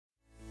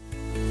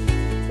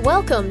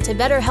Welcome to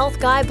Better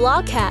Health Guy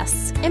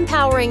Blogcasts,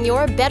 empowering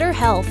your better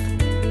health.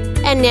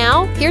 And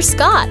now, here's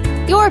Scott,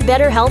 your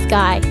Better Health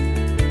Guy.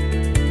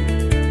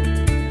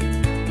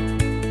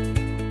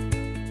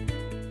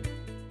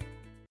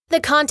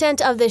 The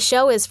content of this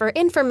show is for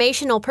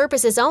informational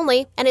purposes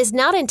only and is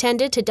not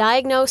intended to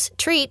diagnose,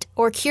 treat,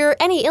 or cure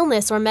any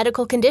illness or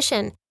medical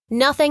condition.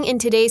 Nothing in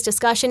today's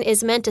discussion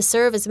is meant to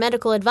serve as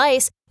medical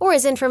advice or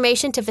as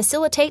information to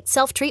facilitate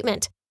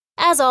self-treatment.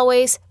 As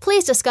always,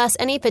 please discuss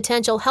any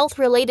potential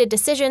health-related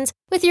decisions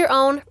with your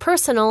own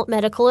personal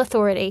medical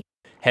authority.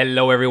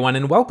 Hello everyone,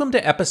 and welcome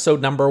to episode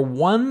number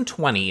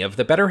 120 of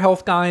the Better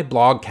Health Guy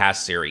blogcast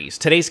series.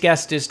 Today's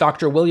guest is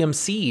Dr. William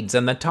Seeds,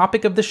 and the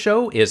topic of the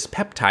show is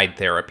peptide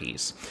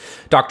therapies.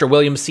 Dr.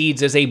 William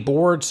Seeds is a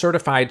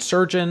board-certified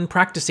surgeon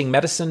practicing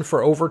medicine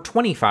for over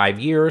 25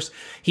 years.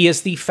 He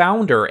is the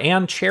founder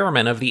and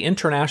chairman of the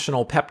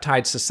International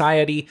Peptide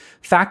Society,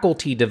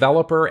 faculty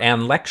developer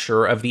and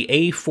lecturer of the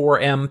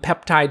A4M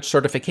Peptide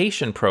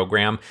Certification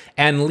Program,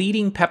 and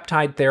leading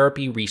peptide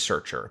therapy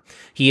researcher.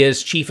 He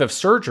is chief of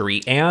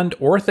surgery and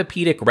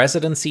Orthopedic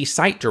Residency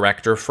Site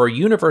Director for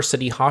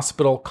University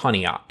Hospital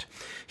Conneaut.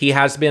 He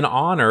has been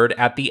honored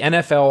at the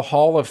NFL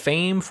Hall of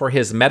Fame for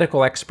his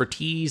medical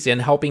expertise in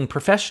helping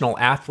professional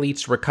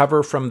athletes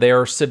recover from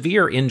their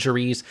severe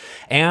injuries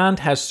and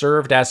has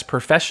served as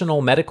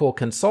professional medical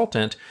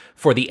consultant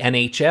for the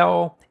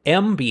NHL,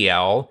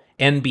 MBL,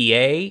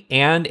 NBA,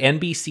 and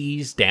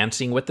NBC's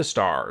Dancing with the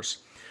Stars.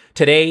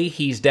 Today,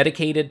 he's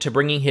dedicated to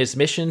bringing his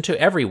mission to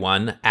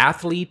everyone,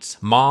 athletes,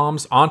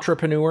 moms,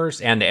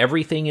 entrepreneurs, and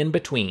everything in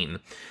between.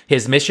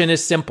 His mission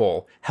is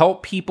simple: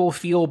 help people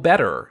feel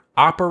better,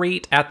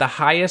 operate at the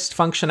highest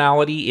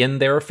functionality in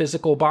their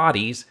physical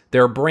bodies,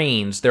 their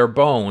brains, their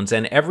bones,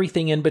 and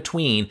everything in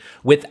between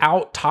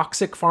without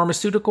toxic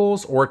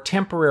pharmaceuticals or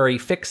temporary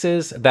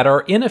fixes that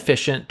are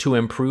inefficient to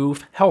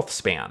improve health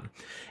span.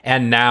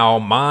 And now,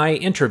 my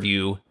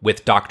interview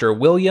with Dr.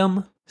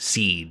 William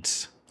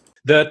Seeds.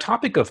 The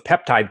topic of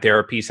peptide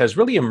therapies has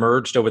really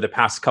emerged over the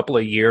past couple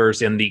of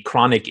years in the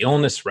chronic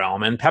illness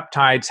realm, and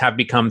peptides have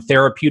become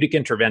therapeutic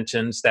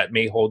interventions that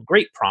may hold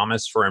great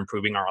promise for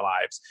improving our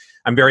lives.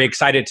 I'm very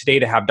excited today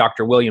to have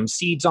Dr. William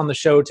Seeds on the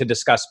show to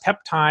discuss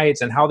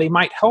peptides and how they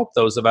might help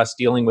those of us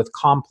dealing with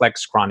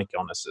complex chronic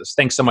illnesses.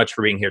 Thanks so much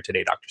for being here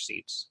today, Dr.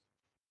 Seeds.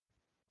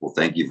 Well,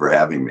 thank you for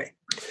having me.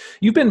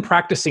 You've been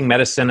practicing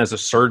medicine as a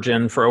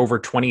surgeon for over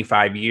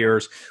 25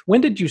 years.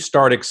 When did you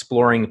start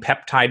exploring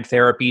peptide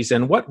therapies,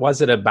 and what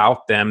was it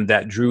about them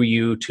that drew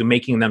you to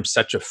making them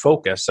such a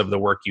focus of the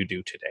work you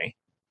do today?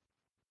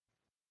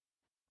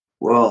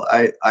 Well,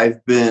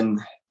 I've been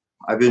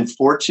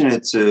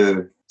fortunate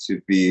to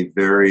be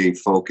very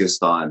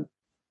focused on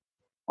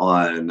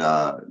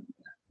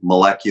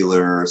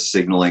molecular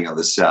signaling of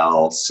the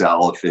cell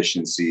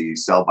efficiency,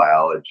 cell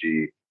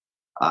biology.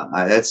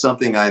 That's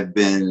something I've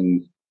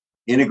been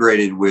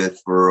integrated with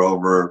for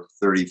over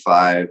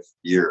 35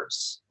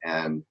 years,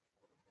 and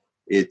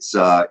it's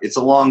a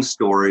long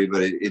story,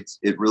 but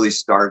it really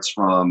starts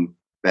from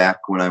back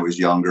when I was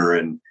younger,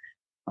 and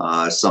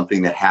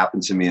something that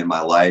happened to me in my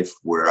life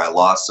where I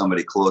lost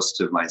somebody close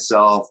to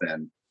myself,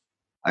 and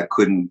I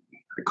couldn't.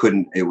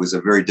 It was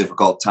a very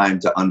difficult time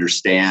to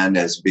understand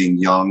as being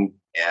young,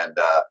 and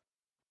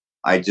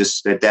I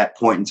just at that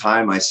point in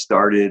time I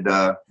started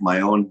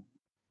my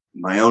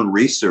own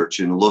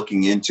research and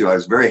looking into. I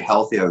was very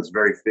healthy. I was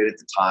very fit at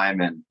the time,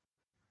 and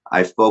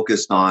I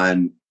focused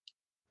on.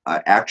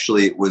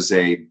 Actually, it was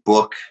a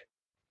book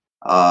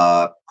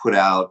put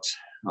out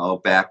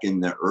back in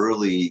the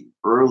early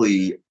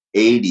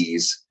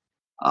 80s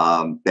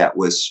that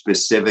was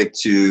specific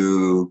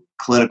to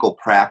clinical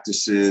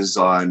practices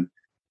on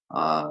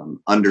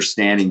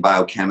understanding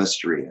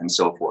biochemistry and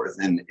so forth.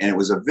 And it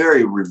was a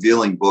very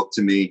revealing book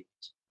to me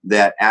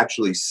that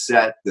actually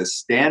set the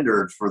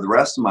standard for the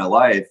rest of my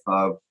life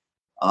of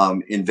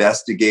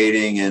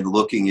investigating and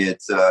looking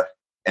at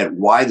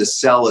why the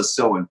cell is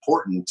so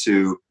important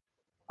to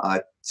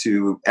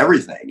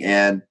everything.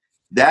 And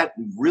that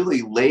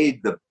really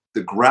laid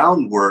the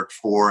groundwork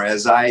for,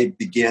 as I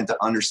began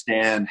to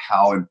understand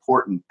how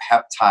important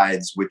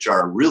peptides, which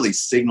are really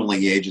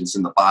signaling agents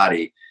in the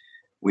body,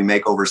 we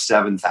make over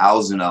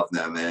 7,000 of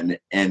them,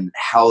 and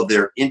how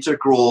they're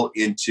integral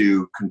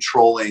into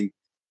controlling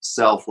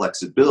cell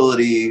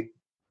flexibility,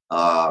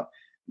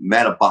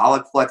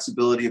 metabolic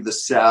flexibility of the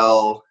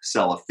cell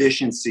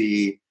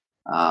efficiency,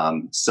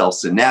 cell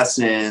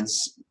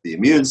senescence, the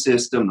immune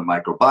system, the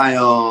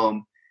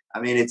microbiome. I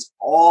mean, it's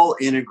all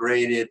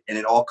integrated, and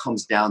it all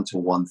comes down to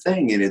one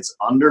thing, and it's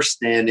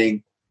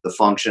understanding the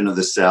function of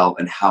the cell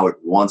and how it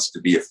wants to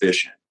be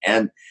efficient.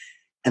 And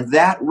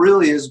that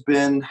really has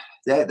been,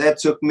 that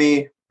took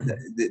me,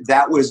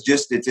 that was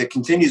just, it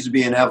continues to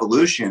be an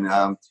evolution.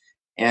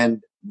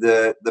 And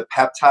the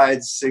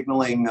peptide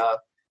signaling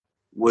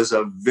was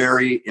a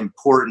very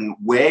important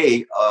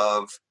way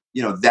of,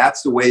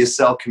 that's the way a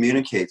cell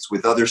communicates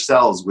with other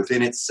cells,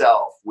 within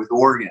itself, with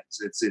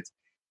organs.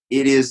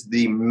 It is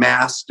the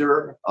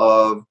master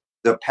of,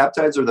 the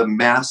peptides are the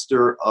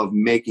master of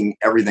making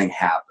everything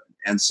happen.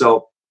 And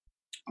so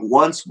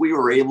once we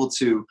were able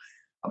to,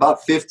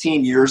 about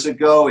 15 years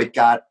ago, it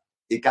got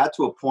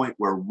to a point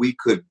where we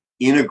could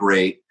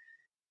integrate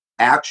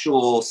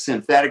actual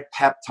synthetic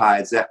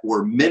peptides that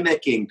were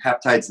mimicking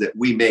peptides that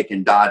we make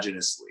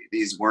endogenously.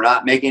 These, we're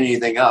not making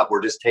anything up.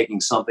 We're just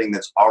taking something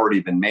that's already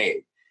been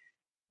made.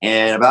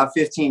 And about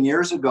 15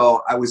 years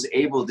ago, I was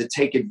able to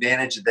take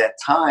advantage of that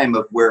time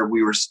of where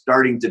we were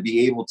starting to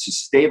be able to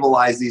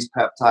stabilize these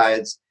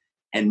peptides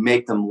and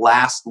make them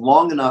last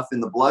long enough in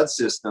the blood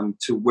system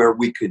to where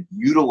we could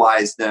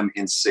utilize them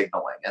in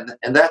signaling.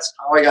 And that's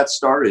how I got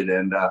started.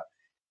 And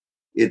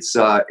it's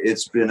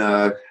been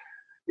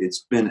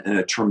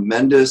a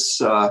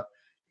tremendous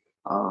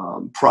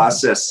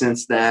process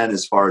since then,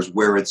 as far as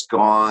where it's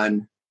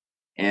gone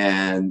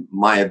and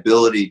my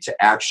ability to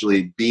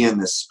actually be in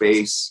the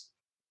space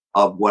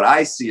of what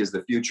I see as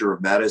the future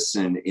of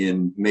medicine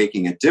in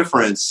making a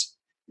difference,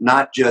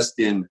 not just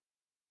in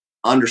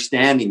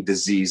understanding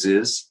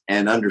diseases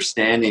and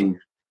understanding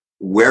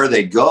where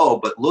they go,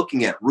 but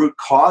looking at root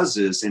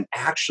causes and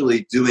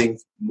actually doing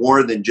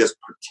more than just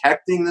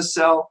protecting the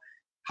cell.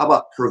 How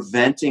about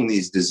preventing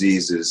these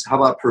diseases? How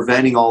about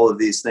preventing all of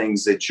these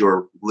things that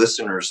your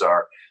listeners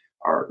are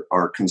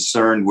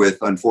concerned with?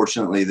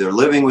 Unfortunately, they're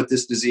living with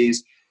this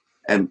disease.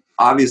 And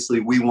obviously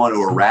we want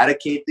to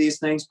eradicate these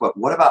things, but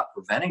what about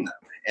preventing them?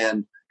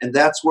 And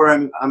that's where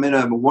I'm in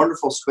a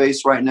wonderful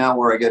space right now,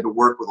 where I get to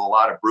work with a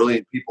lot of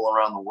brilliant people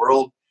around the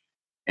world.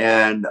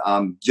 And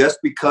just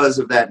because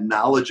of that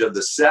knowledge of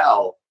the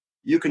cell,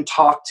 you can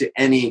talk to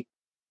any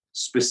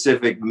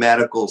specific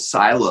medical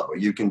silo.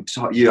 I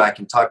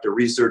can talk to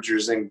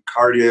researchers in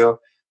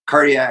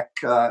cardiac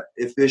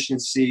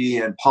efficiency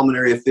and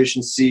pulmonary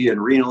efficiency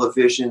and renal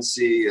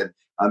efficiency and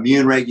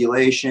immune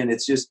regulation.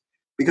 It's just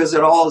because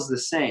it all is the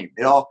same.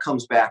 It all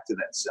comes back to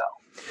that cell.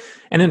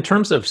 And in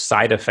terms of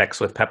side effects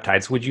with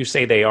peptides, would you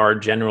say they are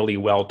generally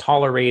well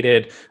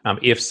tolerated?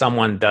 If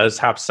someone does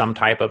have some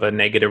type of a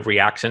negative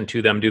reaction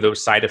to them, do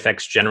those side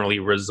effects generally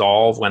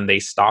resolve when they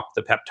stop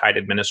the peptide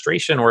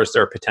administration, or is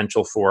there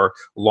potential for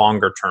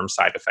longer term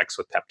side effects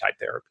with peptide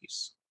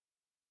therapies?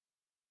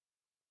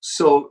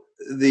 So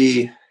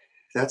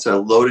that's a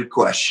loaded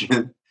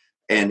question,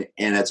 and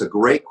it's a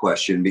great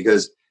question,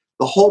 because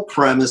the whole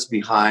premise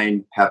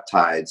behind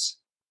peptides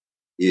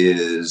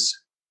is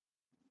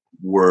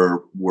we're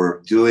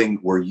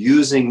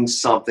using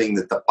something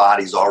that the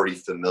body's already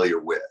familiar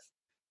with,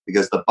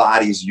 because the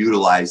body's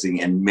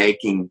utilizing and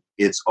making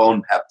its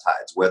own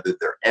peptides, whether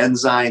they're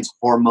enzymes,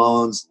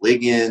 hormones,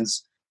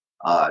 ligands,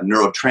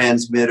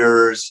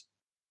 neurotransmitters,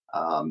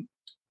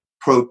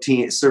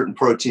 certain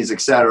proteins,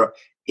 etc.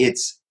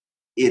 It's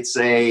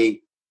a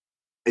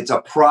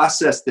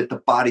process that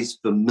the body's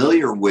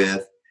familiar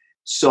with.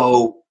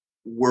 So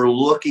we're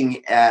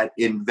looking at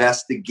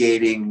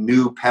investigating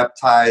new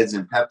peptides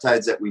and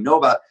peptides that we know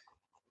about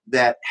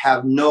that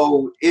have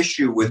no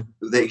issue with,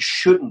 they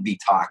shouldn't be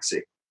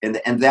toxic.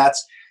 And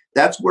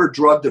that's where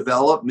drug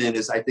development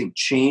is, I think,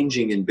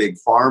 changing in big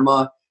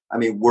pharma. I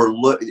mean,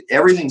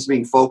 everything's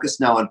being focused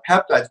now on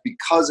peptides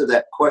because of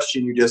that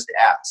question you just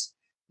asked.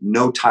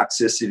 No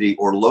toxicity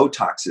or low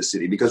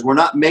toxicity, because we're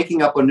not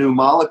making up a new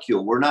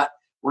molecule. We're not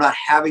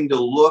having to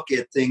look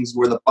at things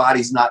where the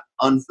body's not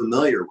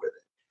unfamiliar with it.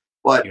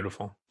 But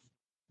beautiful.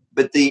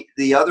 But the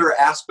other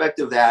aspect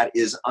of that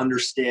is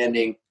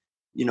understanding,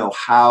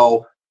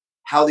 how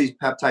these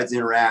peptides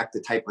interact,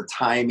 the type of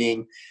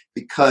timing,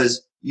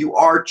 because you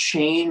are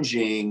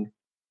changing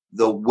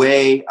the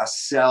way a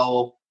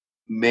cell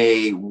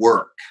may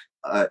work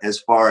as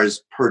far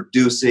as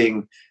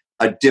producing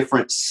a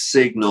different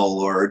signal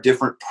or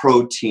different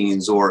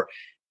proteins, or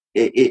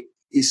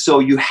so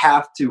you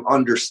have to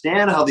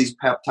understand how these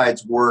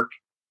peptides work,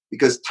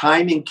 because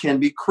timing can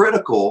be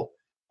critical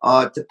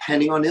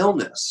depending on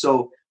illness.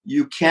 So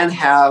you can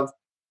have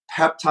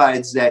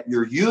peptides that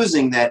you're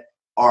using that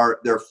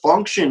their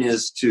function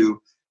is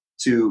to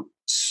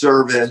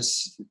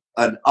service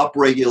an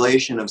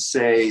upregulation of,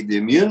 say, the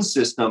immune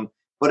system,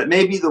 but it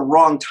may be the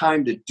wrong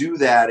time to do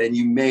that, and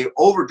you may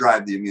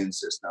overdrive the immune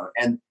system,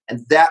 and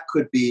that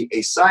could be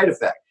a side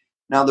effect.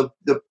 Now, the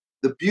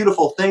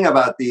beautiful thing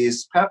about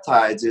these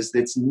peptides is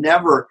that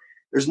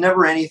there's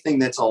never anything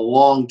that's a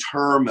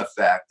long-term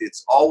effect.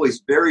 It's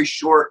always very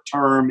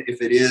short-term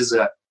if it is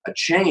a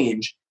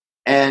change,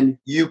 and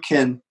you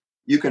can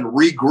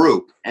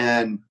regroup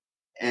and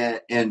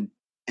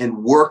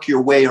work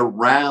your way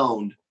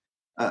around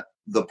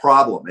the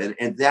problem.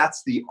 And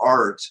that's the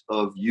art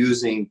of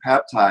using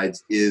peptides,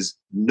 is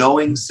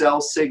knowing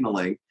cell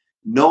signaling,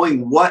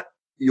 knowing what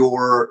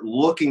you're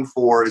looking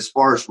for as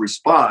far as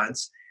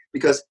response,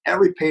 because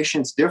every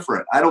patient's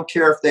different. I don't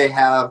care if they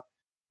have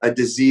a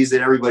disease that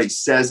everybody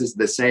says is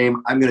the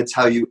same. I'm going to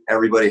tell you,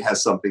 everybody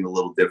has something a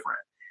little different.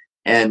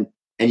 And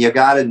you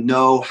got to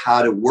know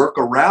how to work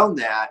around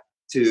that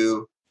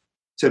to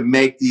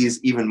make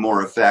these even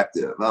more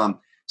effective.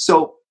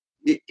 So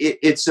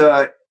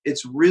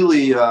it's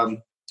really,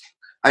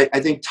 I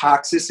think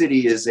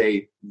toxicity is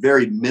a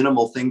very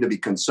minimal thing to be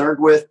concerned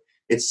with.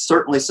 It's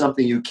certainly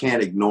something you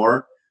can't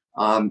ignore.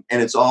 And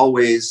it's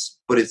always,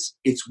 but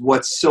it's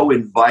what's so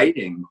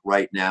inviting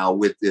right now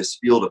with this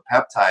field of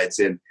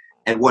peptides,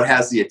 and what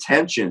has the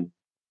attention,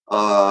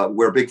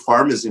 where big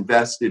pharma's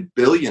invested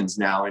billions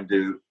now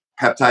into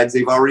peptides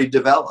they've already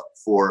developed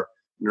for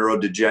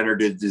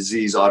neurodegenerative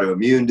disease,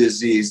 autoimmune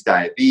disease,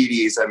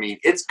 diabetes. I mean,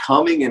 it's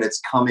coming, and it's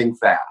coming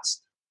fast.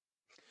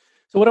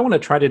 So what I want to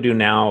try to do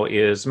now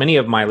is, many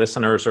of my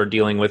listeners are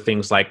dealing with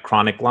things like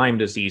chronic Lyme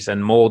disease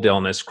and mold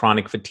illness,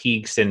 chronic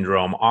fatigue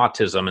syndrome,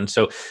 autism. And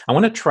so I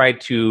want to try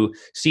to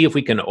see if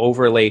we can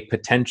overlay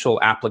potential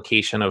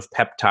application of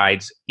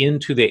peptides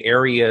into the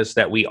areas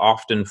that we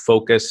often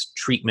focus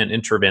treatment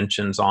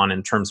interventions on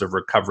in terms of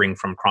recovering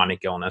from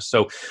chronic illness.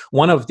 So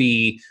one of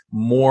the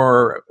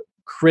more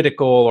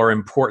critical or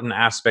important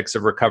aspects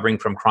of recovering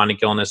from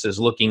chronic illness is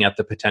looking at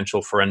the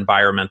potential for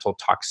environmental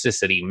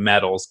toxicity,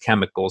 metals,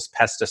 chemicals,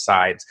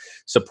 pesticides,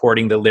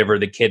 supporting the liver,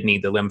 the kidney,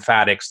 the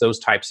lymphatics, those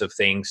types of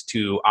things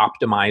to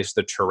optimize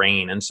the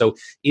terrain. And so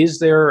is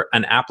there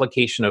an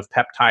application of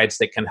peptides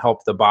that can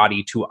help the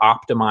body to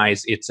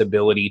optimize its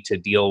ability to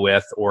deal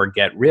with or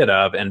get rid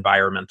of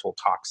environmental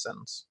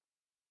toxins?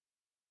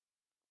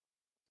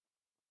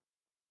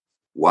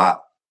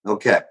 Wow.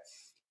 Okay.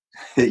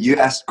 You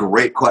asked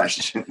great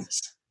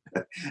questions.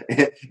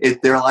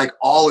 They're like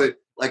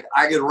like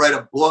I could write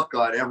a book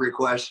on every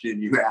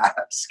question you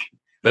ask.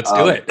 Let's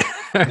do it.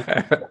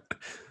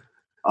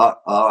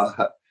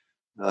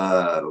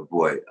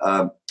 Boy.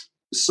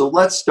 So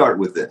let's start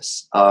with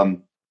this.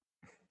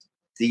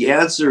 The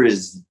answer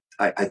is,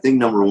 I think,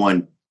 number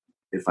one,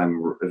 if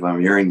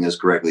I'm hearing this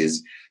correctly,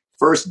 is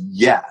first,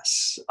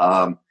 yes.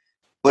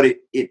 But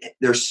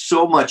there's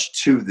so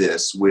much to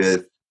this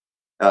with,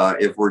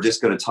 if we're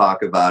just going to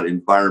talk about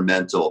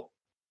environmental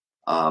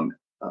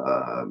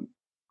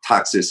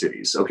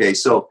toxicities. Okay,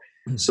 so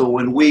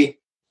the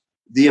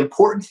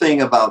important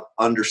thing about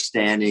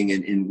understanding,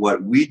 and in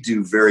what we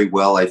do very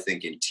well, I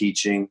think, in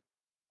teaching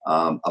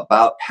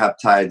about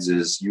peptides,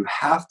 is you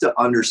have to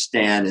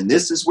understand, and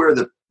this is where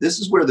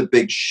the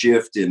big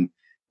shift in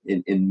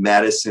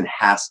medicine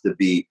has to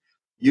be.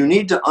 You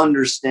need to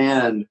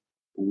understand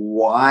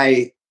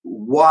why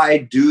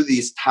do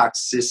these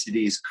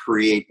toxicities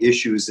create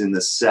issues in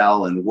the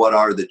cell, and what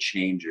are the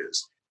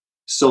changes?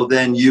 So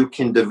then you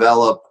can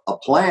develop a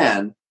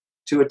plan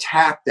to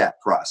attack that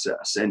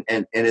process. And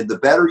the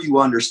better you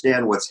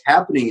understand what's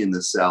happening in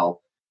the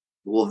cell,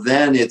 well,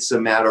 then it's a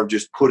matter of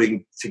just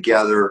putting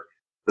together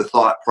the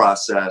thought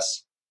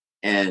process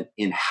and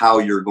in how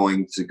you're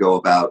going to go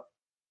about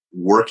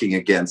working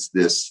against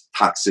this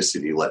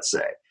toxicity, let's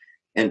say.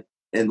 And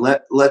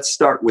let's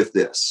start with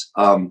this.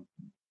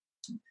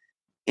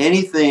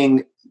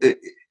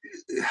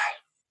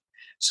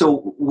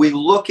 So we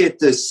look at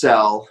this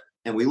cell,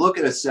 and we look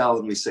at a cell,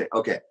 and we say,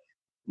 okay,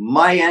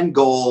 my end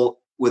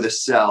goal with a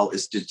cell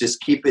is to just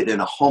keep it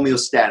in a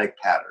homeostatic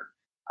pattern.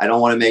 I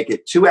don't want to make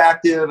it too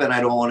active, and I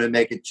don't want to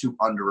make it too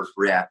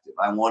underreactive.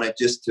 I want it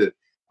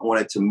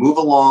to move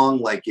along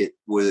like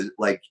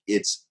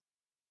it's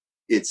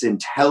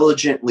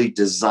intelligently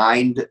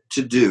designed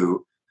to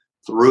do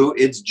through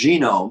its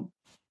genome,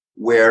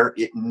 where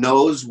it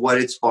knows what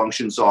its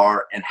functions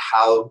are and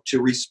how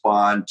to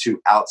respond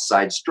to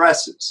outside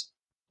stresses.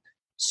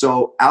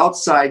 So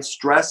outside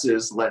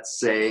stresses, let's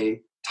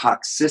say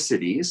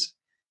toxicities,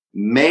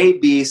 may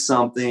be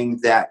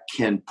something that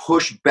can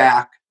push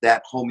back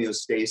that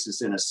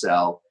homeostasis in a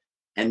cell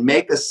and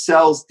make a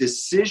cell's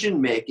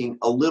decision-making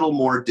a little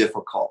more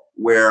difficult,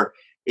 where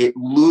it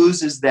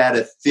loses that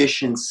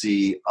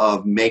efficiency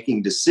of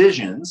making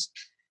decisions,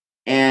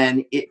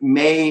 and it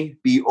may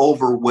be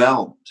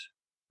overwhelmed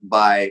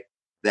by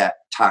that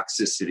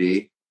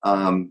toxicity,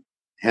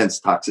 hence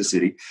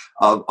toxicity,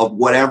 of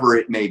whatever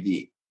it may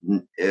be.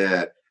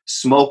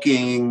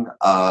 Smoking,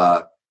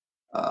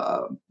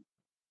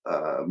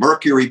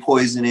 mercury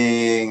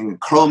poisoning,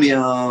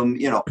 chromium,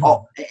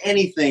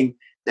 anything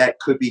that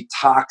could be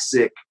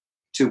toxic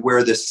to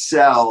where the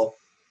cell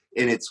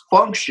in its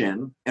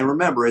function, and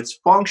remember, its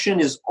function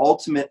is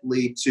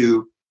ultimately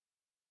to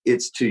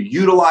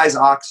utilize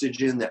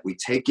oxygen that we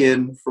take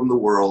in from the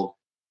world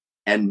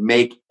and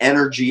make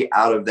energy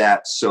out of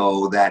that,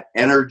 so that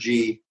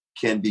energy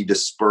can be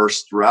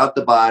dispersed throughout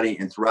the body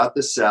and throughout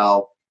the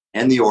cell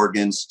and the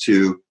organs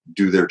to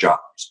do their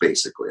jobs,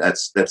 basically.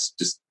 That's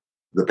just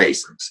the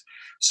basics.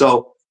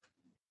 So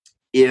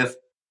if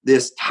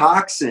this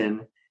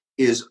toxin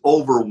is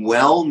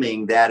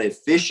overwhelming that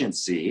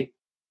efficiency,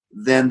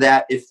 then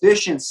that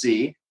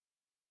efficiency,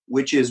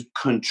 which is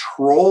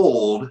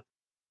controlled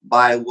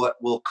by what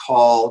we'll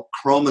call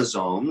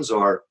chromosomes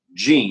or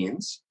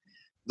genes,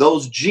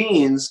 those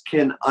genes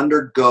can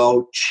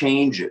undergo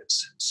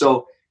changes.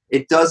 So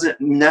it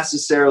doesn't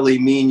necessarily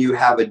mean you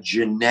have a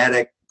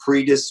genetic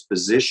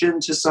predisposition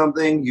to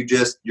something.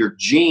 Your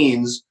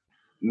genes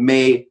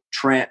may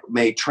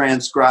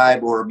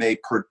transcribe or may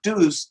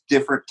produce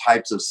different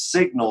types of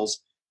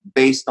signals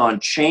based on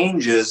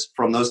changes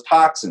from those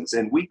toxins.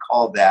 And we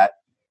call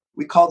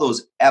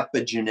those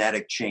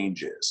epigenetic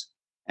changes.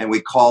 And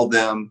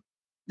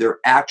they're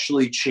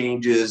actually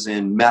changes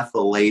in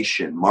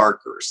methylation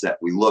markers that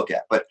we look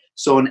at. But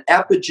So an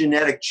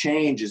epigenetic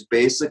change is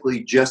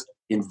basically just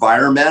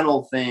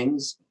environmental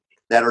things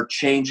that are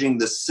changing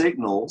the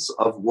signals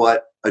of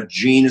what a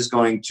gene is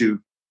going to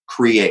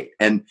create.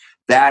 And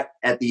that,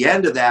 at the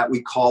end of that,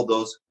 we call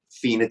those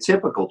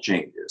phenotypical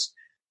changes.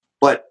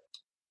 But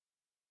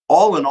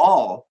all in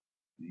all,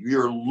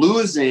 you're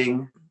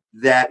losing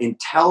that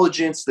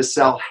intelligence the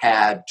cell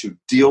had to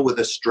deal with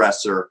a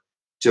stressor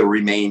to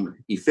remain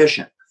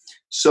efficient.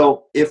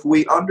 So if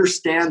we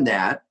understand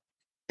that,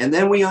 and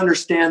then we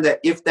understand that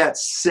if that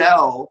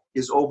cell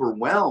is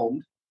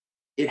overwhelmed,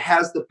 it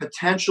has the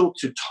potential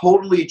to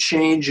totally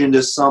change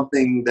into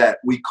something that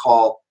we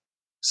call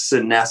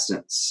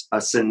senescence,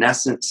 a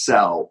senescent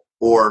cell,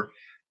 or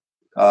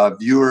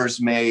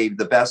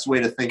the best way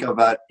to think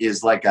about it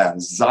is like a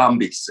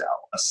zombie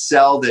cell, a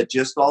cell that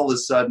just all of a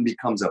sudden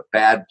becomes a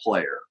bad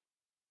player.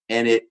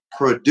 And it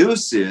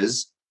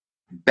produces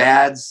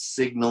bad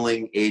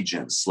signaling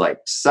agents like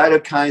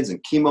cytokines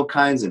and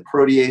chemokines and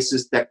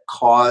proteases that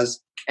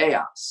cause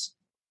chaos.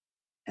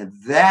 And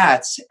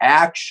that's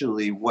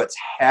actually what's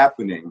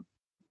happening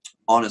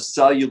on a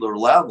cellular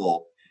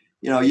level.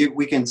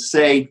 We can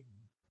say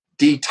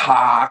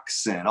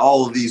detox and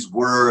all of these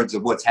words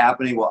of what's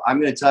happening. Well,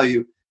 I'm going to tell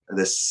you, at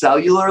the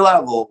cellular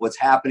level, what's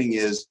happening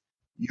is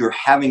you're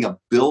having a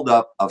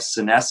buildup of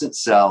senescent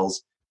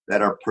cells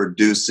that are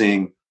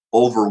producing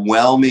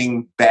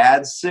overwhelming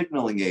bad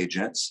signaling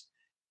agents.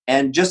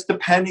 And just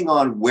depending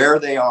on where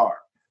they are,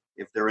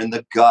 if they're in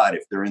the gut,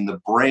 if they're in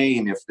the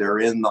brain, if they're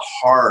in the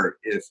heart,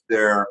 if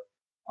they're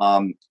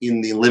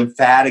in the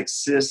lymphatic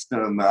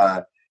system,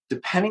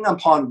 depending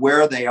upon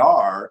where they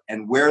are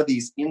and where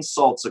these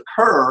insults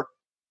occur,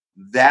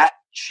 that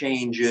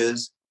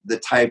changes the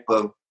type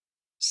of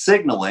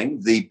signaling,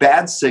 the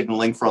bad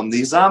signaling from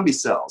these zombie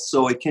cells.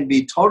 So it can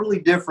be totally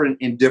different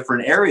in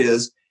different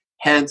areas.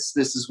 Hence,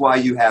 this is why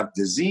you have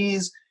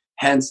disease.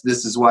 Hence,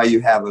 this is why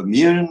you have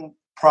immune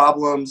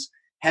problems.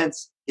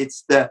 Hence,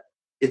 it's the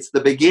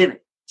beginning.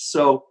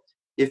 So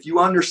if you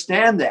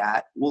understand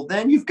that, well,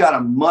 then you've got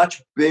a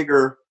much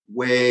bigger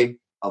way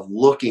of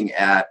looking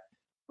at,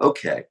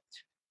 okay,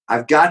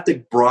 I've got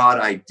the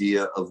broad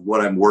idea of what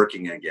I'm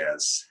working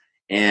against.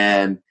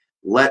 And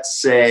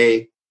let's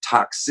say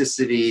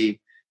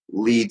toxicity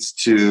leads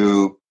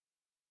to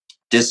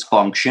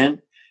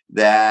dysfunction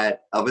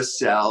of a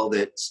cell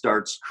that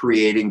starts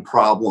creating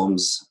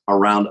problems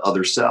around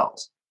other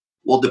cells.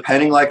 Well,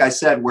 depending, like I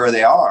said, where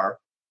they are,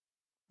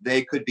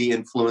 they could be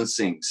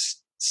influencing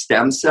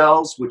stem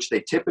cells, which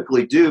they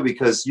typically do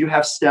because you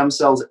have stem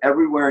cells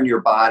everywhere in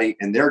your body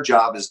and their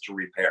job is to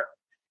repair.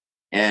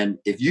 And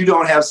if you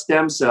don't have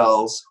stem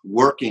cells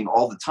working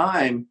all the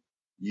time,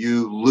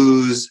 you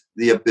lose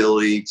the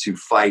ability to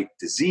fight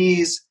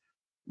disease,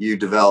 you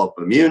develop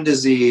immune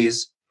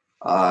disease,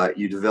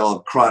 you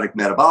develop chronic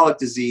metabolic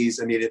disease.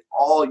 I mean,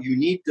 you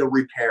need to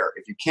repair.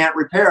 If you can't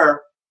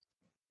repair,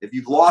 if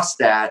you've lost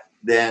that,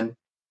 then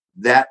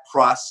that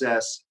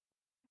process,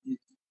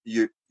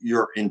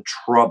 you're in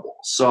trouble.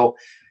 So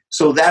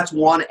that's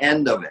one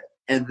end of it.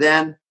 And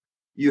then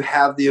you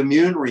have the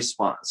immune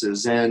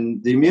responses.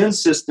 And the immune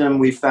system,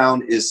 we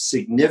found, is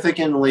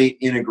significantly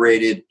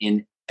integrated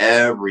in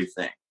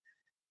everything,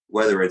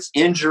 whether it's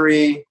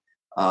injury,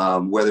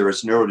 whether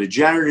it's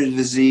neurodegenerative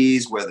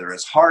disease, whether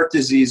it's heart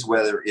disease,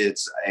 whether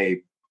it's a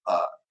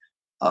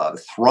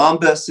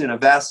thrombus in a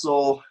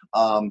vessel.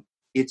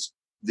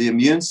 The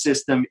immune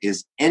system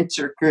is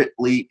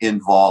intricately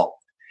involved.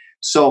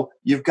 So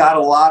you've got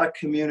a lot of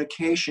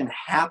communication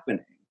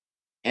happening.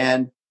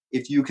 And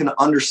if you can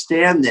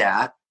understand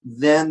that,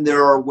 then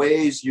there are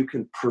ways you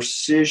can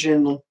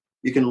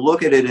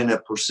look at it in a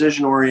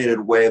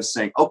precision-oriented way of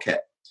saying, okay,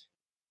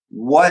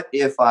 what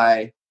if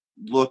I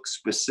look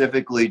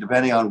specifically,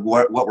 depending on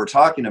what we're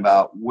talking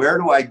about, where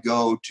do I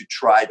go to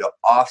try to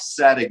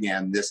offset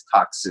again this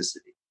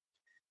toxicity?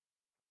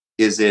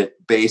 Is it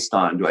based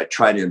on, do I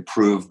try to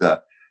improve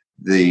the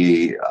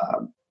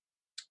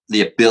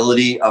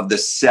ability of the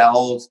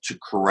cell to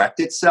correct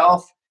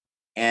itself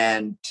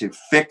and to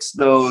fix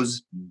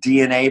those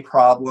DNA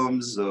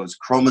problems, those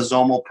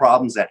chromosomal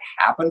problems that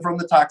happen from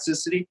the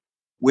toxicity,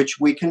 which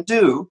we can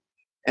do.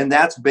 And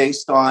that's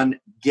based on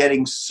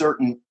getting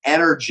certain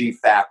energy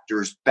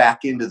factors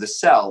back into the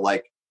cell,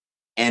 like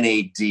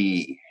NAD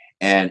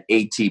and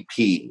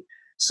ATP.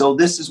 So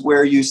this is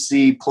where you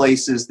see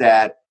places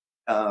that,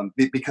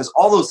 because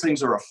all those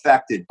things are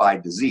affected by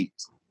disease.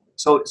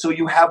 So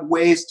you have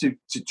ways to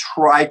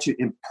try to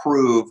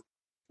improve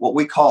what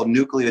we call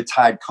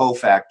nucleotide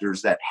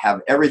cofactors that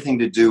have everything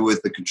to do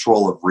with the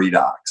control of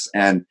redox.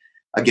 And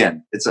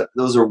again,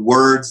 those are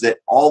words that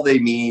all they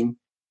mean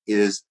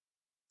is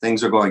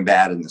things are going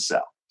bad in the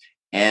cell.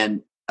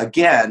 And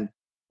again,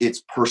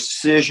 it's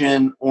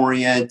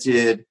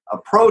precision-oriented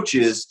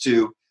approaches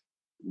to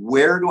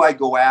where do I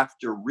go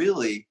after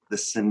really the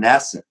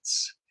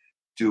senescence?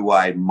 Do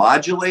I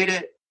modulate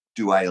it?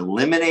 Do I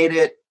eliminate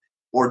it?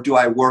 Or do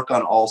I work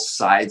on all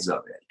sides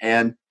of it?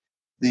 And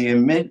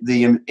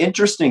the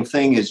interesting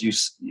thing is,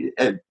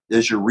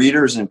 as your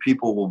readers and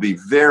people will be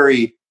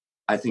very,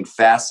 I think,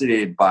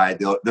 fascinated by,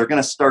 they're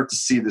going to start to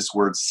see this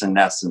word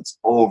senescence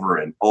over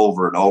and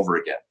over and over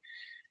again.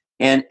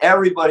 And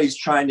everybody's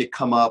trying to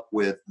come up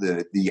with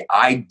the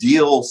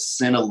ideal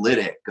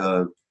senolytic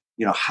of,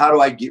 how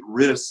do I get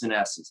rid of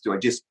senescence? Do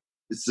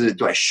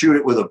I shoot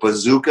it with a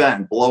bazooka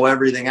and blow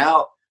everything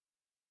out?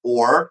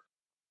 Or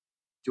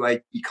do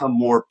I become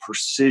more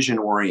precision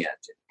oriented?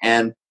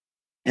 And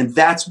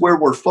that's where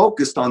we're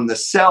focused on the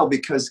cell,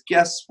 because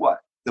guess what?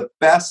 The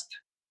best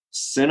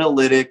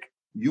senolytic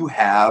you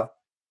have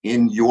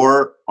in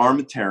your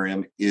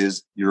armamentarium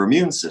is your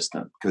immune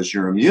system, because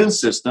your immune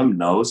system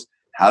knows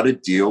how to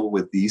deal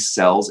with these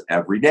cells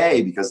every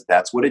day, because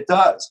that's what it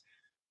does.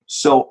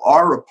 So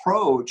our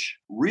approach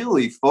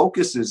really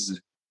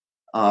focuses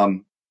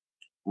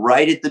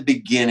right at the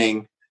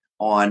beginning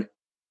on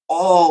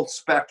all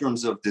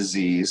spectrums of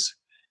disease,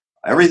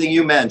 everything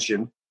you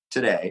mentioned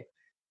today.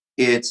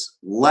 It's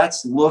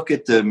let's look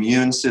at the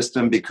immune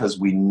system, because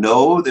we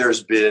know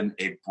there's been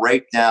a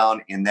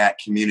breakdown in that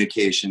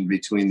communication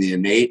between the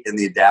innate and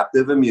the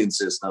adaptive immune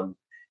system,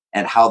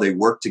 and how they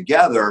work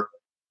together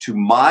to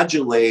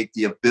modulate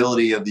the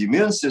ability of the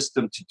immune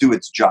system to do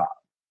its job.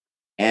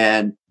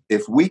 And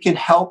if we can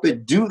help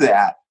it do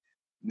that,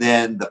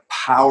 then the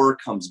power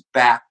comes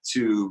back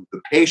to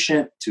the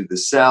patient, to the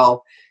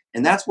cell.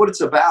 And that's what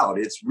it's about.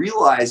 It's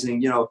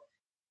realizing,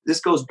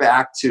 this goes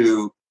back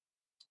to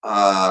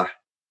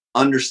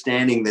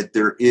understanding that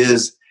there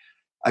is,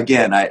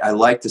 again, I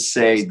like to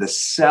say the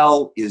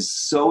cell is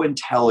so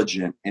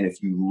intelligent, and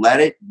if you let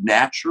it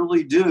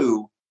naturally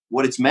do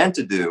what it's meant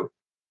to do,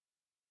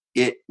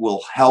 it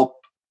will help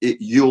it.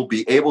 You'll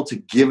be able to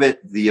give it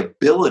the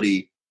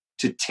ability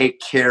to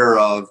take care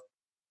of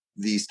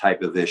these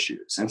type of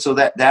issues. And so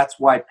that's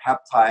why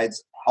peptides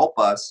help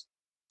us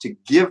to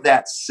give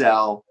that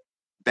cell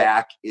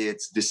back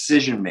its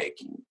decision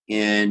making.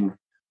 And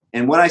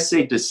when I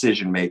say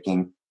decision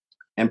making,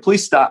 and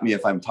please stop me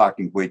if I'm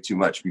talking way too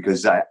much,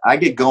 because I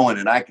get going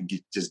and I can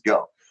just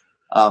go.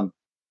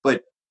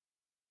 But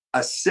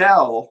a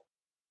cell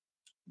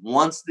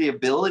wants the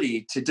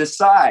ability to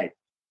decide,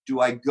 do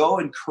I go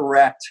and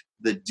correct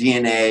the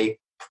DNA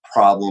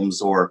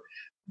problems, or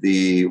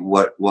the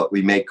what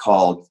we may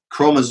call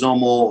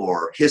chromosomal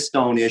or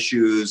histone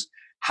issues?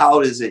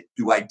 How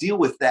do I deal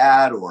with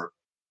that? Or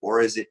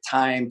is it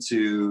time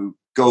to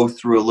go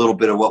through a little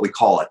bit of what we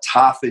call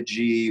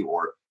autophagy?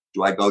 Or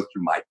do I go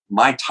through my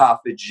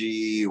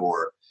mitophagy?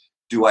 Or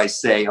do I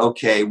say,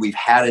 okay, we've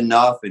had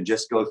enough and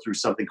just go through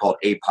something called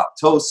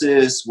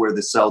apoptosis, where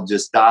the cell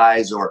just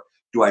dies? Or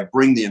do I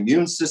bring the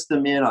immune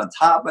system in on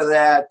top of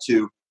that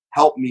to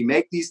help me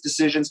make these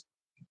decisions?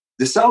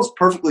 The cell's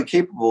perfectly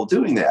capable of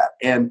doing that.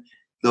 And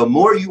the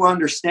more you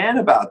understand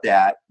about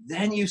that,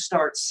 then you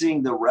start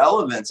seeing the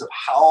relevance of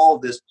how all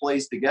this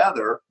plays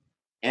together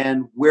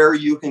and where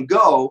you can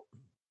go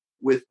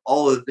with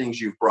all of the things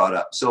you've brought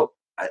up. So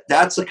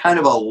that's a kind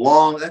of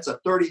that's a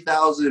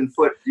 30,000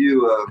 foot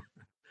view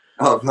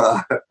of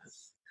no,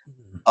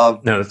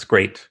 that's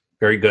great.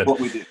 Very good. What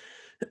we do.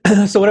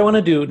 So what I want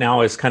to do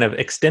now is kind of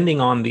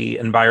extending on the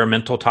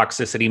environmental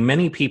toxicity.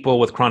 Many people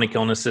with chronic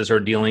illnesses are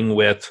dealing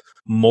with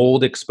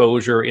mold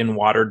exposure in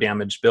water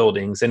damaged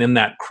buildings. And in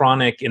that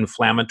chronic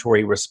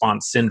inflammatory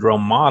response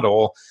syndrome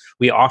model,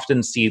 we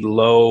often see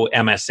low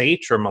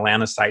MSH, or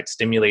melanocyte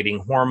stimulating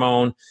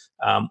hormone.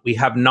 We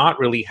have not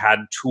really had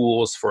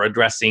tools for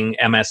addressing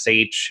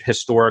MSH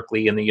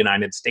historically in the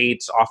United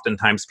States.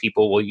 Oftentimes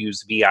people will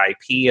use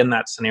VIP in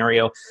that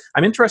scenario.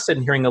 I'm interested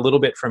in hearing a little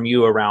bit from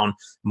you around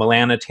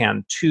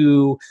melanotan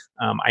 2.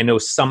 I know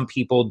some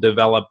people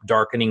develop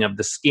darkening of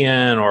the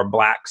skin or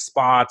black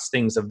spots,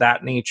 things of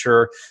that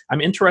nature.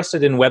 I'm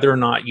interested in whether or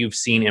not you've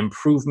seen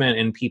improvement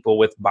in people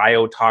with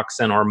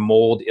biotoxin or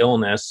mold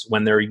illness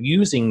when they're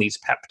using these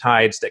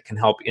peptides that can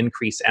help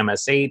increase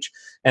MSH.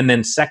 And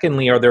then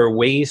secondly, are there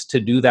ways to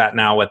do that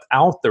now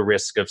without the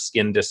risk of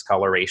skin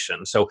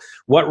discoloration? So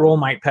what role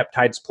might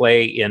peptides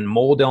play in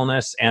mold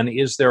illness? And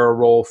is there a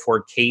role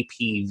for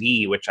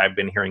KPV, which I've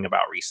been hearing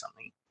about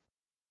recently?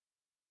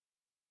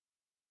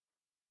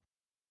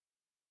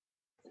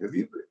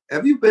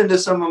 Have you been to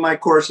some of my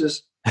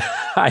courses?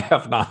 I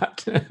have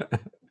not,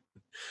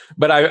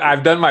 but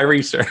I've done my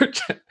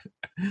research.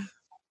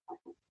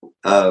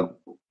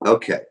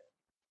 Okay.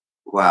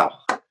 Wow.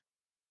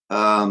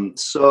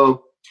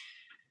 So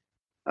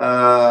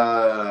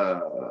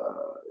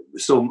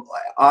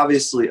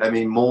obviously, I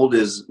mean, mold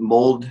is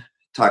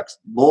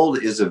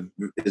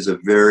a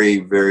very,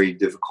 very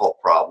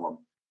difficult problem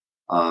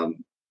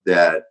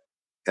that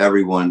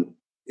everyone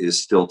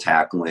is still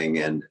tackling.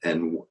 And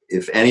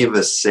if any of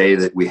us say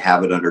that we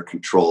have it under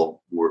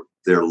control,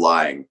 they're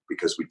lying,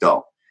 because we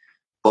don't.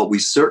 But we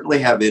certainly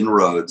have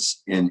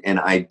inroads and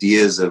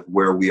ideas of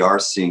where we are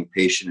seeing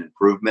patient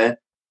improvement,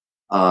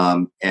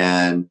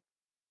 and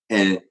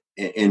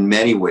in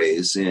many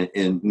ways,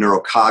 in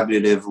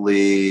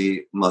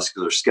neurocognitively,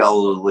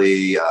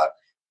 musculoskeletally,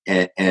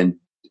 and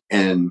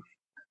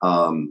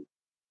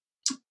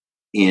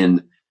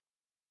in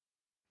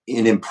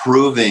in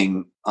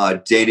improving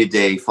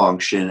day-to-day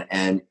function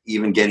and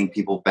even getting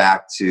people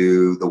back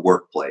to the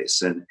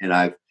workplace. And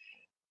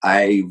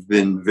I've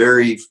been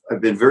very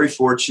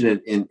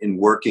fortunate in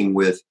working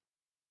with,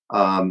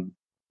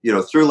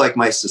 through like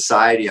my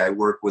society, I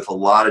work with a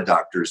lot of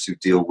doctors who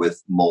deal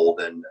with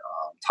mold and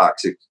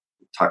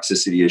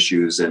toxicity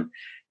issues. And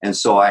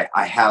so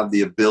I have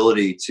the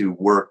ability to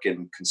work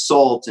and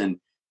consult and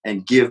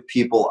give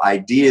people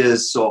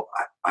ideas. So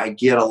I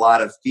get a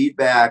lot of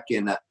feedback,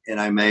 and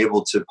I'm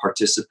able to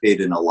participate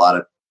in a lot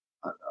of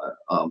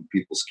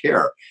people's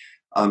care.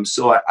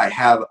 So I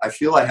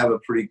feel I have a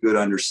pretty good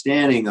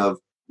understanding of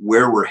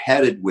where we're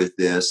headed with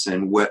this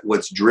and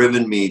what's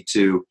driven me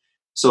to.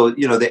 So,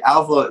 the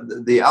alpha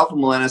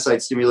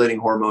melanocyte stimulating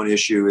hormone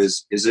issue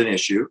is an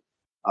issue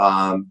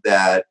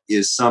that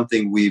is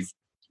something we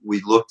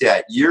looked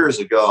at years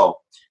ago.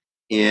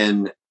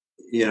 In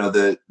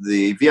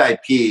the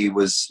VIP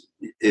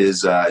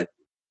is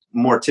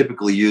more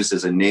typically used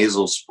as a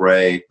nasal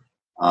spray.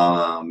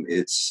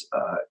 It's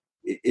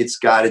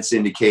got its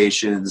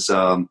indications.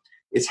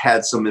 It's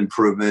had some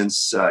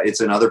improvements.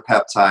 It's another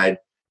peptide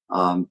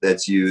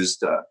that's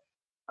used,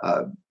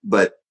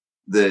 but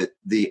the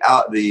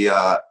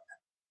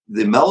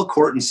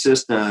melanocortin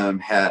system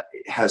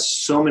has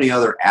so many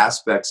other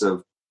aspects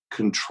of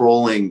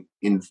controlling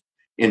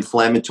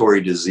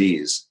inflammatory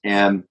disease.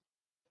 And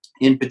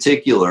in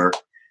particular,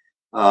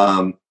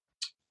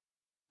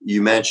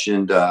 you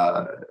mentioned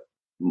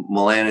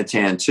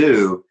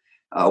melanotan-2,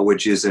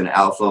 which is an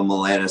alpha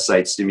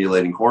melanocyte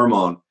stimulating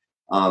hormone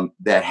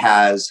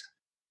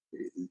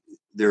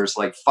there's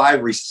five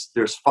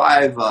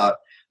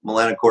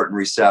melanocortin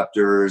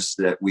receptors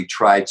that we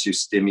try to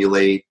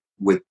stimulate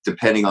with,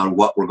 depending on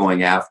what we're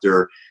going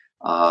after.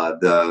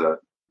 The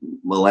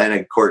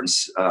melanocortin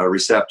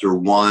receptor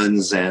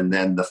 1s and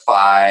then the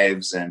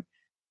 5s, and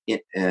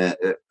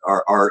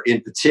are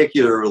in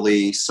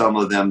particularly some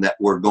of them that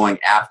we're going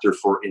after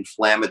for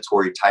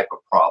inflammatory type of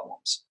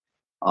problems.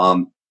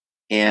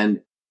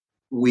 And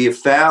we have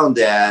found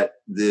that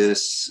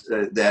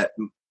that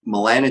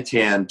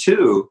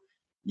melanotan-2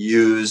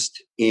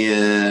 used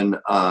in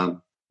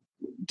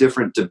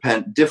different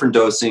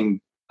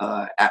dosing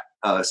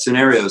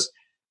scenarios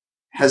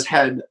has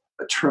had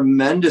a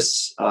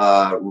tremendous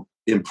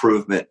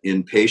improvement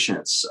in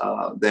patients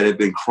that have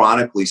been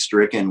chronically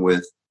stricken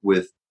with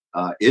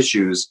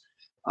issues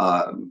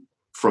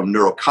from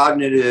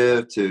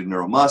neurocognitive to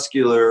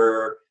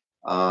neuromuscular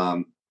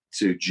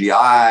to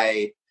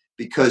GI,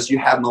 because you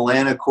have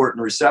melanocortin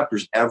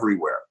receptors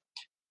everywhere.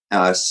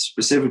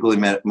 Specifically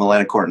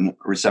melanocortin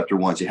receptor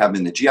 1s. You have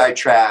them in the GI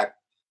tract,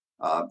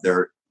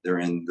 they're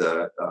in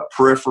the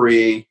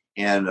periphery,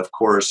 and of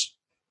course,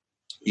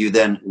 we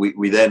then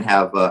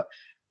have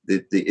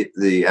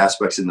the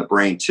aspects in the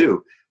brain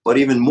too. But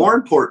even more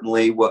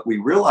importantly, what we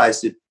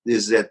realized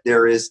is that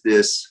there is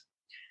this.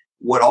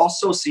 What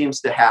also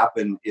seems to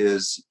happen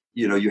is,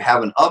 you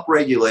have an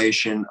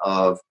upregulation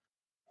of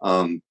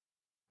the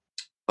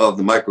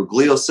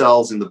microglial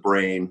cells in the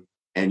brain,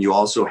 and you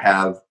also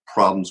have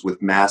problems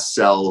with mast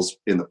cells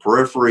in the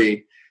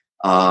periphery,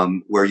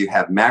 where you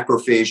have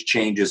macrophage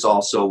changes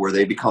also, where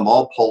they become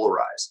all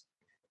polarized.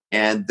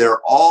 And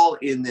they're all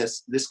in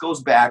this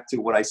goes back to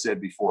what I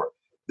said before.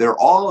 They're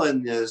all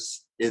in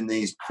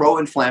these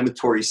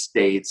pro-inflammatory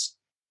states,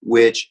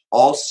 which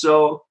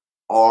also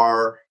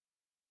are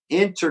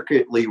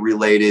intricately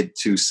related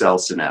to cell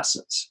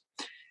senescence.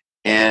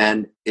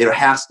 And it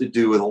has to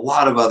do with a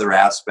lot of other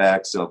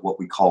aspects of what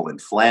we call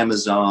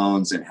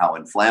inflammasomes, and how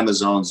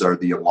inflammasomes are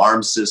the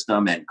alarm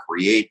system and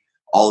create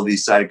all of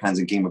these cytokines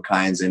and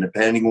chemokines. And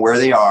depending on where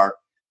they are,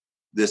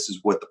 this is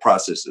what the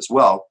process is.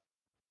 Well,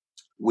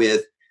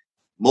 with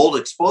mold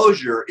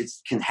exposure, it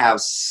can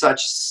have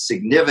such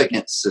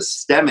significant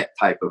systemic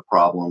type of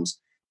problems,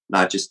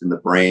 not just in the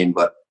brain,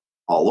 but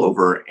all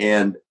over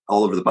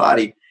the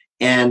body.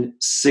 And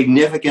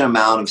significant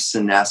amount of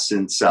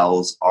senescent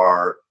cells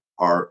are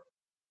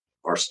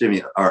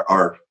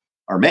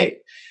made.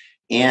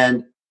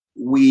 And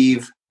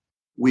we've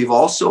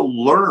also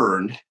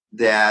learned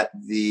that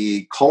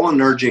the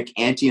cholinergic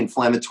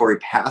anti-inflammatory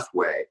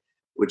pathway,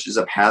 which is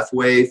a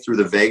pathway through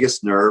the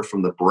vagus nerve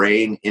from the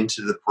brain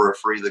into the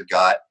periphery, the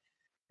gut,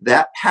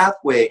 that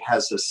pathway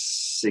has a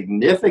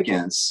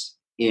significance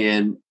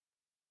in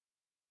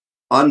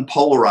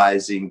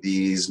unpolarizing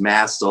these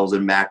mast cells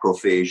and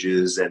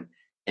macrophages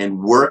and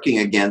working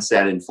against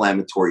that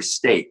inflammatory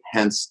state,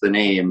 hence the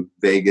name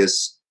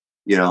vagus,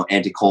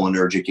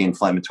 anticholinergic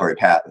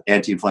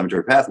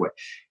anti-inflammatory pathway.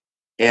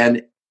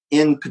 And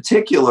in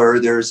particular,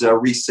 there's a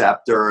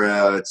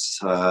receptor, it's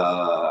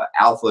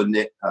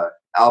nicotinic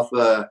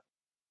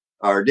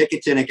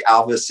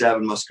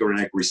alpha-7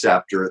 muscarinic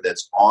receptor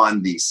that's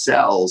on these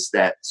cells,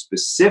 that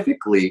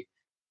specifically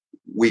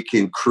we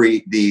can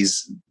create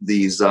these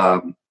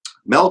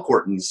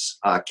melanocortins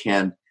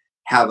can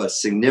have a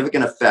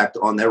significant effect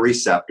on their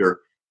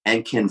receptor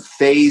and can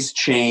phase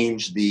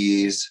change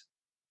these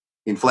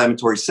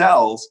inflammatory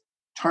cells,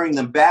 turning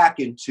them back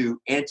into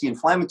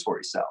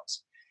anti-inflammatory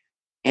cells.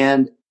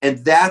 And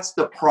And that's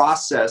the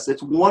process.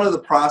 It's one of the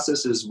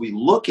processes we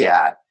look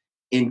at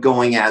in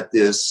going at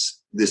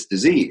this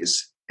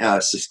disease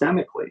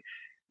systemically.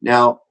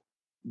 Now,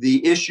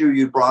 the issue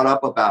you brought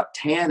up about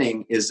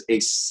tanning is a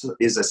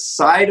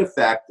side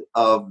effect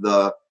of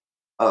the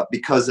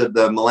because of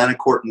the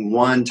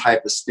melanocortin-1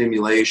 type of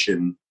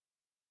stimulation,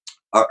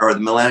 or the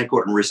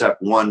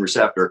melanocortin-1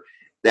 receptor,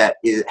 that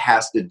it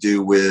has to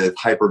do with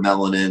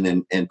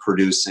hypermelanin and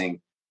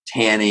producing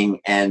tanning.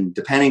 And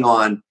depending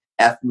on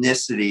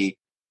ethnicity,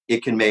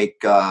 it can make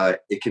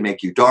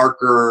you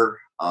darker,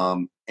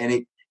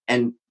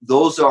 and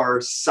those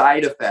are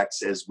side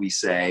effects, as we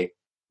say,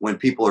 when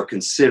people are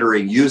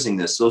considering using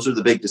this. Those are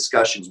the big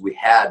discussions we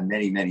had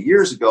many, many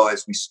years ago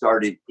as we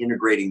started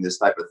integrating this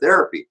type of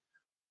therapy.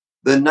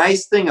 The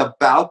nice thing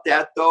about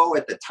that, though,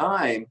 at the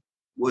time,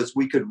 was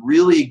we could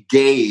really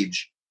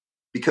gauge,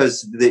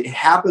 because it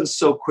happens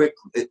so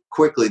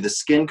quickly, the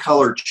skin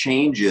color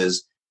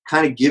changes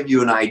kind of give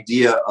you an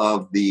idea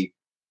of the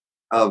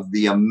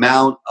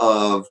amount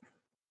of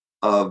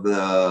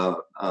the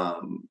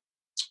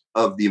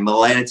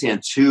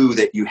melanotan-2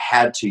 that you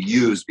had to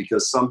use,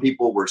 because some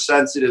people were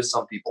sensitive,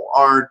 some people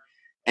aren't,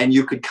 and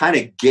you could kind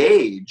of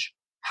gauge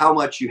how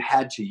much you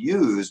had to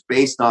use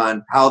based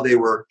on how they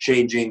were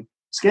changing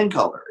skin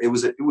color. It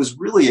was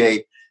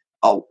really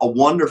a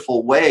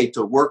wonderful way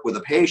to work with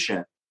a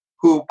patient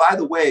who, by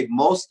the way,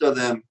 most of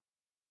them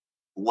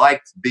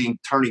liked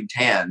turning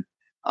tan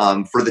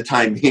for the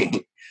time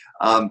being.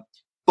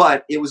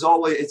 But it's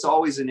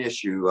always an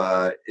issue.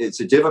 It's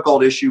a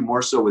difficult issue,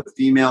 more so with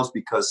females,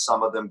 because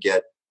some of them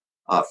get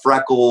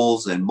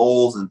freckles and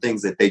moles and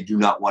things that they do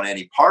not want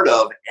any part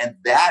of. And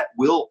that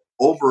will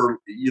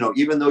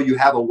even though you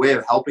have a way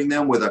of helping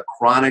them with a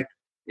chronic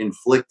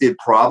inflicted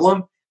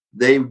problem,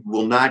 they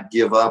will not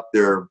give up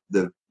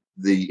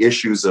the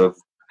issues of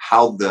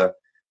how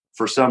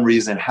for some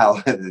reason,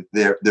 how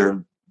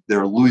they're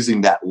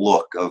losing that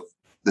look of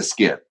the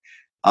skin.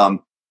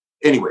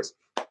 Anyways,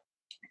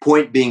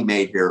 point being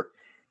made here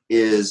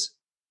is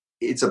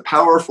it's a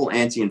powerful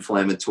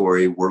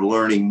anti-inflammatory. We're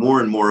learning more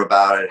and more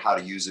about it, how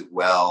to use it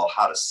well,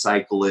 how to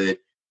cycle it.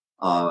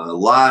 A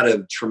lot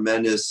of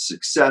tremendous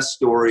success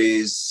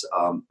stories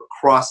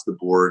across the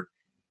board.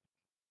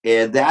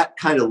 And that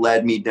kind of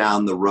led me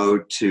down the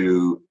road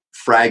to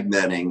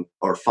fragmenting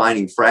or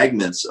finding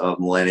fragments of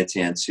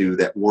melanotan-2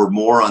 that were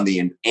more on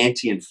the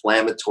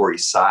anti-inflammatory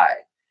side.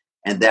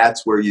 And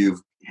that's where you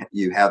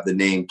have the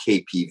name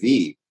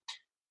KPV.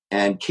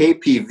 And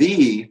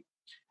KPV,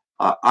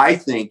 I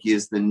think,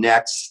 is the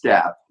next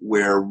step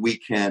where we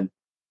can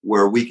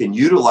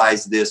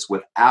utilize this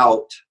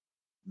without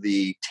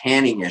the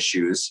tanning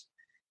issues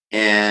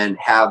and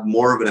have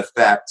more of an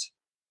effect,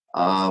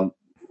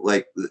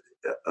 like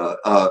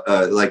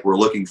we're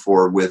looking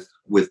for with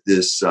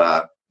this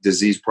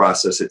disease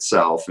process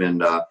itself.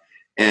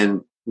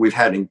 And we've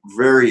had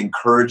very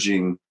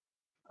encouraging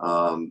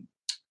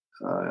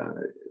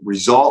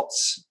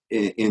results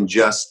in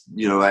just,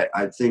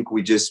 I think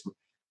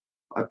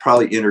I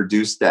probably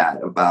introduced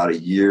that about a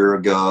year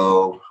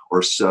ago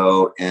or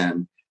so,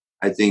 and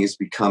I think it's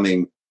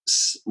becoming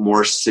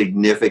more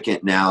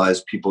significant now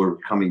as people are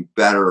becoming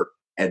better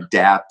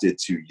adapted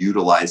to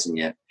utilizing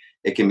it.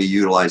 It can be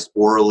utilized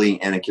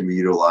orally, and it can be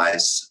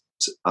utilized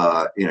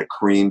in a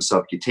cream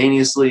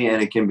subcutaneously,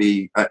 and it can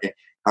be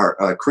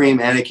a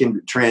cream, and it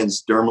can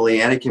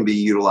transdermally, and it can be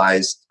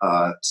utilized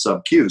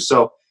sub-Q.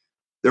 So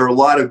there are a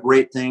lot of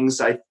great things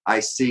I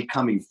see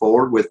coming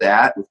forward with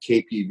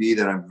KPV,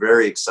 that I'm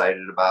very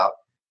excited about.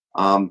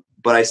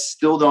 But I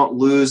still don't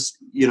lose,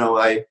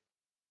 I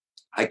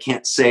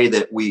can't say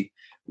that we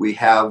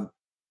have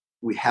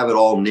it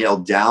all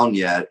nailed down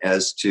yet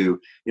as to,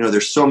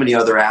 there's so many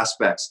other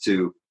aspects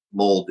to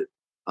mold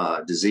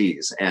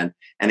disease. And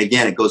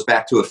again, it goes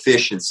back to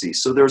efficiency.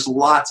 So there's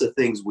lots of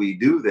things we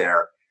do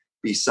there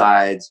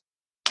besides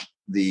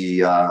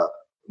the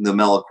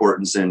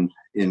melanocortins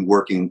in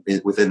working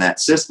within that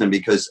system,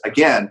 because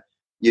again,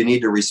 you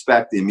need to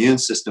respect the immune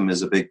system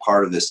is a big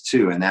part of this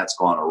too, and that's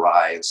gone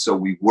awry. And so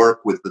we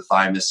work with the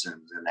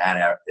thymosins in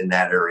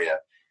that area.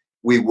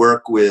 We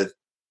work with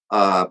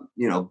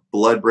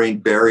blood-brain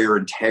barrier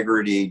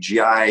integrity,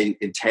 GI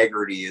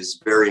integrity is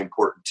very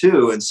important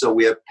too. And so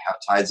we have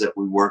peptides that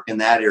we work in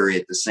that area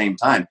at the same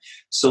time.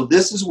 So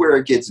this is where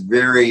it gets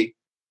very,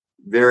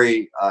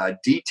 very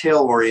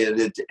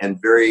detail-oriented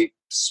and very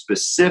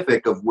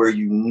specific, of where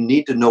you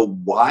need to know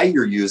why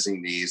you're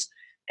using these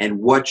and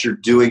what you're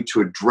doing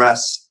to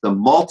address the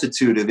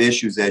multitude of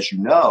issues, as you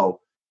know,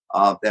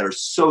 that are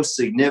so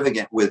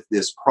significant with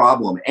this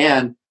problem.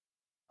 And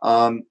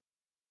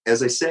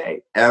as I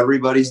say,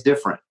 everybody's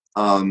different.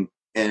 And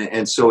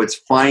so it's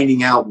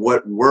finding out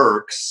what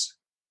works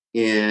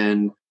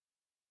in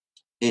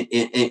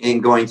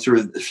going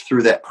through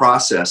that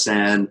process.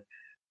 And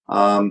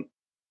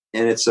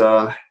it's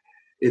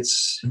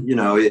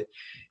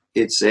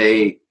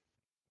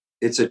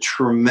a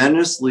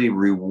tremendously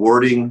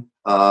rewarding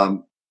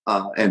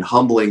and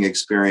humbling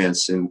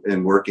experience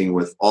in working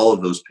with all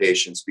of those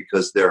patients,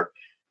 because they're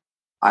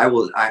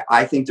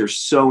I think they're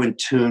so in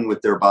tune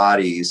with their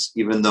bodies,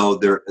 even though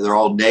they're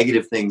all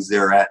negative things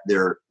they're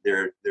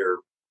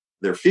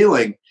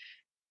feeling.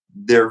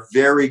 They're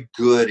very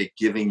good at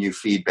giving you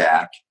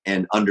feedback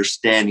and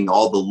understanding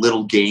all the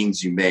little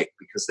gains you make,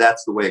 because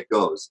that's the way it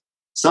goes.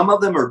 Some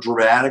of them are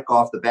dramatic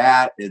off the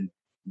bat, and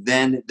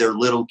then they're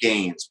little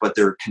gains, but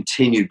they're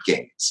continued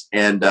gains.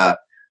 And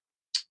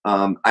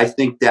I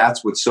think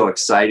that's what's so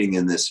exciting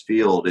in this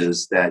field,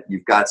 is that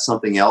you've got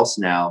something else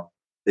now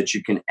that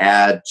you can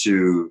add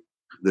to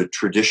the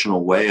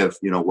traditional way of,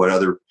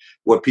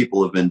 what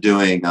people have been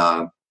doing,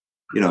 to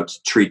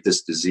treat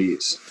this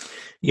disease.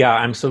 Yeah,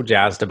 I'm so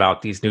jazzed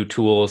about these new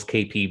tools,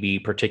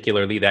 KPV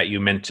particularly, that you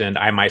mentioned.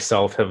 I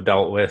myself have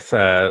dealt with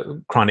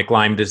chronic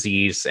Lyme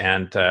disease,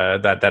 and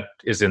that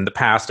is in the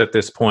past at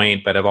this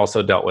point, but I've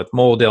also dealt with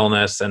mold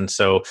illness. And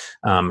so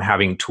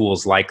having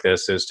tools like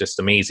this is just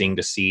amazing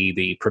to see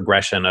the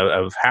progression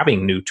of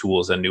having new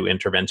tools and new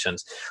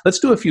interventions. Let's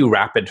do a few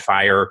rapid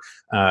fire.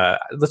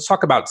 Let's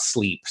talk about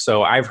sleep.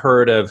 So I've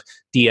heard of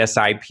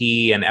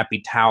DSIP and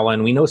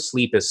epitalin. We know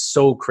sleep is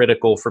so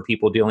critical for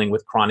people dealing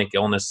with chronic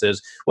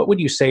illnesses. What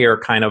would you say are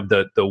kind of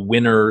the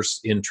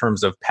winners in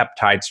terms of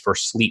peptides for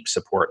sleep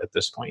support at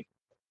this point?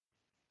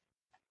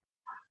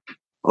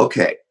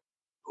 Okay.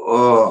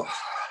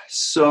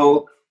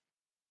 So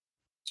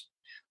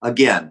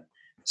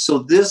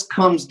this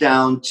comes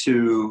down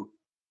to,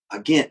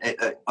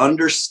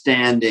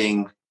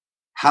 understanding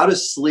how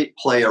does sleep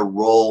play a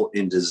role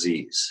in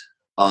disease?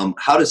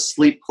 How does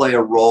sleep play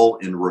a role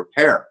in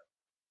repair?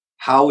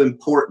 How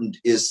important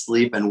is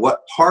sleep, and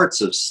what parts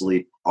of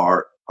sleep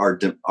are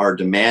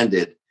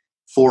demanded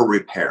for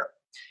repair?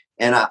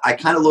 And I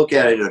kind of look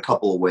at it in a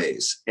couple of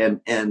ways,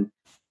 and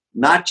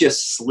not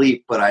just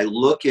sleep, but I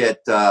look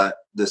at the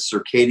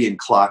circadian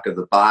clock of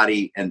the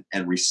body and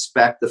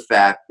respect the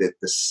fact that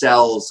the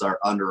cells are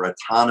under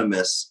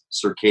autonomous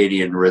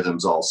circadian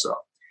rhythms also,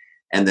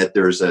 and that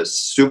there's a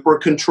super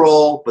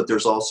control, but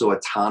there's also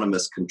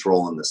autonomous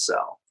control in the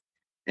cell.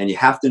 And you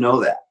have to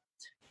know that.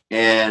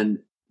 And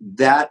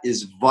that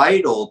is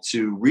vital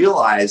to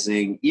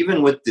realizing,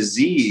 even with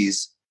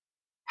disease,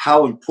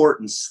 how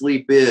important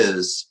sleep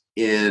is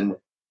in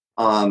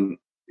controlling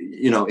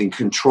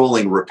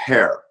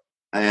repair.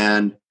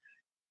 And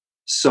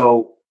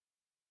so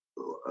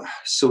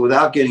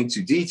without getting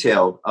too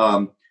detailed,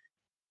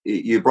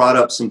 you brought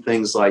up some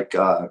things like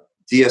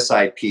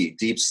DSIP,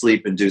 deep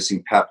sleep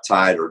inducing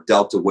peptide, or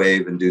delta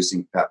wave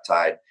inducing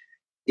peptide.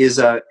 It's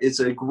a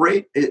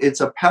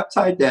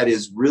peptide that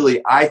is really,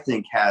 I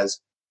think, has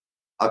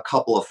a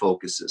couple of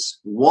focuses.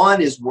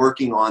 One is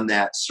working on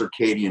that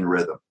circadian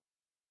rhythm.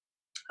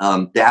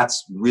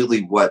 That's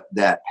really what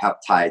that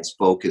peptide's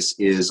focus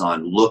is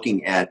on,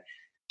 looking at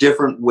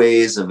different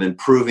ways of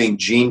improving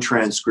gene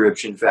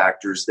transcription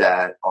factors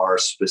that are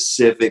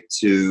specific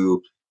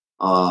to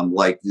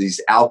like these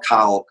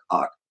alkyl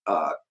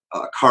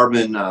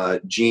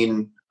carbon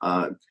genes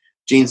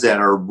that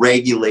are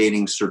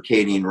regulating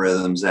circadian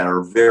rhythms, that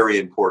are very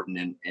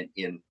important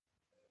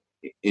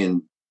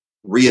in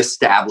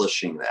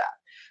reestablishing that.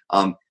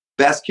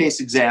 Best case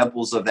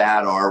examples of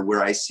that are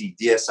where I see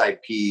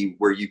DSIP,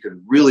 where you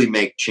can really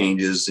make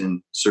changes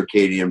in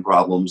circadian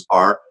problems,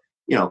 are,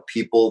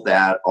 people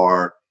that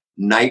are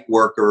night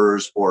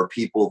workers or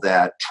people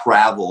that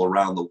travel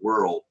around the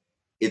world.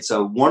 It's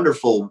a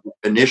wonderful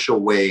initial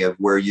way of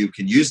where you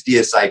can use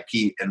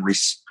DSIP and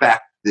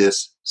respect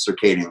this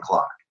circadian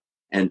clock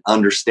and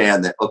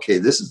understand that, okay,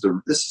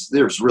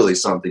 there's really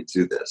something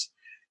to this.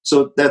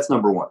 So that's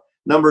number one.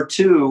 Number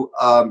two,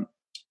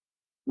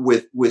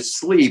 with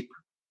sleep,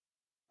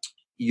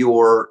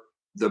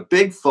 the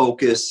big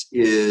focus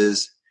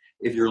is,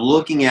 if you're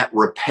looking at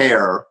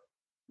repair,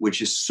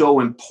 which is so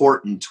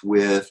important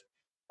with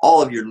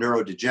all of your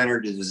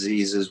neurodegenerative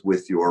diseases,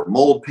 with your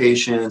mold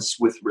patients,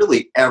 with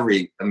really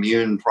every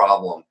immune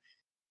problem,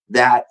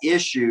 that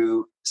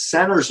issue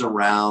centers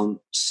around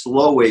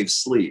slow wave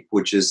sleep,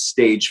 which is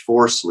stage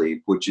 4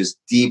 sleep, which is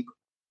the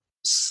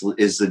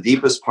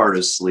deepest part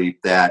of sleep,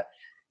 that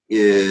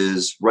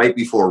is right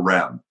before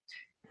REM.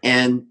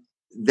 And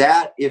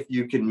that, if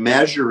you can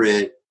measure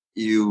it,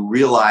 you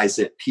realize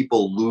that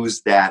people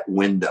lose that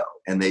window,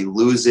 and they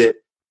lose it.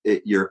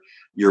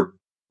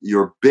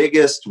 Your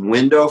biggest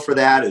window for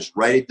that is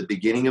right at the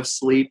beginning of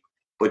sleep,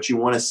 but you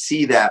want to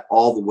see that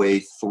all the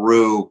way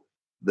through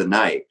the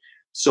night.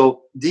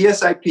 So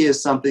DSIP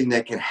is something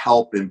that can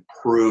help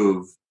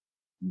improve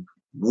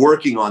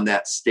working on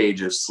that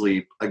stage of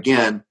sleep.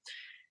 Again,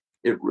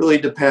 it really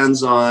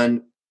depends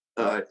on,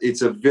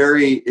 it's a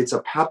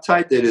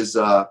peptide that is,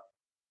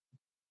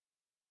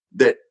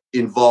 that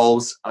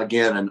involves,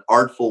 again, an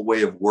artful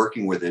way of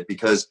working with it,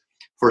 because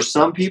for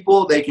some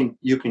people,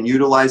 you can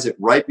utilize it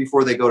right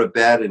before they go to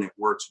bed, and it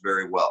works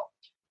very well.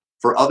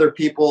 For other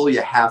people,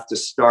 you have to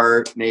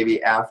start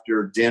maybe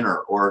after dinner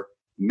or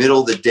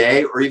middle of the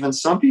day, or even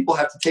some people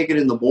have to take it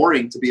in the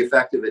morning to be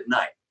effective at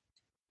night.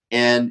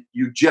 And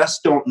you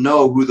just don't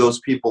know who those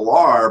people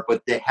are,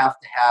 but they have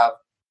to have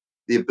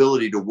the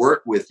ability to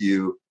work with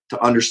you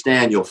to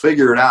understand. You'll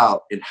figure it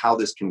out and how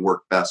this can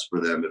work best for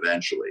them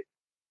eventually.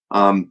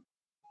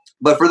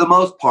 But for the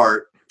most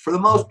part,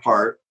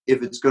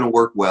 if it's going to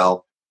work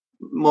well,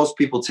 most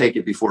people take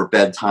it before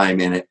bedtime,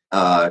 and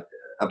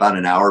about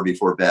an hour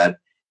before bed,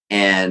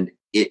 and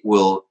it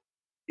will,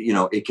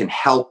 it can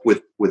help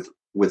with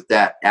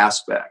that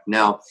aspect.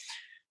 Now,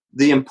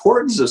 the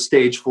importance of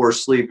stage 4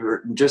 sleep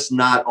are just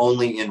not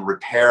only in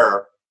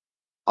repair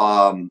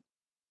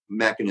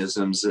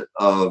mechanisms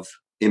of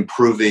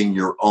improving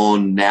your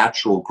own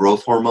natural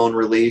growth hormone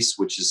release,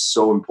 which is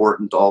so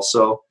important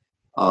also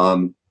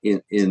in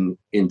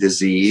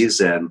disease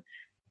and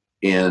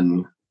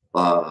in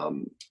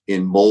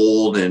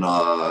mold and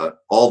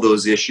all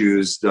those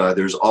issues.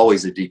 There's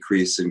always a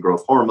decrease in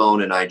growth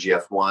hormone and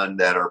IGF-1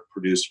 that are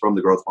produced from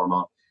the growth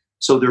hormone.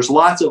 So there's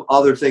lots of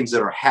other things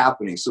that are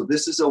happening. So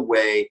this is a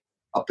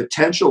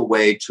potential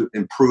way to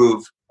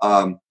improve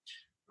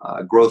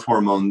growth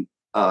hormone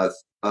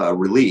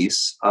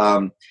release.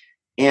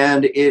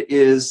 And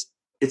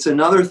it's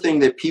another thing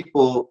that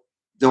people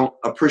don't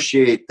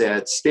appreciate,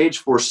 that stage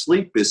 4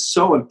 sleep is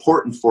so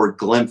important for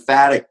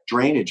lymphatic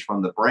drainage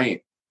from the brain.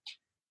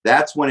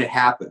 That's when it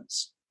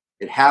happens.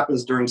 It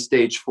happens during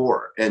stage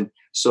 4. And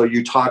so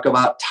you talk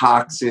about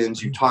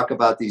toxins, you talk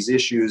about these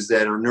issues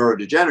that are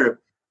neurodegenerative.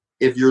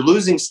 If you're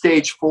losing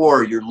stage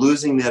 4, you're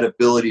losing that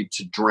ability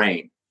to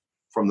drain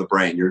from the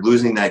brain. You're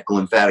losing that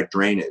lymphatic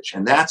drainage.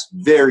 And that's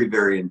very,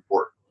 very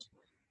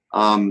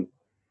important.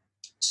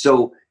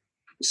 So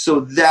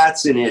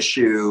that's an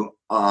issue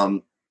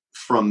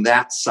from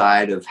that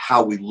side of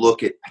how we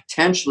look at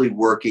potentially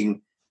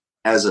working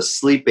as a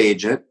sleep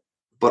agent,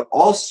 but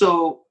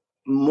also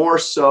more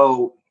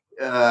so,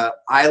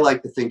 I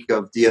like to think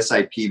of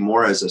DSIP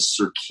more as a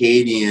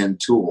circadian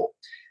tool,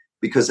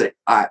 because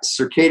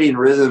circadian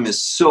rhythm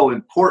is so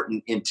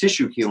important in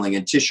tissue healing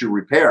and tissue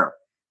repair.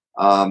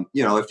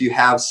 If you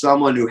have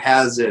someone who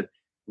has it,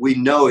 we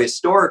know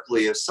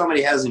historically, if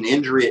somebody has an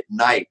injury at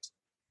night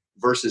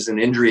versus an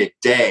injury at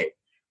day,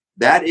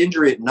 that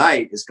injury at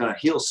night is going to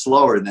heal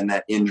slower than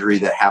that injury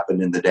that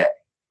happened in the day.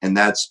 And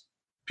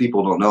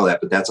people don't know that,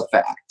 but that's a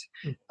fact.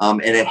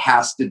 And it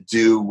has to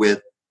do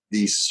with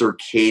the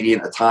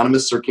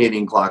autonomous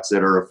circadian clocks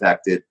that are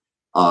affected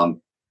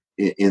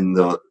in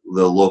the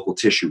local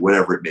tissue,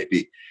 whatever it may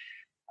be.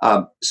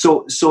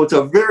 So it's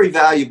a very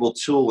valuable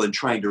tool in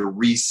trying to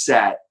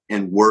reset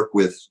and work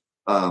with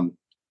a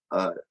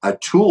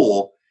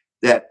tool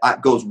that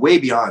goes way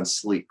beyond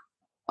sleep.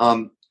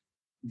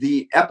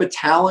 The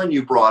epitalon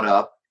you brought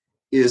up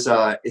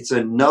epitalon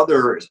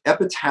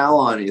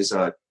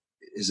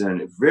is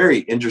a very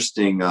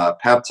interesting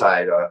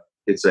peptide.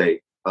 It's a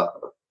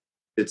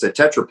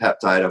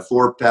tetrapeptide, a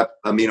 4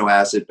 amino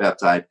acid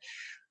peptide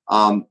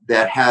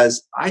that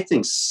has, I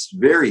think,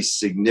 very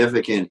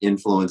significant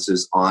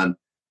influences on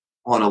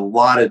a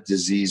lot of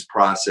disease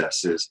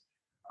processes.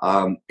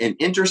 And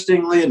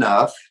interestingly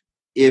enough,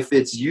 if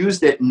it's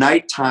used at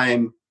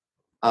nighttime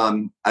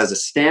as a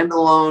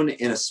standalone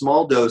in a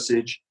small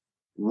dosage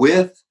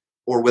with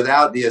or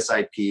without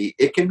DSIP,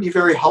 it can be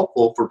very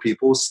helpful for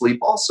people with sleep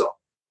also.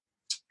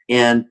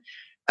 And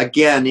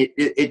again,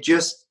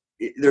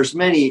 there's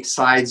many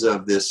sides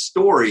of this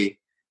story,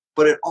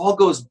 but it all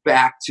goes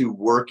back to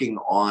working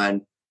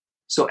on.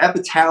 So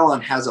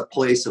epitalon has a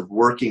place of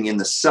working in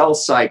the cell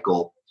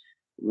cycle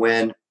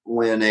when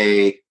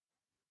a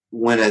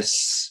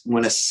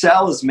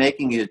cell is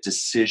making a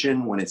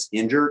decision when it's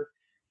injured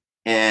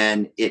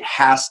and it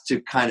has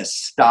to kind of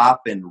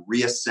stop and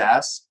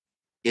reassess.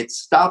 It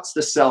stops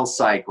the cell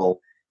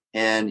cycle,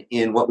 and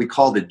in what we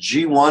call the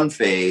G1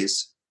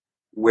 phase,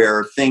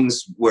 where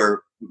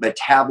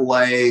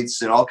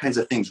metabolites and all kinds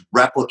of things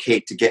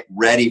replicate to get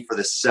ready for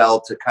the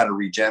cell to kind of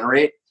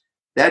regenerate.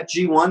 That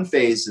G1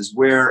 phase is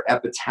where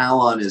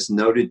epitalon is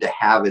noted to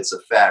have its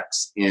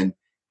effects in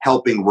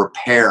helping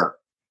repair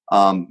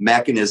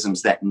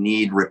mechanisms that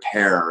need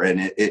repair.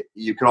 And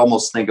you could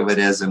almost think of it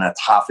as an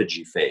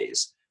autophagy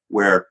phase,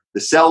 where the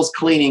cell's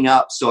cleaning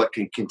up so it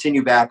can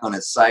continue back on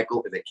its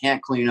cycle. If it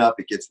can't clean up,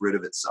 it gets rid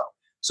of itself.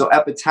 So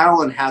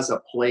epitalon has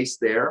a place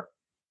there,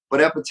 but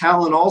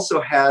epitalon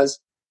also has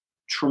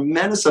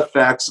tremendous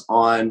effects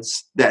on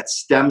that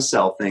stem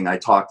cell thing I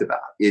talked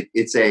about.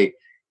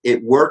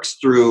 It works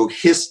through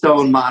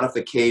histone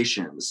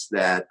modifications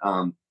that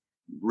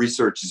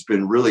research has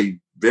been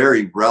really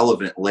very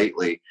relevant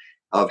lately,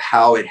 of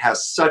how it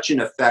has such an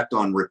effect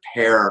on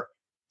repair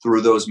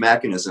through those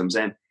mechanisms.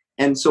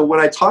 And so when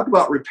I talk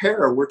about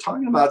repair, we're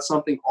talking about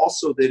something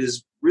also that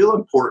is real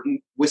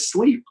important with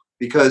sleep,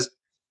 because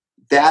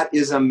that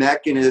is a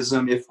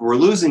mechanism. If we're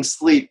losing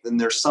sleep, then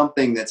there's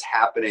something that's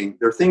happening.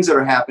 There are things that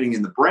are happening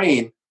in the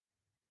brain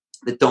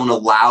that don't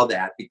allow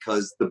that,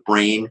 because the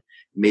brain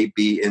may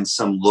be in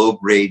some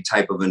low-grade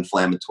type of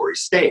inflammatory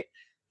state.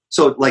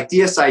 So like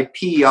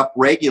DSIP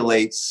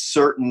upregulates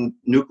certain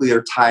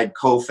nucleotide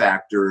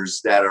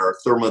cofactors that are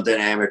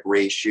thermodynamic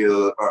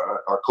ratio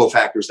or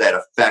cofactors that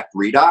affect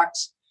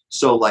redox.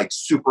 So like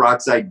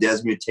superoxide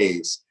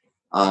dismutase,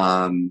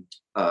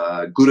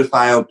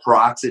 glutathione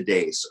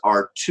peroxidase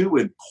are two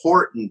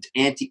important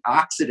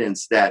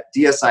antioxidants that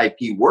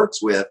DSIP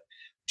works with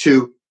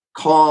to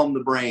calm the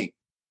brain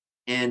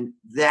And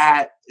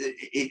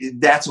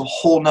that's a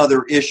whole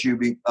nother issue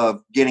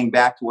of getting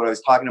back to what I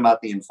was talking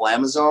about, the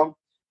inflammasome.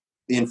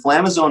 The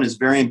inflammasome is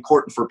very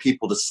important for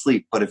people to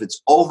sleep, but if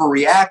it's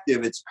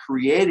overreactive, it's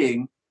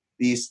creating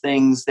these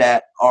things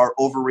that are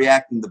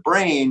overreacting the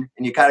brain,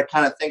 and you got to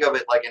kind of think of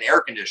it like an air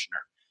conditioner.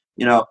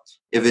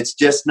 If it's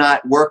just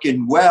not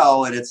working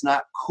well and it's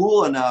not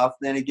cool enough,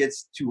 then it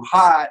gets too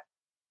hot,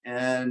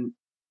 and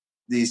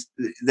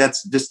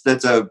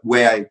that's a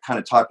way I kind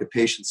of talk to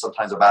patients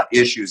sometimes about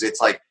issues.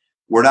 It's like,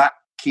 we're not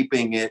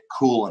keeping it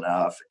cool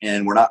enough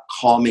and we're not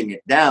calming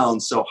it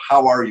down. So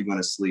how are you going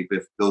to sleep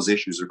if those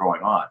issues are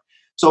going on?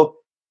 So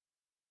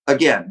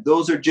again,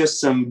 those are just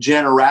some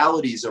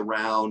generalities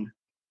around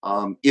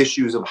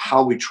issues of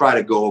how we try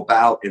to go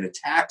about and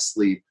attack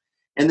sleep.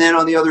 And then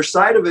on the other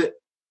side of it,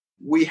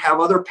 we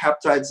have other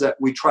peptides that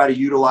we try to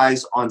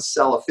utilize on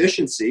cell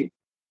efficiency,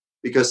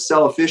 because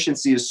cell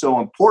efficiency is so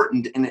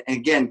important. And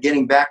again,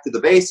 getting back to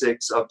the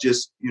basics of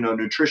just,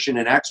 nutrition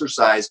and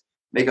exercise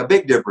make a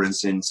big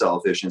difference in cell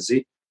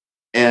efficiency.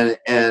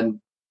 And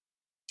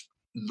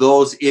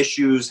those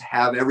issues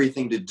have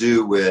everything to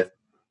do with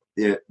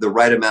the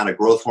right amount of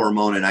growth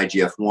hormone and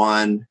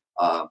IGF-1,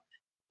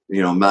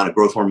 amount of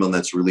growth hormone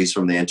that's released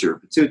from the anterior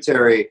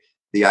pituitary,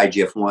 the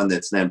IGF-1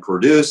 that's then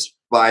produced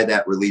by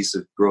that release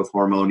of growth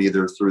hormone,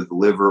 either through the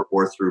liver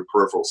or through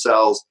peripheral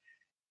cells.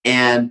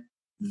 And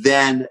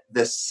then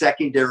the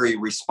secondary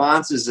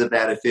responses of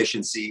that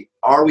efficiency,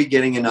 are we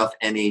getting enough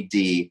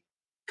NAD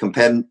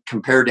compared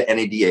to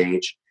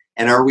NADH?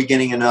 And are we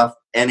getting enough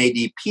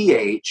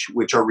NADPH,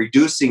 which are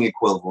reducing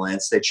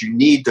equivalents that you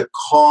need to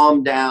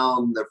calm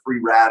down the free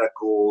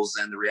radicals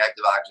and the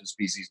reactive oxygen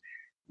species?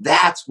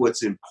 That's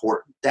what's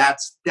important.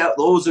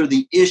 Those are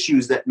the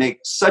issues that make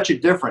such a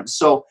difference.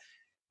 So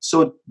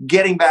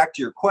getting back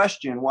to your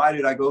question, why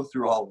did I go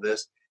through all of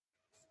this?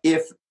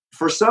 If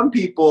for some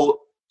people,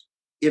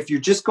 if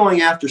you're just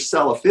going after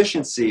cell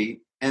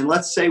efficiency, and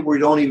let's say we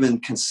don't even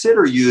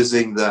consider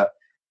using the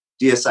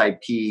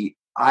DSIP,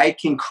 I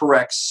can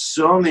correct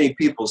so many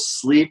people's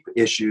sleep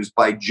issues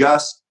by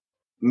just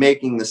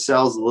making the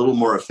cells a little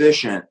more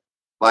efficient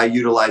by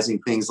utilizing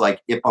things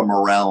like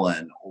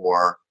ipamorelin,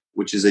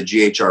 which is a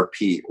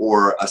GHRP,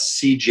 or a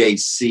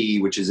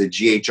CJC, which is a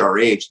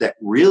GHRH, that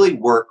really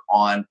work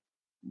on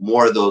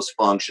more of those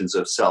functions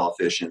of cell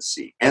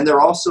efficiency. And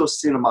they're also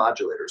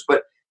cytomodulators.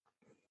 But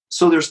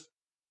so there's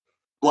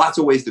lots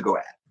of ways to go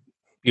at it.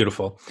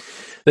 Beautiful.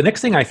 The next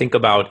thing I think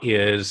about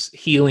is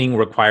healing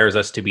requires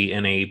us to be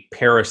in a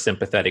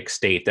parasympathetic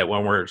state, that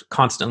when we're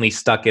constantly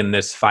stuck in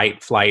this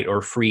fight, flight,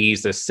 or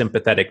freeze, this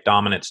sympathetic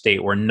dominant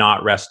state, we're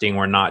not resting,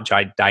 we're not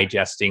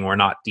digesting, we're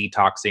not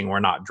detoxing,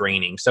 we're not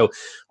draining. So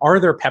are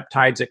there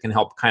peptides that can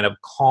help kind of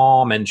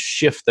calm and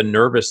shift the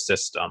nervous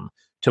system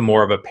to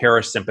more of a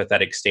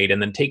parasympathetic state? And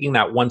then taking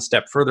that one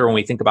step further, when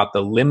we think about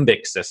the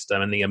limbic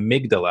system and the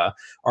amygdala,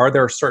 are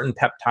there certain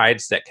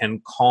peptides that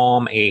can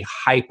calm a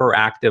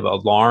hyperactive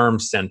alarm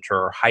center,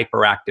 or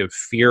hyperactive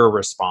fear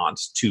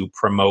response to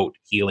promote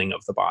healing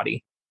of the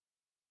body?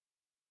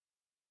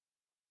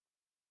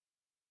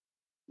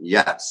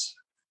 Yes.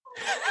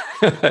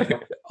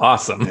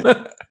 Awesome.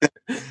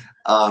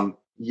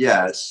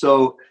 Yeah.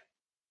 So,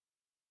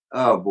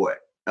 oh boy.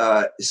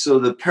 So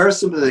the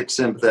parasympathetic,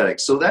 sympathetic.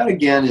 So that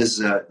again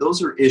is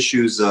those are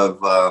issues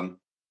of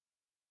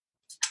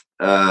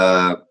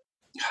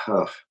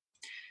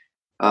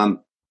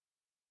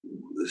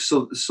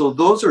so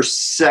those are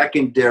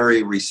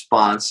secondary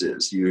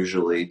responses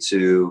usually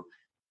to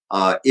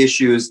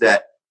issues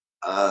that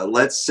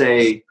let's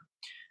say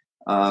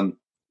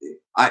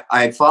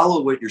I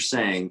follow what you're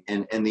saying,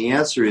 and the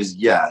answer is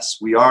yes.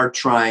 We are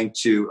trying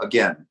to,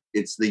 again,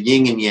 it's the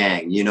yin and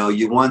yang.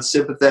 You want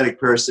sympathetic,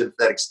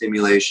 parasympathetic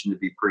stimulation to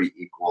be pretty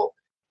equal,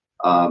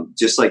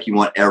 just like you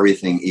want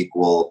everything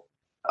equal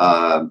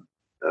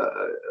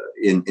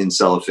in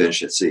cell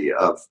efficiency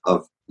of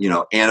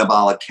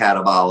anabolic,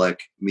 catabolic,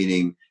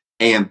 meaning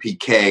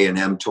AMPK and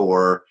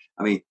mTOR.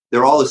 I mean,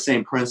 they're all the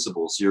same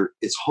principles.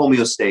 It's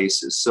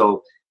homeostasis.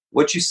 So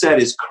what you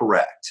said is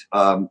correct.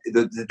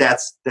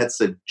 That's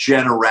a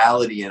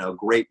generality and a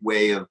great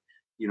way of,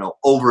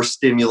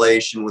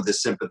 overstimulation with the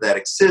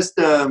sympathetic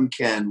system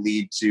can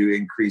lead to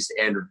increased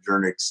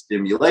androgenic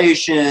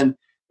stimulation,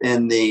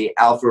 and the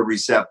alpha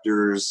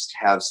receptors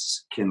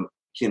can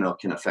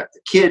affect the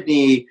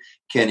kidney,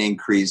 can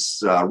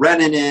increase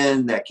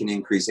renin, that can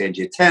increase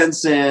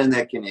angiotensin,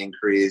 that can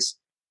increase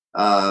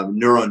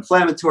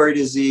neuroinflammatory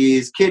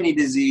disease, kidney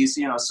disease.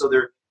 So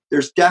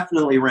there's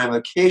definitely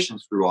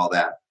ramifications through all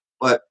that.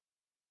 But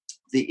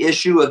the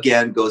issue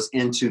again goes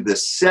into the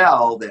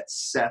cell that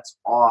sets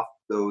off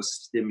those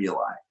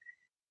stimuli,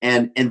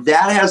 and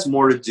that has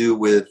more to do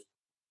with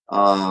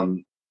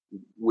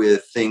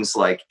things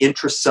like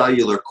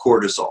intracellular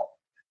cortisol,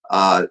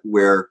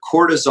 where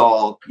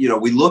cortisol,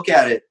 we look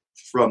at it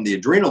from the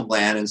adrenal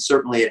gland, and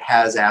certainly it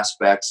has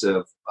aspects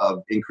of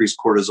increased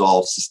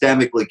cortisol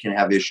systemically, can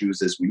have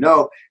issues, as we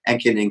know,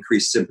 and can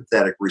increase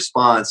sympathetic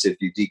response. If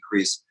you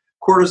decrease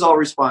cortisol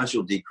response,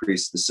 you'll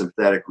decrease the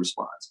sympathetic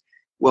response.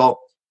 Well,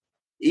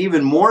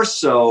 even more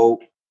so,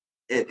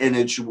 and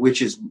it's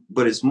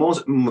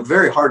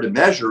very hard to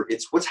measure.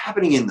 It's what's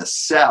happening in the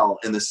cell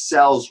and the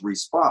cell's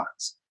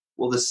response.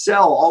 Well, the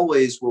cell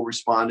always will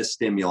respond to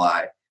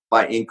stimuli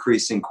by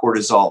increasing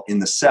cortisol in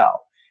the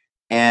cell.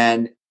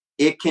 And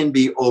it can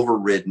be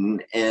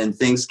overridden, and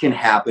things can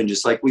happen,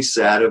 just like we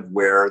said, of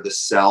where the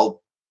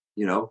cell,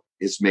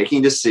 is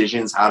making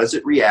decisions. How does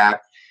it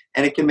react?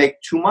 And it can make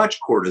too much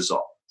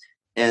cortisol.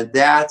 And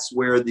that's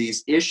where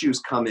these issues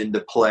come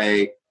into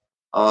play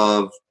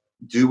of,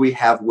 do we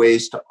have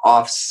ways to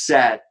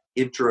offset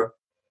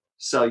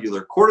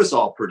intracellular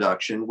cortisol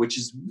production, which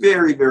is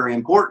very, very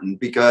important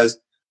because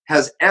it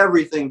has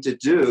everything to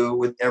do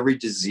with every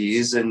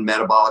disease and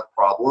metabolic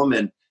problem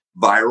and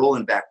viral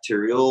and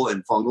bacterial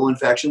and fungal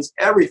infections,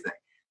 everything.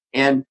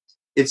 And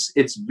it's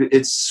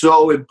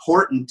so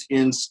important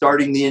in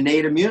starting the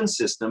innate immune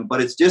system,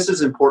 but it's just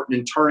as important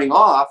in turning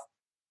off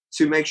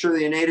to make sure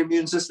the innate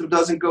immune system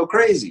doesn't go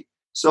crazy.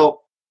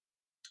 So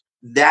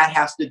that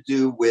has to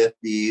do with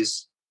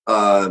these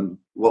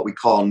what we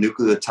call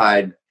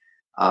nucleotide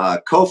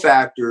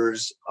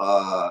cofactors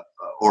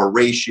or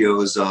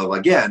ratios of,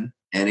 again,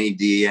 NAD,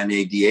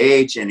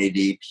 NADH,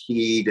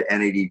 NADP to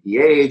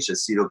NADPH,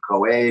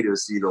 acetyl-CoA to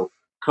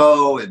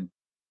acetyl-CoA, and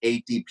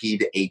ATP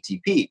to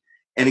ATP.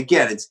 And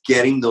again, it's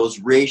getting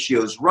those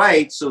ratios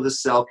right so the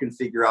cell can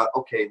figure out,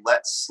 okay,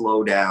 let's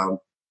slow down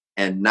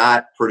and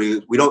not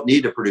produce. We don't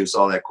need to produce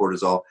all that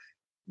cortisol.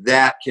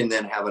 That can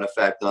then have an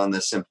effect on the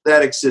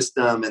sympathetic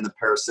system, and the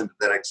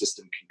parasympathetic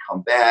system can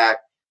come back.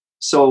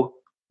 So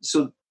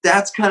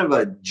that's kind of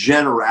a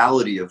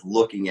generality of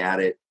looking at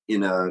it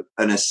in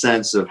a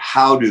sense of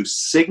how do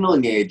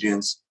signaling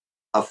agents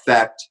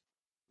affect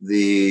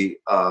the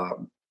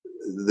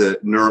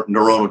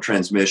neuronal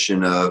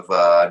transmission of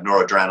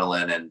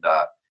noradrenaline and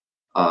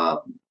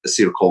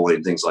acetylcholine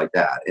and things like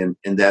that. And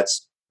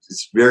it's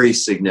very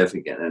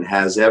significant and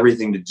has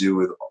everything to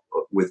do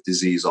with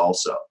disease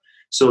also.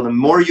 So the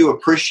more you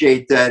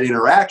appreciate that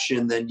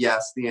interaction, then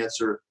yes, the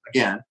answer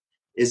again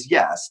is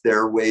yes. There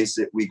are ways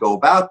that we go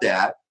about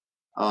that,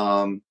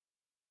 to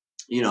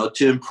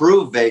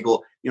improve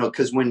vagal,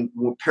 because when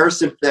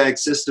parasympathetic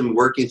system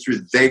working through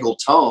the vagal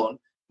tone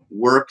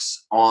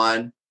works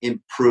on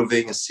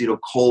improving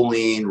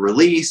acetylcholine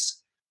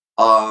release,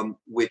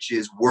 which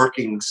is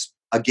working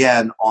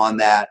again on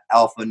that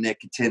alpha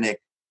nicotinic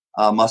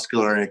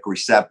muscarinic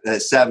receptor,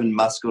 7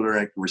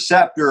 muscarinic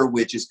receptor,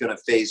 which is going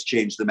to phase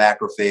change the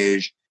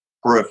macrophage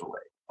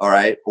peripherally. All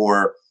right,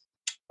 or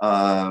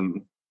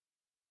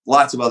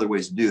lots of other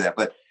ways to do that.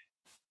 But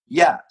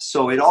yeah,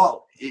 so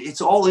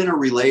it's all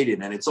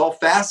interrelated, and it's all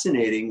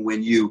fascinating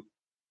when you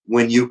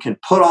can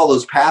put all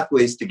those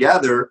pathways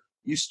together.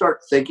 You start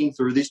thinking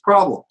through these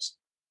problems,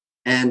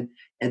 and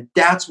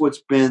that's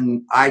what's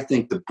been, I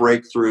think, the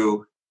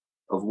breakthrough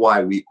of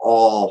why we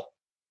all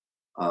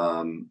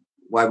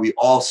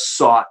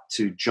sought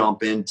to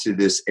jump into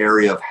this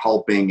area of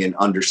helping and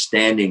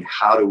understanding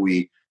how do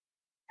we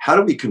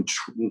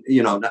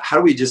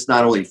just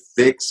not only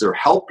fix or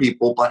help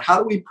people, but how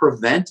do we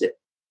prevent it?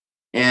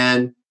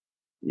 And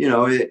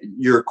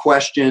your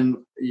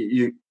question,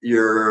 your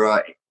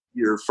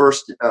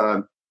first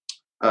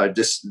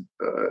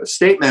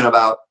statement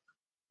about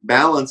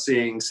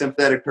balancing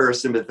sympathetic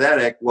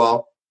parasympathetic.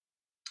 Well,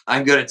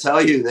 I'm going to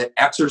tell you that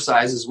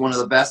exercise is one of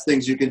the best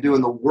things you can do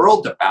in the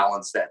world to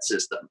balance that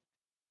system.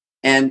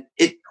 And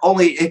it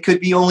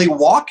could be only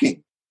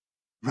walking,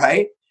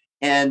 right?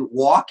 And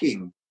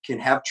walking can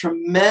have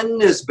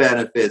tremendous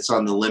benefits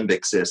on the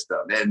limbic system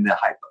and the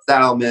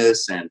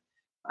hypothalamus. And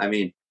I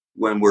mean,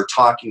 when we're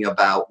talking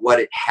about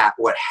what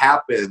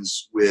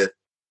happens with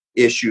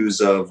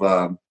issues of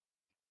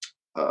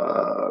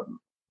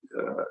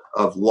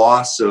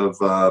loss of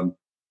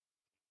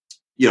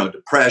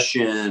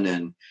depression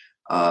and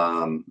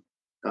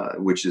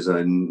which is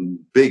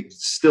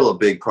still a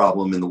big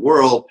problem in the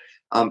world.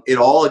 It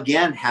all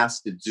again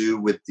has to do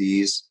with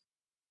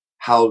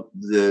how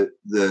the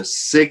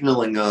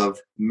signaling of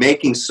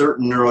making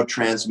certain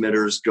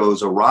neurotransmitters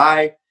goes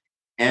awry,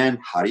 and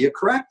how do you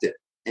correct it?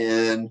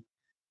 And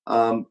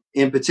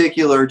in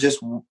particular,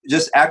 just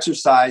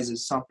exercise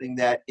is something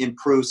that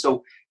improves.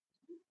 So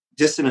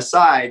just an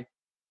aside,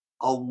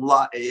 a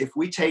lot, if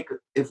we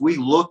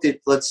looked at,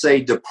 let's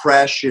say,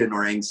 depression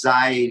or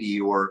anxiety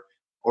or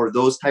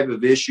those type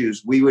of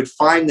issues, we would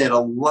find that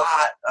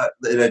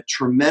that a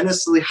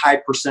tremendously high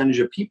percentage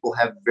of people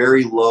have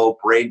very low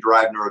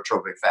brain-derived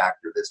neurotrophic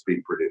factor that's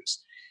being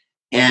produced.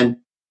 And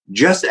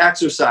just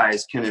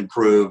exercise can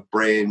improve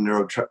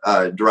brain-derived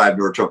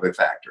neurotrophic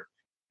factor.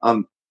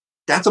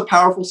 That's a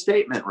powerful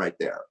statement right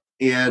there.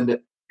 And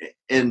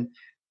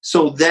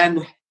so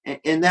then,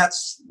 and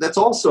that's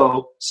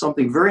also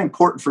something very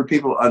important for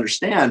people to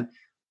understand.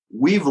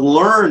 We've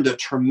learned a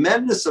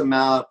tremendous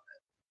amount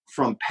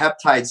from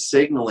peptide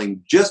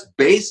signaling just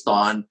based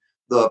on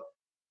the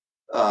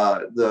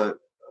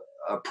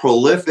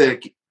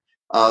prolific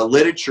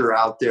literature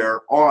out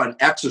there on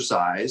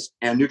exercise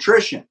and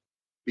nutrition,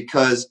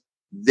 because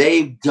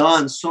they've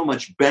done so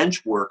much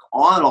bench work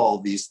on all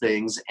these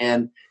things,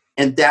 and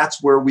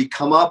that's where we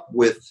come up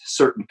with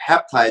certain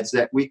peptides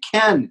that we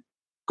can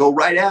go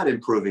right at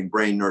improving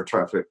brain-derived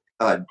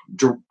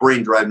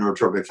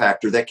neurotrophic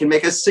factor that can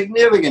make a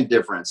significant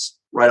difference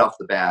right off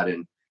the bat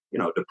in,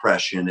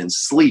 depression and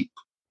sleep.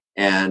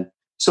 And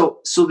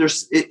so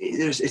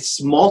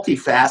it's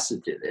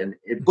multifaceted,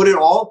 but it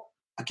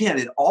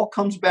all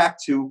comes back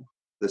to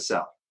the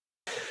cell.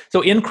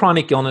 So in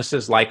chronic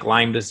illnesses like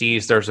Lyme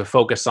disease, there's a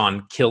focus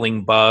on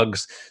killing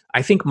bugs.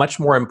 I think much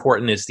more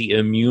important is the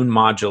immune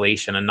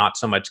modulation and not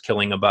so much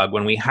killing a bug.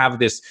 When we have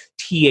this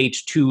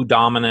Th2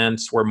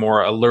 dominance, we're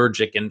more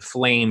allergic,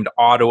 inflamed,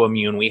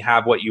 autoimmune. We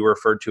have what you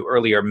referred to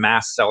earlier,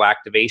 mast cell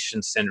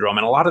activation syndrome.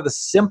 And a lot of the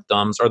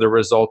symptoms are the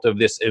result of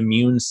this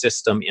immune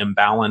system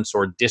imbalance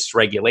or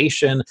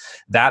dysregulation.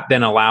 That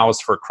then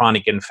allows for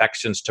chronic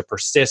infections to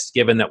persist,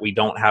 given that we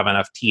don't have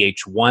enough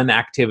Th1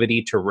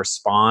 activity to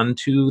respond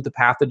to the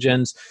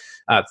pathogens.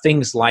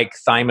 Things like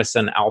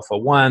thymosin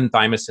alpha-1,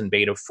 thymosin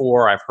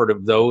beta-4, I've heard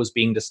of those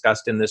being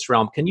discussed in this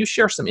realm. Can you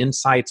share some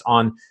insights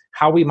on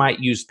how we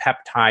might use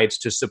peptides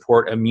to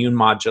support immune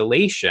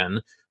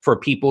modulation for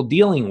people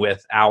dealing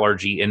with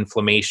allergy,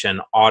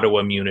 inflammation,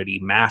 autoimmunity,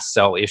 mast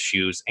cell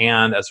issues,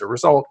 and as a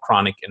result,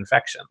 chronic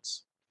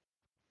infections?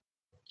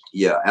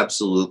 Yeah,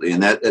 absolutely.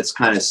 And that's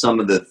kind of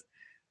some of the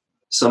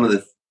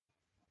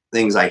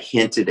things I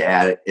hinted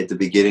at the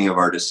beginning of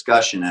our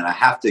discussion. And I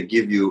have to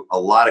give you a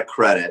lot of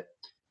credit.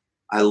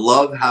 I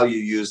love how you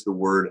use the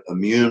word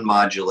immune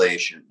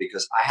modulation,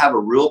 because I have a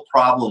real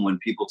problem when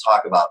people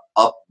talk about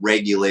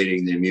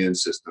upregulating the immune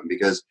system,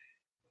 because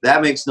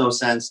that makes no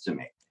sense to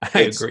me. I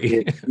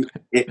agree.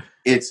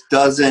 It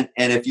doesn't.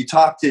 And if you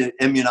talk to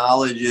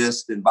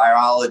immunologists and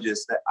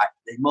virologists,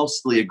 they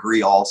mostly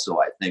agree also,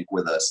 I think,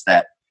 with us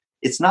that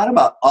it's not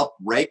about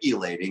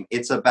upregulating.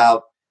 It's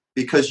about,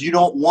 because you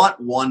don't want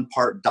one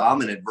part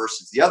dominant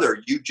versus the other.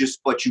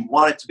 But you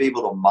want it to be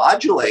able to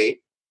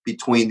modulate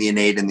between the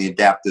innate and the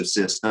adaptive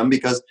system,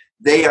 because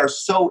they are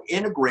so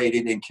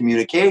integrated in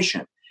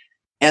communication.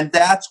 And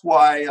that's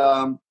why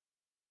the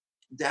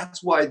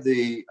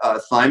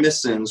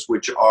thymosin,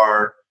 which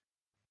are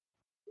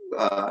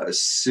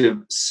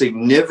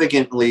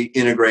significantly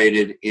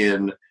integrated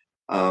in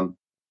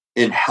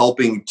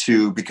helping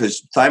to,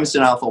 because thymosin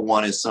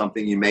alpha-1 is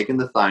something you make in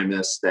the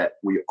thymus that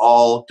we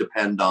all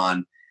depend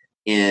on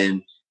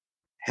in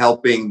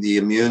helping the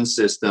immune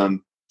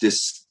system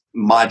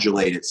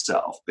modulate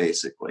itself,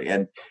 basically.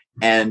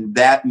 And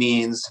that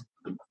means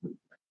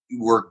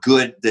we're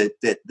good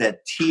that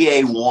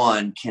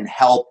TA1 can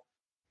help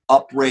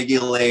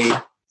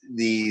upregulate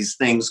these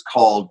things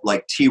called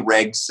like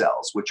Treg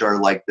cells, which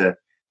are like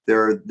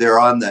they're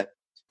on the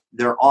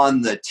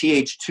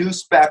Th2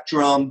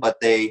 spectrum, but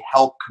they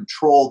help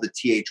control the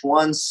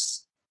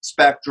Th1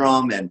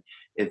 spectrum. And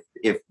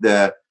if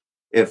the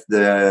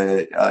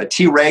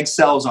Treg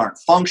cells aren't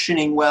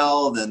functioning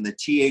well, then the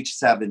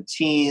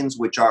Th17s,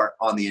 which are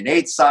on the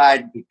innate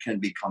side, can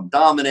become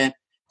dominant.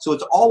 So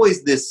it's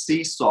always this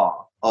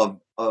seesaw of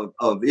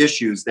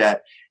issues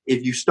that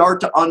if you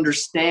start to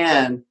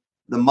understand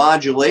the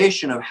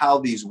modulation of how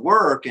these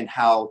work and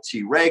how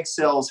Treg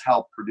cells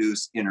help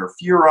produce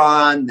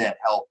interferon that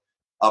help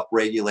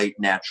upregulate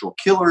natural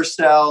killer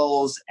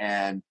cells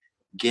and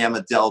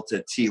gamma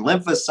delta T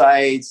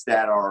lymphocytes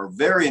that are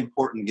very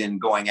important in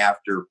going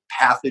after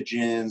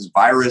pathogens,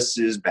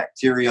 viruses,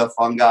 bacteria,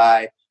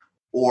 fungi,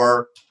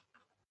 or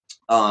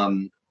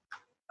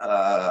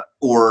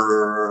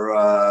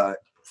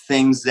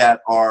things that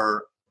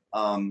are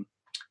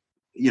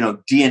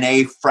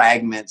DNA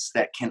fragments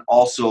that can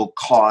also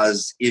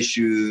cause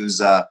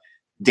issues.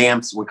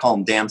 Damps, we call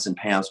them damps and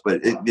PAMPs,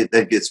 but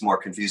that gets more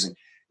confusing.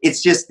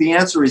 It's just, the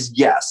answer is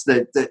yes.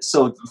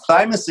 So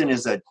thymosin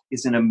is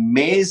an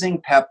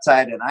amazing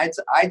peptide, and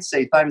I'd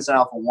say thymosin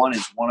alpha-1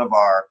 is one of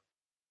our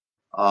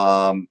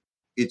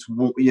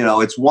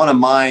it's one of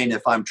mine.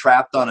 If I'm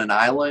trapped on an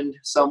island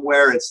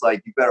somewhere, it's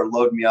like, you better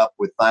load me up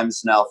with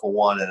thymosin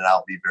alpha-1 and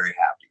I'll be very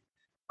happy.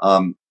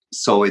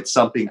 So it's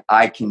something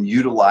I can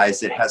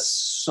utilize. It has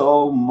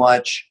so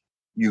much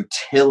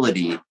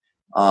utility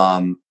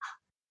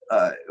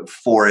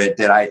for it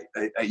that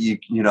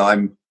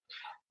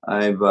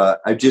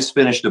I've just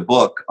finished a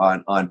book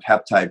on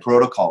peptide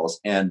protocols,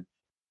 and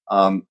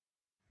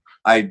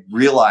I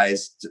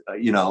realized,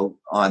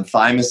 on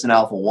thymosin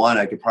alpha-1,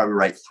 I could probably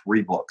write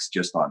 3 books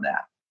just on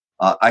that.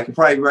 I could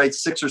probably write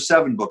 6 or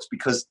 7 books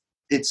because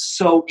it's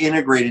so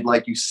integrated,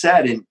 like you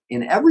said,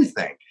 in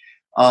everything.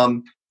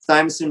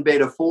 Thymosin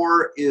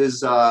beta-4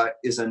 is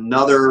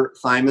another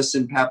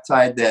thymosin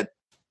peptide that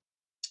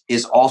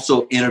is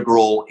also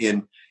integral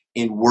in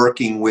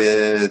working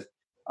with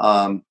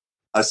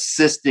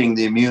assisting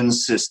the immune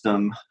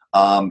system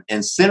and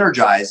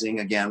synergizing,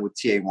 again, with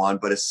TA1,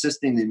 but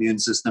assisting the immune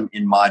system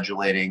in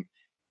modulating.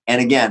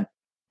 And again,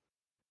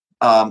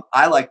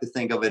 I like to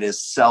think of it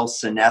as cell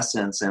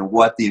senescence and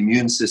what the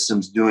immune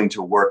system's doing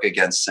to work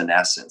against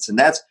senescence. And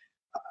that's,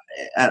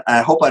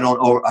 I hope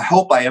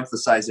I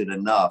emphasize it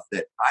enough,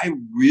 that I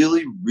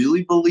really,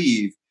 really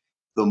believe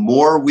the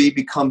more we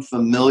become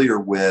familiar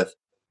with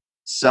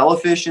cell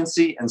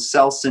efficiency and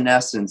cell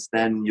senescence,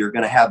 then you're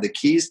going to have the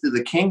keys to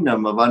the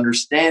kingdom of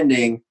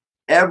understanding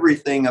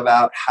everything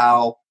about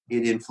how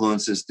it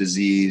influences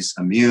disease,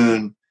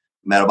 immune,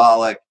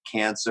 metabolic,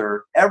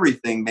 cancer.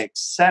 Everything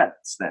makes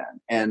sense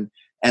then.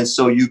 And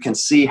so you can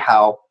see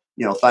how,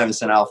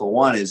 thymosin alpha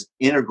 1 is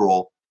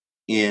integral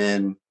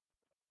in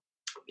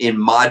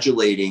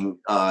modulating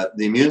the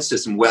immune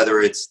system,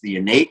 whether it's the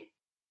innate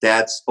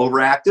that's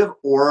overactive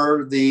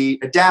or the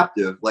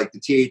adaptive, like the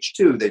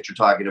Th2 that you're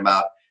talking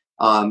about,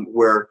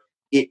 where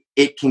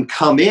it can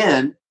come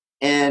in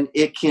and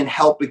it can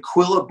help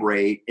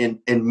equilibrate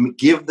and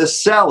give the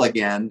cell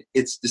again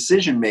its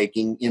decision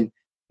making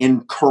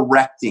in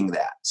correcting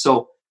that.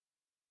 So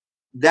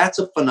that's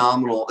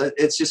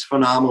it's just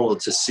phenomenal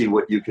to see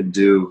what you can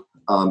do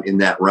in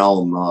that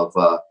realm of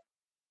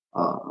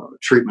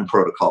treatment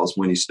protocols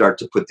when you start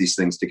to put these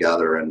things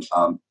together,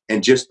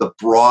 and just the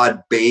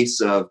broad base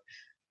of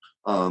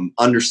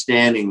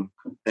understanding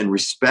and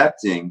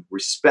respecting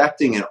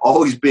and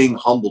always being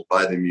humbled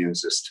by the immune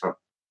system.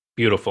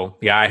 Beautiful.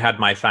 Yeah, I had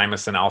my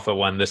thymosin alpha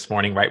 1 this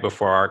morning right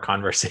before our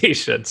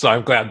conversation. So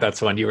I'm glad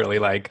that's one you really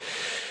like.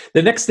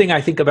 The next thing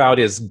I think about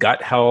is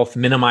gut health,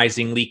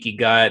 minimizing leaky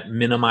gut,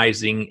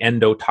 minimizing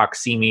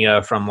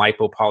endotoxemia from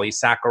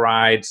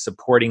lipopolysaccharides,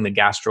 supporting the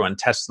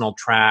gastrointestinal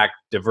tract,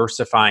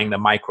 diversifying the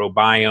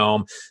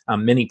microbiome.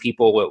 Many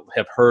people will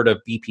have heard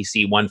of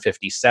BPC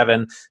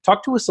 157.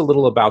 Talk to us a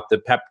little about the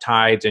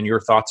peptides and your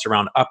thoughts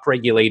around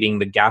upregulating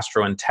the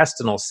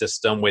gastrointestinal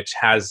system, which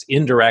has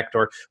indirect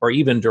or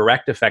even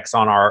direct effects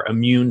on our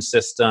immune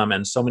system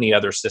and so many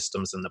other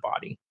systems in the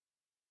body.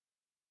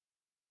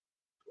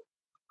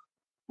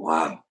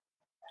 Wow.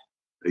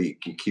 You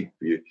can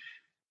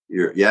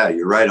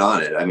you're right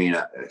on it. I mean,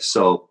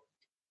 so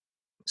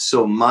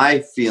my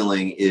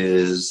feeling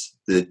is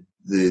that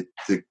the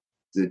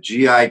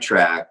GI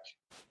tract,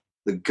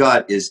 the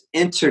gut is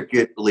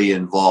intricately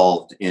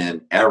involved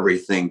in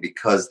everything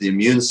because the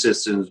immune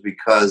systems,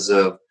 because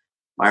of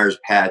Myers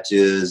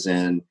patches,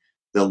 and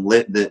the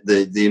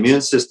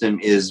immune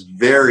system is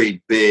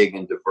very big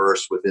and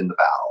diverse within the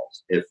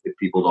bowels. If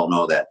people don't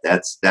know that,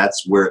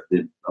 that's where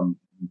the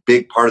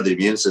big part of the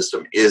immune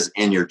system is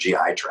in your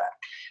GI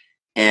tract,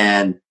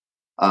 and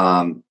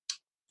the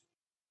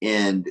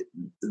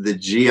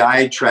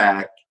GI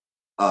tract,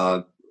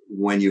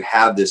 when you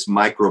have this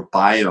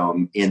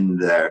microbiome in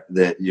there,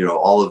 that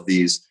all of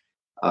these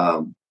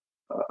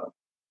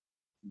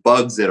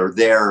bugs that are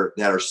there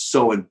that are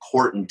so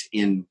important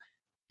in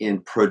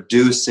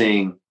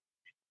producing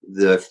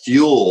the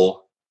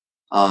fuel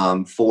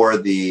for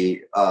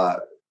the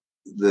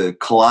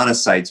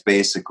colonocytes,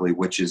 basically,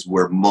 which is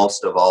where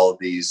most of all of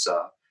these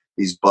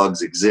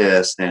bugs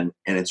exist, and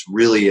it's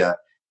really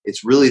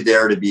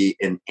there to be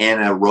an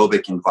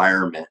anaerobic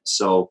environment.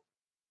 So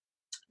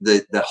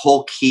the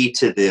whole key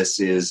to this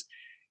is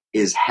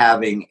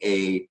having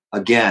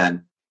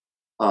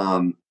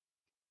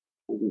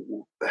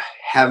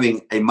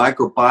having a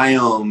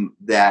microbiome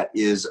that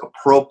is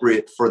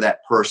appropriate for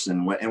that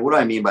person. And what do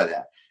I mean by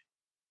that?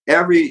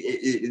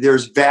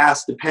 There's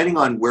vast, depending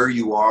on where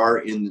you are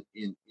in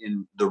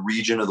the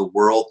region of the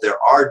world, there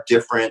are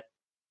different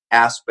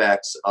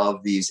aspects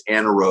of these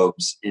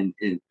anaerobes in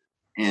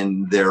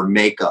their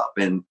makeup,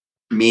 and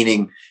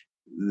meaning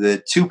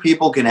the two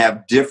people can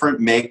have different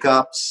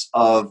makeups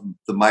of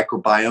the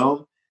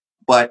microbiome,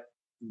 but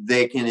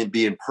they can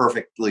be in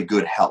perfectly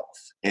good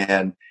health.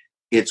 And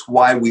it's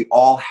why we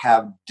all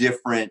have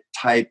different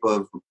type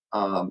of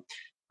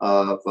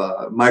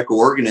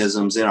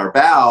microorganisms in our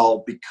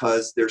bowel,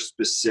 because they're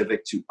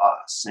specific to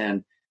us.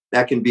 And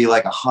that can be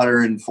like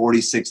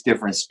 146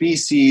 different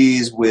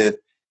species with,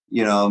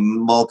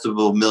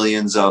 multiple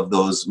millions of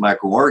those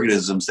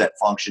microorganisms that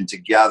function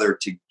together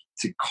to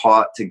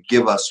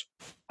give us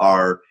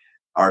our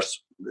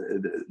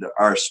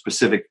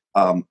specific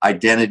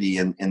identity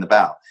in the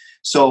bowel.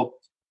 So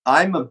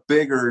I'm a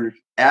bigger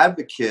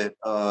advocate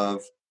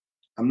of,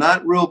 I'm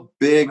not real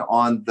big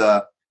on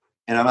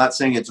and I'm not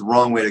saying it's the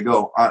wrong way to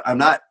go. I'm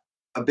not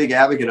a big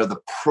advocate of the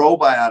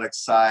probiotic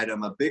side.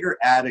 I'm a bigger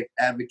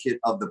advocate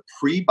of the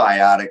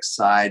prebiotic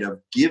side,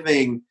 of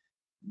giving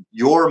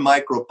your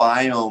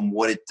microbiome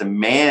what it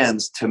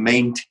demands to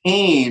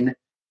maintain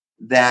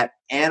that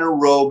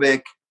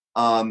anaerobic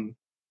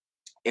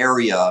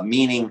area,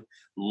 meaning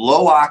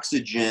low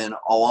oxygen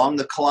along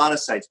the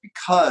colonocytes,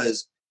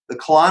 because the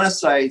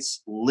colonocytes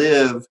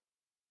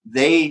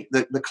the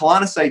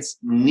colonocytes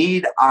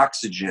need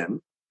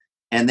oxygen,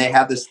 and they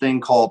have this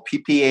thing called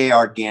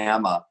PPAR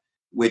gamma,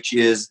 which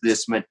is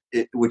this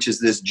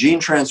gene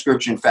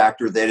transcription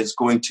factor that is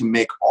going to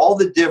make all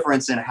the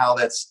difference in how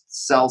that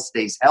cell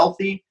stays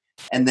healthy,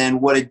 and then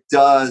what it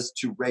does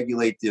to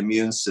regulate the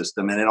immune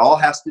system. And it all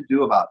has to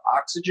do about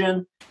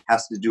oxygen,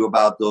 has to do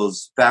about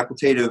those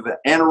facultative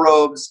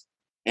anaerobes,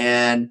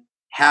 and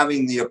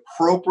having the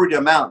appropriate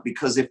amount,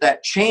 because if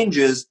that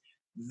changes,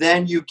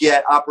 then you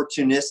get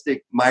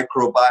opportunistic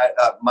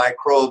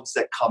microbes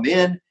that come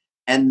in,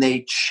 and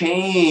they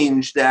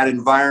change that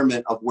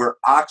environment of where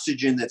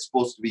oxygen that's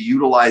supposed to be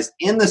utilized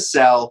in the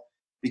cell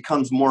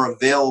becomes more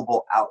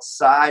available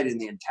outside in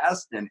the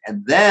intestine.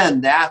 And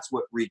then that's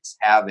what wreaks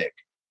havoc,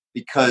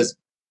 because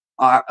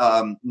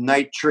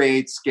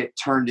nitrates get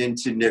turned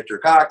into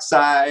nitric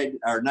oxide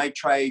or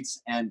nitrites,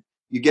 and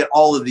you get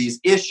all of these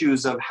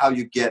issues of how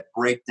you get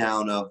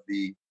breakdown of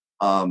the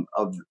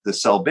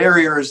cell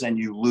barriers, and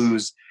you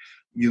lose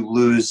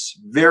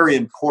very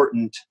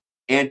important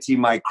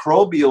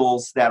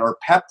antimicrobials that are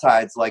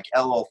peptides like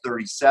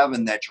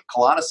LL37 that your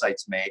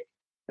colonocytes make,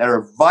 that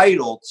are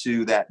vital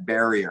to that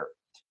barrier.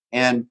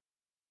 And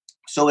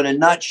so in a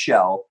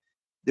nutshell,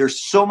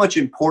 there's so much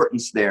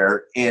importance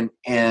there. And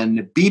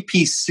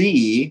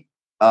BPC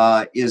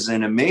is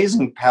an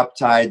amazing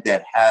peptide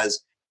that has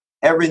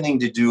everything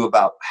to do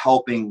about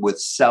helping with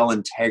cell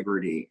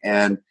integrity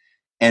and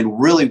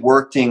really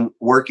working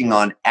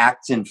on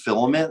actin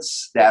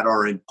filaments that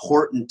are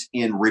important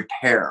in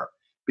repair,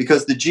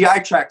 because the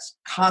GI tract's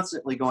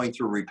constantly going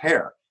through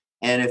repair.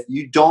 And if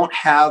you don't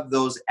have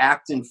those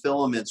actin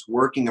filaments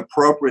working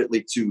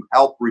appropriately to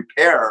help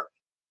repair,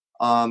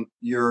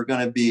 you're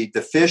going to be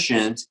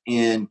deficient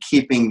in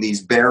keeping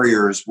these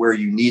barriers where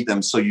you need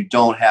them, so you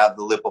don't have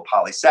the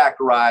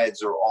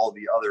lipopolysaccharides or all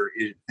the other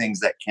things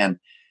that can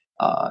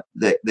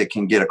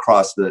get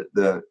across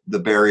the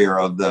barrier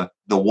of the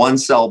one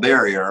cell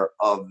barrier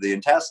of the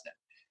intestine.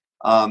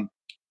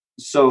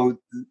 So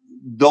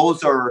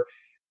those are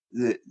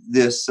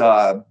this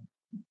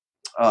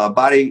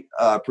body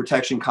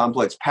protection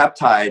complex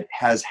peptide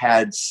has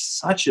had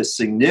such a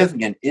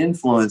significant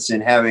influence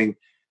in having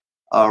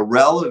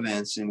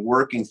relevance in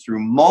working through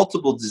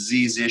multiple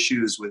disease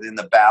issues within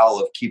the bowel,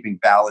 of keeping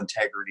bowel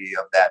integrity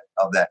of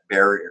that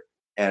barrier,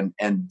 and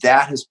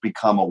that has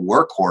become a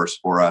workhorse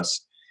for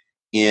us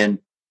in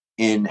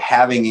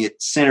having it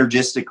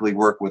synergistically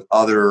work with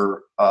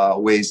other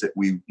ways that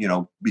we,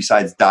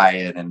 besides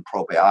diet and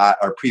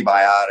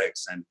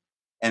prebiotics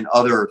and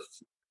other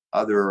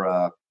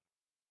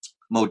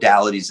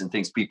modalities and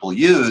things people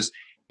use.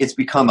 It's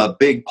become a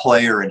big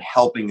player in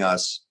helping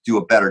us do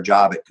a better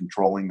job at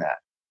controlling that.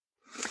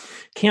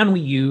 Can we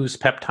use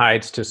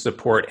peptides to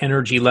support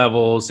energy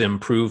levels,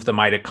 improve the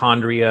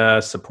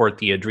mitochondria, support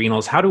the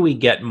adrenals? How do we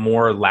get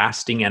more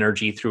lasting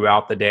energy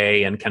throughout the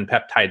day? And can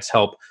peptides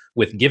help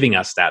with giving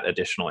us that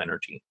additional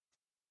energy?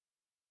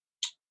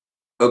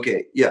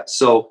 Okay, yeah.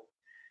 So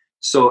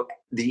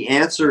the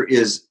answer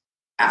is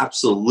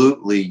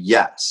absolutely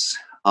yes.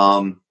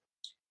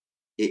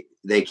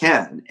 They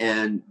can,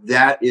 and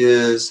that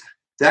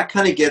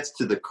kind of gets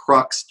to the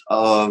crux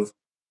of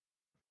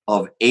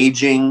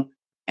aging.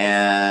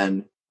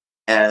 And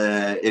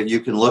if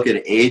you can look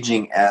at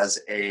aging as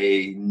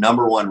a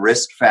number one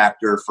risk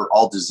factor for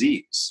all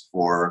disease,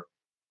 for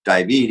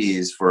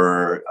diabetes,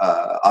 for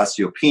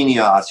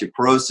osteopenia,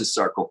 osteoporosis,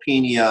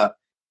 sarcopenia,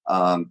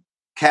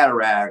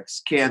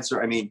 cataracts,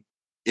 cancer. I mean,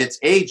 it's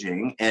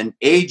aging. And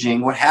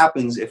aging, what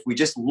happens if we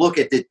just look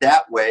at it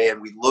that way,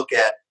 and we look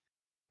at,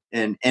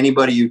 and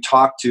anybody you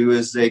talk to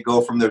as they go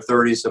from their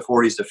 30s to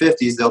 40s to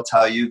 50s, they'll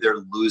tell you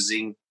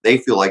they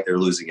feel like they're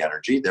losing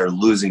energy, they're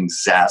losing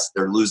zest,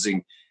 they're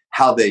losing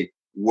how they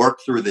work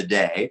through the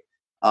day.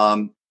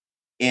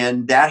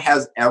 And that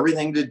has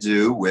everything to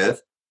do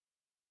with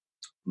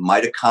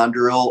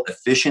mitochondrial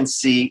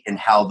efficiency and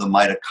how the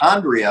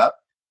mitochondria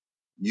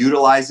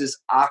utilizes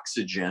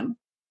oxygen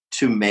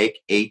to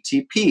make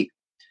ATP.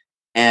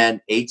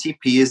 And ATP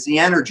is the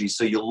energy.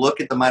 So you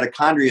look at the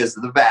mitochondria as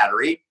the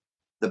battery.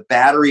 The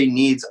battery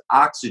needs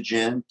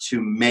oxygen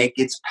to make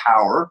its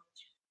power.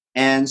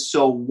 And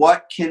so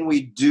what can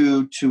we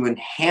do to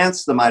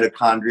enhance the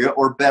mitochondria,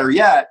 or better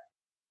yet,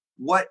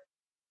 what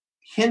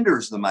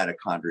hinders the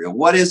mitochondria?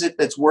 What is it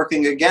that's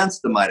working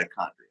against the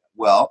mitochondria?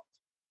 Well,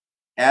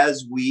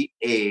 as we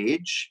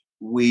age,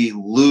 we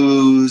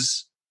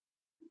lose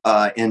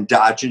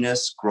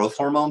endogenous growth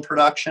hormone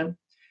production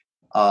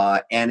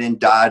and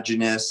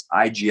endogenous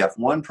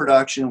IGF-1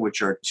 production,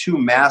 which are two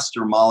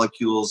master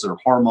molecules or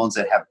hormones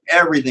that have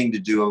everything to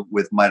do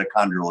with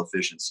mitochondrial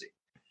efficiency.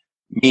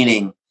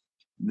 Meaning,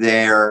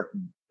 when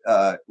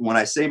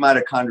I say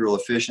mitochondrial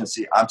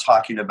efficiency, I'm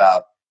talking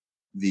about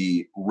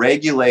the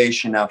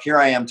regulation. Now, here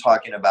I am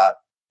talking about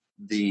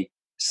the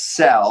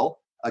cell,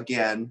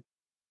 again,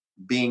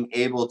 being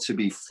able to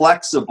be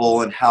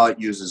flexible in how it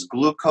uses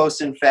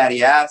glucose and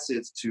fatty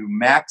acids to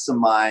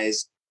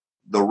maximize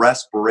the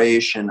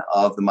respiration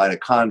of the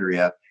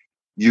mitochondria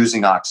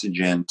using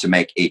oxygen to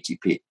make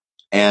ATP.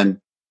 And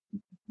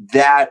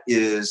that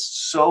is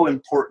so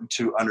important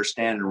to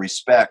understand and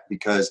respect,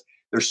 because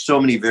there's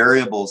so many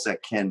variables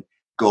that can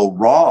go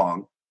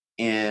wrong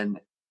in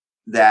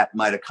that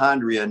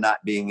mitochondria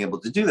not being able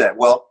to do that.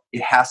 Well,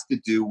 it has to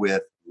do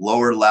with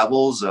lower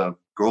levels of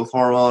growth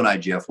hormone,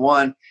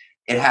 IGF-1.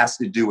 It has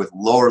to do with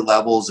lower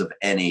levels of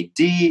NAD.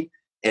 It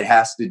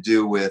has to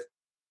do with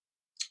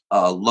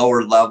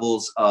lower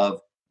levels of,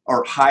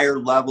 or higher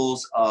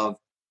levels of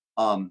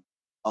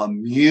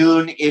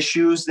immune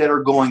issues that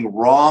are going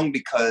wrong,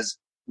 because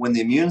when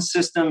the immune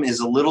system is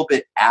a little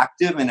bit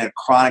active in a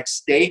chronic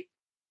state,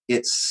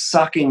 it's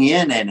sucking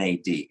in NAD.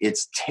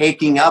 It's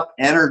taking up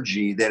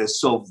energy that is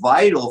so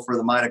vital for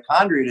the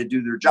mitochondria to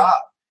do their job.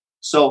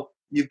 So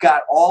you've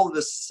got all of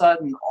a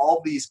sudden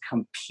all these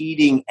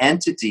competing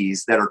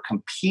entities that are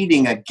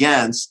competing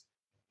against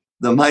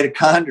the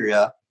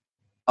mitochondria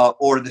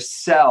or the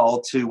cell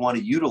to want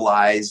to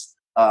utilize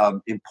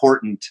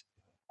important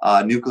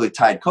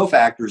nucleotide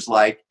cofactors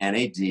like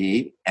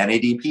NAD,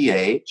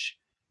 NADPH,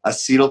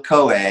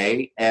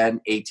 acetyl-CoA, and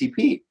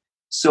ATP.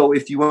 So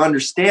if you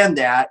understand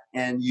that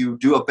and you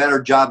do a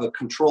better job of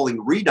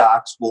controlling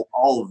redox, well,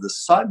 all of a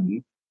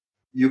sudden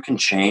you can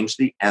change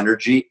the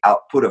energy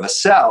output of a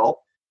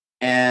cell.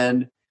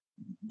 And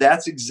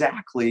that's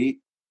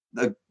exactly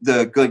the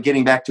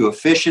getting back to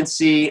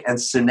efficiency and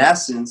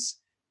senescence.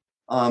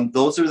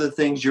 Those are the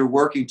things you're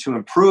working to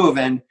improve.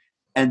 And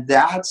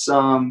that's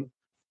some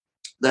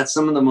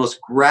of the most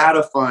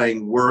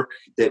gratifying work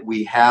that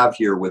we have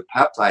here with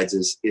peptides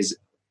is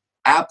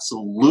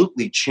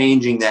absolutely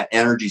changing that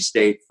energy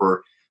state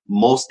for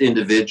most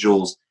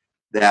individuals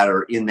that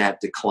are in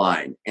that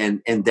decline.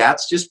 And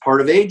that's just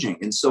part of aging.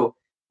 And so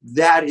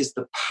that is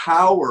the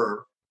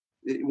power.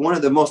 One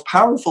of the most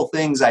powerful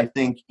things I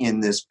think in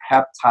this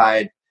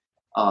peptide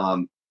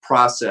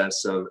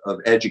process of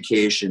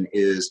education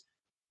is,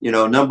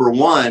 number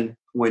one,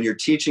 when you're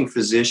teaching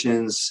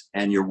physicians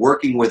and you're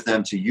working with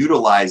them to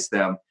utilize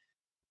them,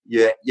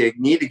 you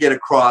need to get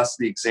across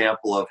the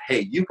example of,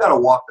 hey, you've got to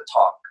walk the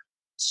talk.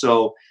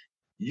 So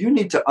you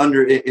need to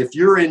if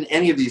you're in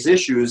any of these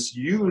issues,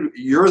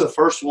 you're the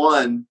first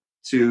one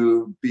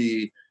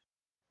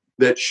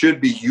that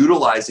should be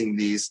utilizing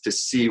these to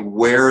see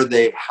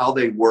how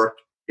they work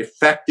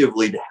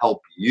effectively to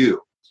help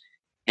you.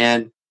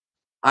 And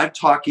I'm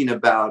talking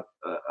about,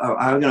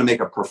 I'm going to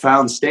make a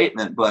profound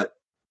statement, but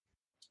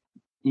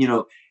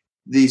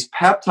these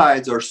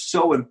peptides are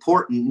so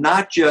important,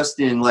 not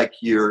just in like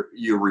you're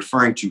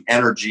referring to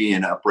energy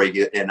and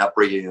upregulating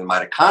the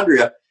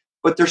mitochondria,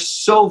 but they're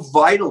so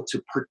vital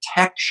to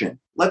protection.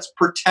 Let's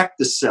protect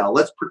the cell.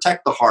 Let's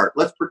protect the heart.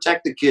 Let's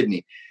protect the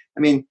kidney. I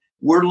mean,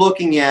 we're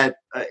looking at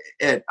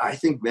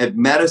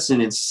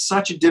medicine in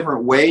such a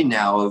different way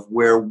now, of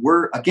where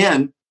we're,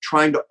 again,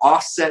 trying to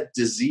offset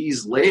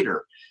disease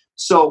later.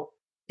 So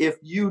if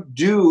you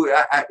do,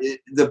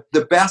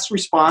 the best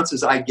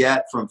responses I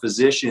get from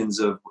physicians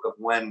of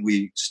when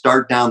we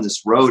start down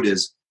this road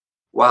is,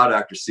 wow,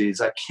 Dr.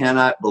 Seeds, I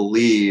cannot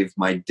believe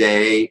my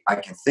day. I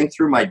can think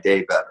through my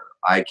day better.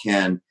 I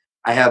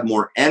have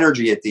more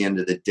energy at the end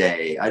of the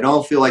day. I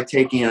don't feel like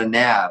taking a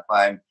nap.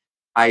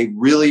 I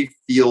really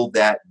feel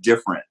that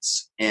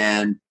difference.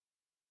 And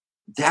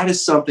that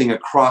is something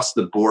across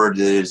the board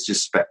that is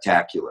just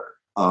spectacular.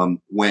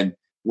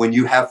 When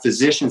you have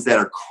physicians that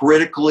are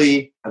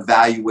critically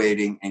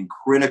evaluating and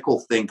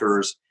critical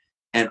thinkers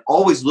and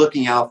always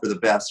looking out for the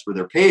best for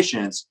their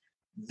patients,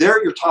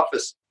 they're your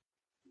toughest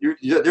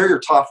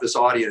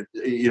audience,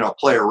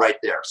 player right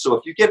there. So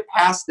if you get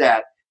past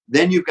that,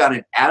 then you've got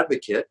an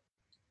advocate,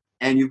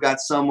 and you've got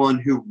someone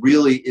who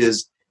really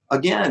is,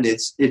 again,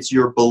 it's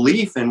your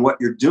belief in what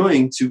you're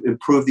doing to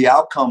improve the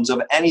outcomes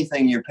of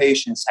anything your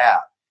patients have.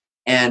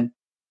 And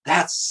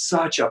that's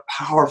such a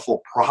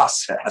powerful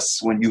process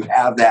when you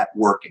have that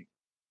working.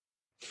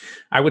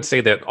 I would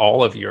say that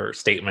all of your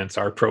statements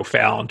are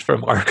profound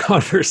from our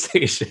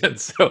conversation.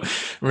 So I'm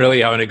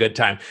really having a good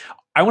time.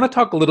 I want to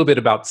talk a little bit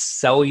about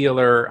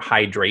cellular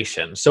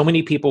hydration. So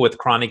many people with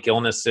chronic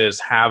illnesses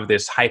have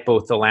this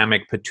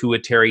hypothalamic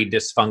pituitary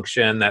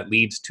dysfunction that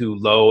leads to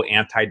low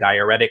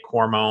antidiuretic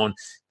hormone.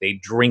 They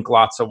drink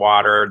lots of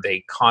water,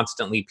 they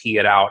constantly pee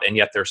it out, and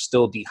yet they're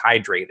still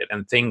dehydrated.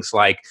 And things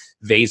like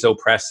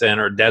vasopressin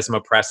or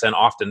desmopressin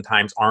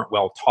oftentimes aren't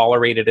well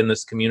tolerated in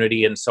this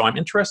community. And so I'm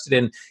interested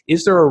in,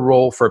 is there a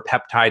role for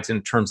peptides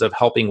in terms of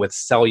helping with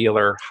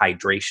cellular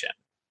hydration?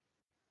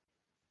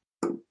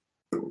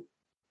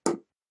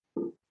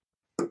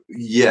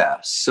 Yeah.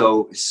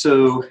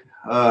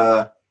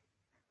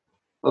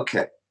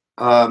 Okay.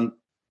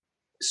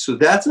 So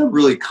that's a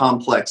really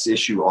complex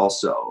issue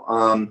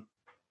also.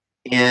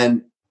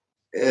 And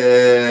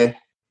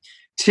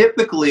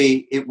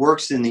typically it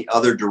works in the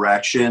other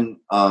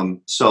direction.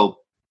 So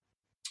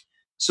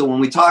when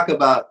we talk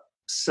about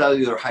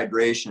cellular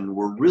hydration,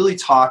 we're really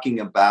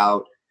talking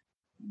about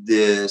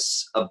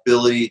this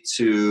ability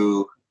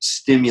to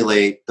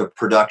stimulate the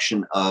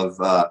production of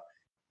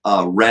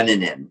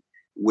renin,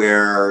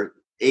 where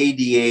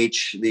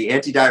ADH, the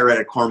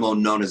antidiuretic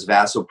hormone known as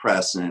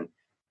vasopressin,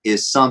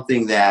 is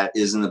something that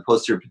is in the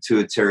posterior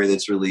pituitary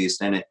that's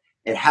released, and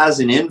it has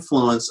an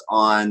influence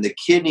on the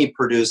kidney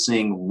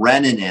producing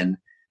renin,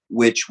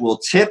 which will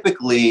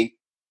typically,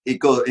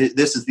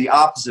 this is the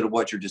opposite of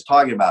what you're just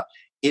talking about.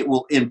 It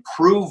will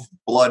improve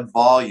blood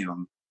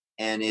volume,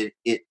 and it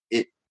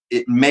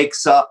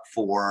makes up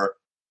for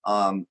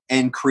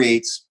and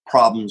creates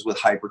problems with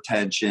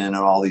hypertension and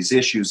all these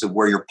issues of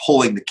where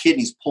the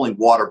kidneys pulling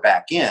water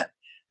back in.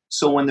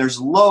 So when there's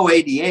low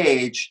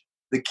ADH,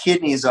 the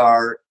kidneys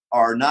are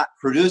not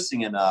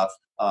producing enough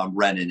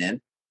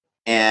renin,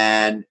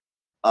 and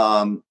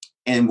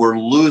we're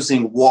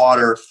losing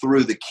water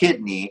through the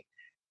kidney,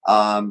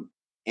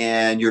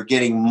 and you're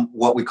getting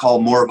what we call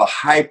more of a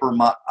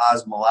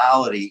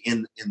hyperosmolality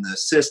in the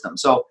system.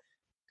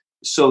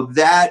 So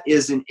that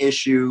is an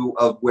issue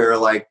of where,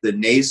 like, the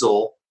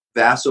nasal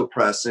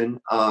vasopressin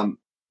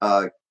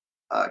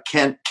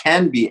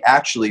can be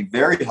actually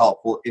very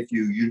helpful if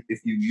you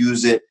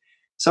use it.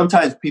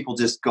 Sometimes people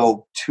just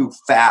go too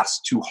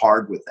fast, too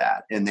hard with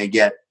that, and they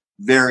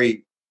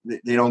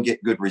don't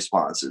get good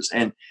responses.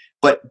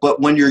 But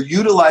when you're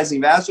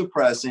utilizing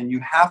vasopressin, you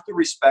have to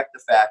respect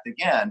the fact,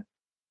 again,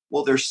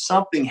 well, there's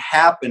something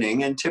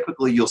happening, and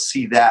typically you'll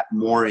see that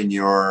more in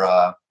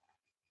your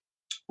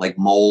like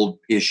mold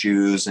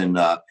issues, and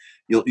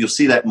you'll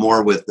see that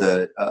more with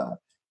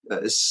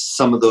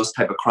some of those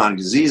type of chronic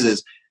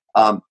diseases.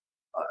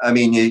 I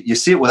mean, you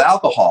see it with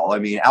alcohol. I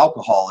mean,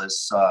 alcohol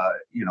is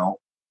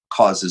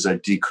causes a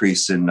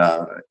decrease in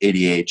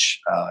ADH,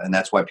 and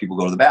that's why people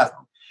go to the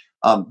bathroom.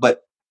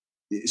 But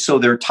so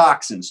they're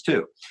toxins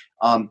too.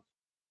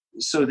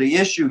 So the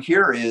issue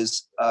here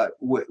is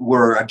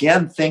we're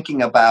again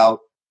thinking about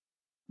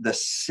the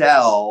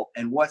cell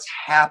and what's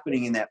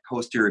happening in that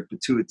posterior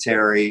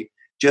pituitary,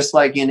 just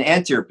like in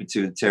anterior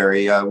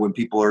pituitary when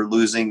people are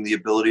losing the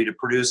ability to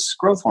produce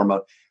growth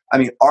hormone. I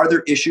mean, are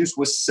there issues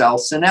with cell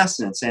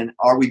senescence, and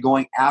are we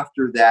going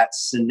after that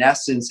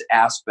senescence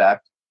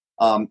aspect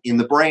in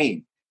the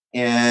brain?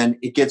 And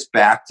it gets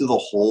back to the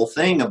whole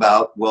thing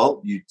about,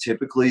 well,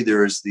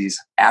 there's these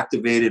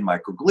activated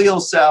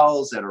microglial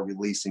cells that are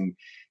releasing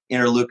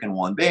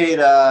interleukin-1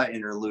 beta,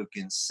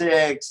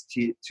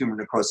 interleukin-6, tumor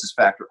necrosis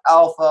factor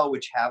alpha,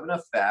 which have an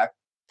effect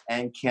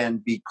and can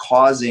be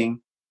causing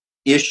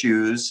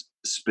issues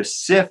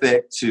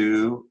specific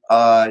to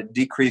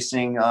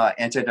decreasing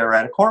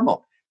antidiuretic hormone.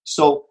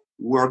 So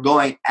we're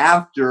going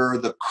after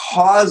the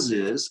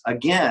causes,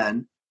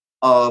 again,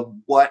 of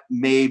what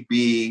may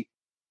be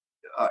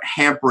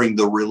hampering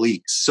the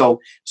release. So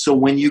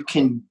when you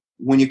can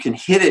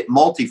hit it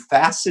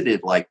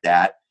multifaceted like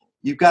that,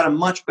 you've got a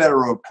much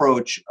better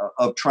approach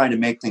of trying to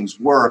make things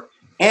work,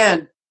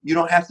 and you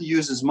don't have to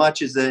use as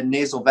much as the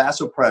nasal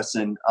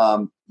vasopressin.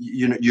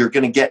 You're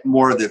going to get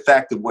more of the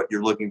effect of what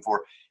you're looking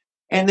for.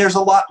 And there's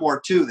a lot more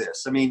to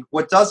this. I mean,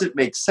 what doesn't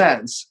make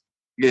sense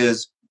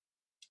is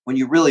when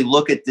you really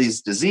look at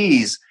these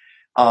disease,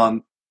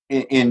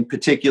 in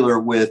particular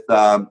with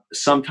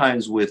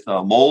sometimes with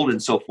mold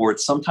and so forth,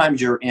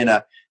 sometimes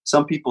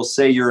some people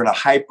say you're in a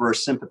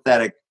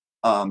hypersympathetic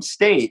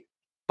state,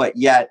 but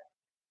yet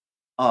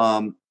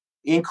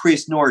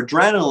increased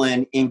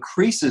noradrenaline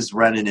increases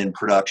renin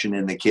production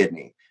in the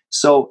kidney.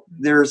 So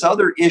there's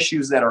other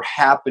issues that are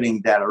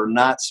happening that are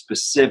not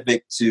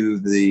specific to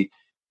the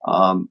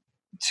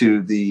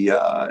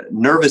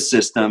nervous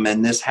system,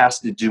 and this has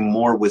to do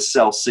more with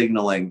cell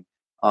signaling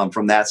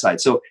from that side.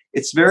 So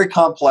it's very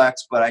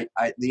complex, but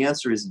the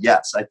answer is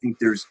yes. I think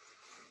there's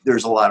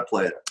a lot of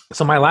play there.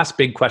 So my last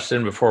big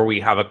question before we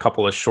have a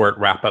couple of short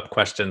wrap-up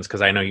questions,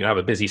 because I know you have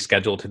a busy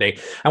schedule today,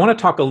 I want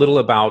to talk a little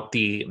about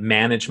the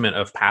management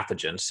of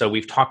pathogens. So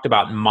we've talked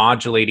about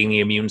modulating the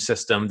immune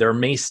system. There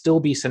may still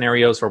be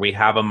scenarios where we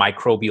have a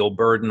microbial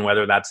burden,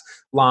 whether that's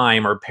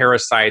Lyme or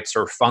parasites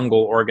or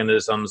fungal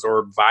organisms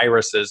or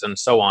viruses and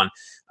so on.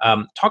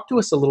 Talk to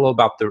us a little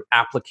about the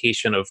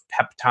application of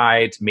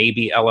peptides,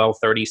 maybe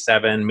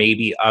LL37,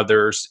 maybe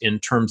others, in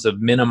terms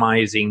of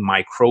minimizing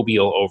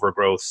microbial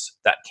overgrowths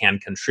that can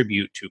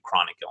contribute to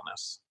chronic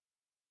illness.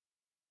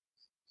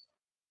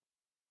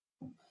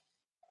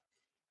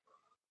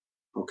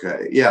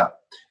 Okay, yeah.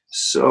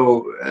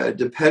 So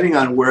depending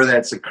on where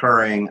that's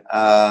occurring,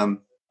 again,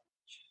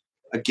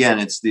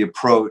 it's the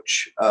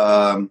approach.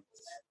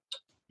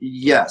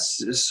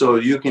 Yes, so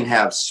you can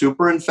have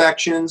super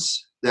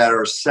infections that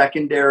are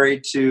secondary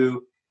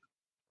to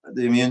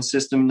the immune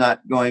system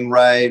not going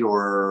right,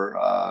 or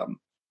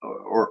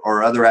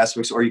other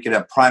aspects, or you can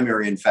have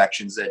primary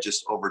infections that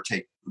just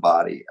overtake the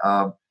body.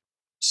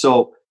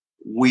 So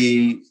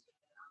we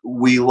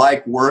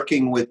like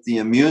working with the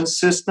immune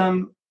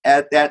system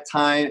at that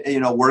time,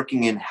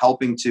 working in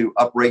helping to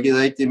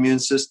upregulate the immune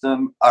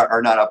system,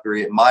 or not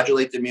upregulate,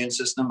 modulate the immune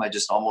system. I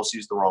just almost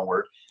used the wrong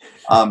word.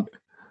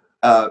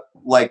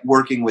 Like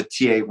working with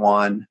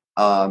T8-1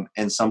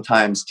 and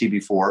sometimes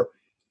TB4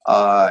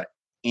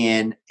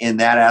 in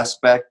that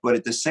aspect, but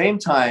at the same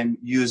time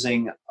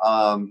using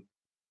an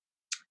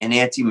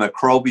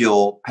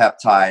antimicrobial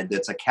peptide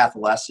that's a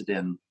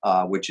cathelicidin,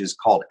 which is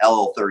called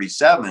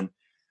LL37,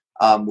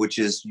 which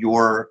is you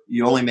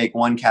only make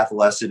one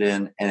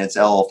cathelicidin, and it's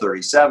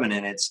LL37,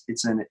 and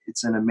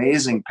it's an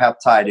amazing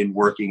peptide in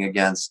working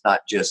against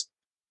not just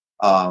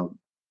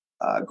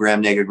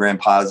gram-negative,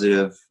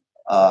 gram-positive,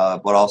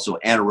 but also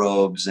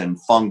anaerobes and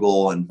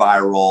fungal and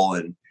viral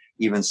and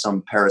even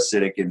some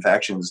parasitic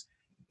infections.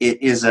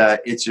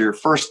 It's your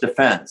first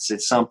defense.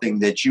 It's something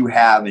that you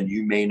have, and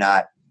you may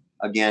not,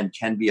 again,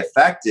 can be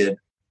affected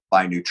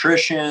by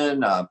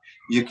nutrition.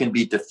 You can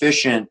be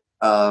deficient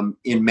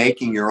in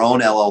making your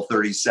own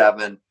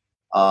LL37.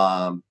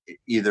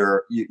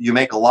 Either you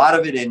make a lot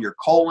of it in your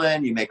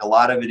colon, you make a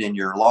lot of it in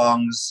your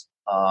lungs,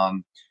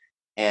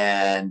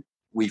 and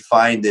we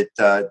find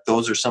that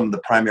those are some of the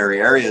primary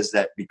areas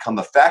that become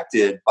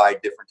affected by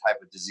different type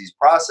of disease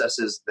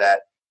processes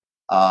that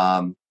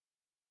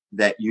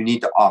you need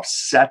to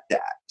offset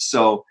that.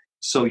 So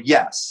So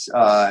yes,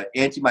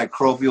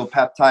 antimicrobial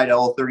peptide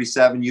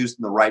L37 used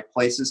in the right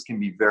places can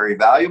be very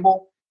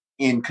valuable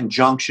in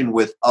conjunction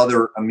with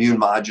other immune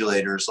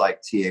modulators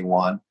like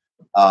TA1,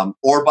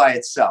 or by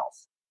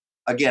itself.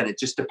 Again, it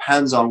just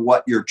depends on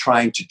what you're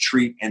trying to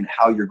treat and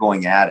how you're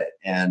going at it,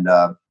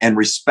 and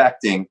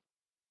respecting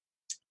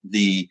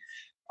the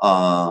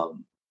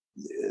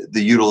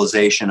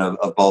utilization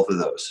of both of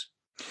those.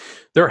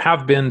 There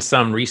have been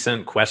some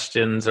recent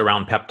questions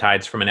around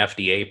peptides from an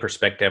FDA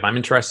perspective. I'm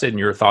interested in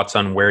your thoughts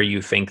on where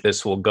you think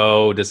this will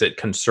go. Does it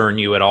concern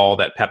you at all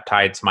that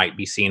peptides might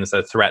be seen as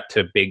a threat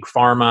to big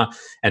pharma?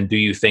 And do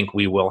you think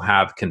we will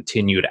have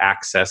continued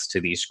access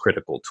to these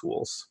critical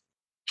tools?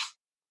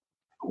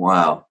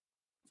 Wow.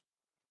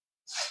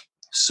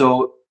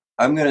 So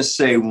I'm going to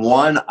say,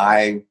 one,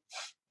 I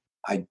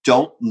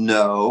don't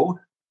know,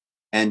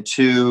 and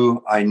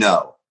two, I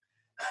know.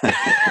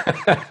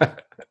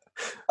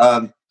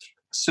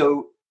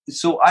 So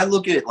I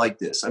look at it like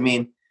this. I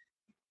mean,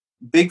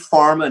 big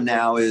pharma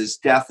now is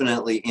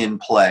definitely in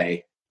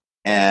play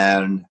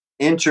and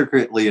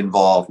intricately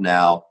involved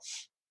now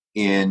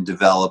in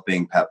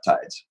developing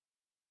peptides.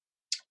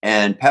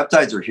 And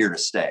peptides are here to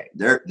stay.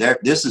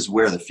 This is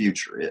where the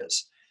future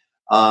is.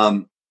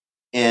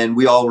 And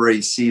we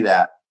already see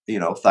that,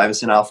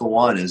 thymosin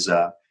alpha-1 is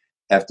a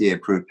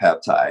FDA-approved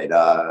peptide.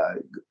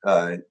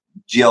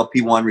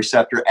 GLP-1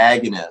 receptor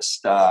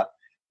agonist,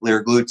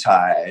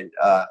 liraglutide,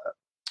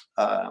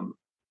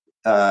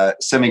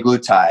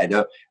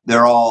 semaglutide,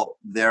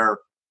 they're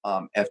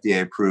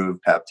FDA-approved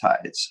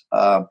peptides.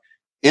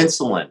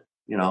 Insulin,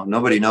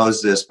 nobody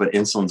knows this, but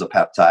insulin's a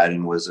peptide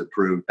and was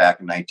approved back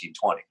in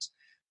 1920s.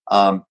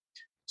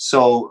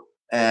 So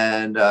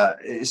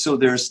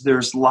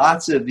there's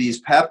lots of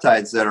these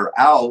peptides that are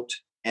out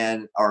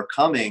and are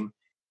coming,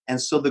 and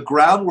so the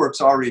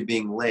groundwork's already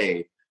being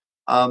laid.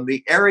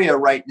 The area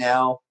right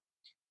now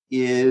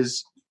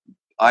is,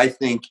 I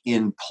think,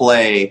 in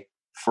play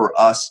for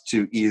us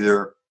to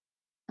either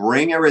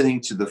bring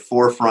everything to the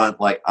forefront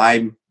like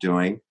I'm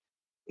doing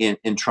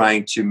in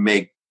trying to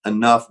make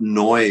enough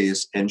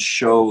noise and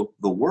show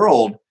the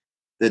world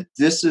that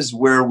this is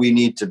where we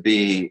need to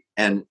be,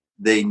 and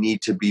they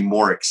need to be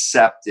more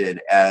accepted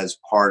as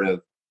part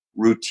of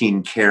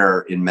routine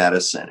care in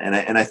medicine.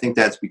 And I think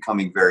that's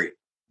becoming very,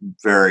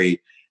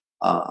 very,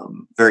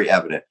 very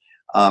evident.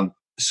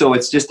 So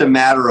it's just a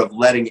matter of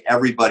letting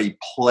everybody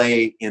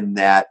play in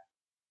that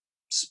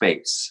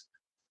space.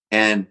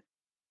 And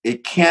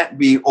it can't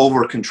be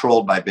over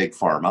controlled by big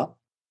pharma.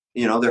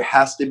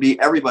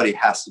 Everybody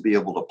has to be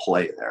able to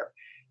play there.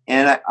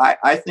 And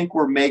I think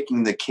we're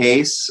making the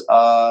case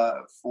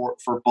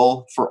for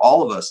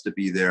all of us to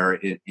be there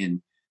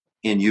in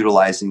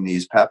utilizing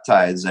these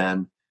peptides.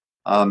 And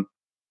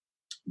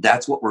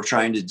that's what we're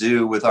trying to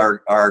do with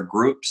our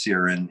groups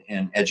here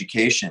in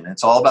education.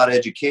 It's all about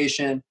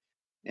education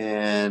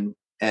and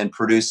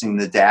producing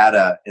the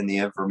data and the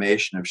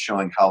information of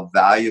showing how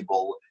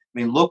valuable. I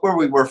mean, look where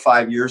we were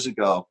 5 years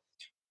ago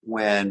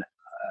when,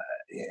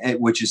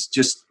 which is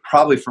just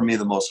probably for me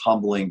the most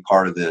humbling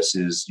part of this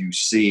is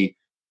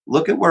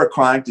look at where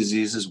chronic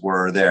diseases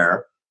were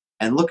there,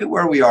 and look at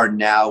where we are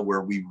now,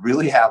 where we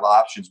really have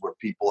options where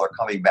people are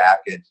coming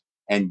back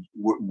and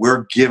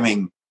we're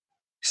giving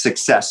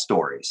success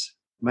stories.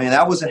 I mean,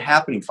 that wasn't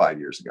happening 5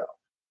 years ago.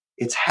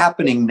 It's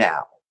happening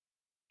now.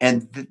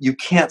 And you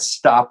can't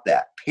stop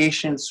that.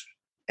 Patients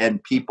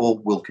and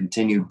people will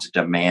continue to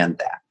demand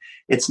that.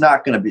 It's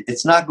not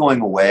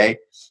going away.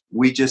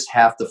 We just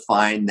have to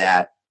find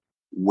that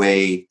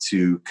way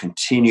to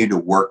continue to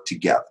work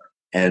together.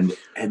 And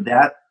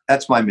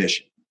that's my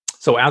mission.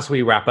 So as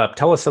we wrap up,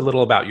 tell us a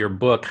little about your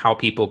book, how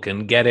people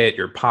can get it,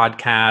 your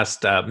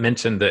podcast,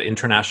 mention the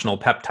International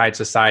Peptide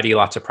Society,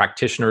 lots of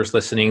practitioners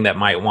listening that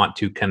might want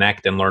to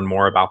connect and learn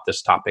more about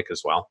this topic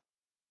as well.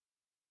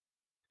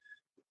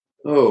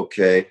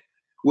 Okay.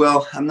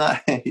 Well,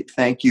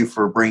 thank you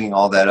for bringing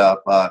all that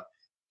up.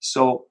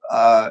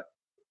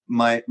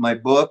 My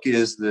book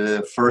is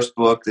the first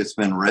book that's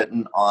been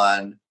written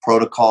on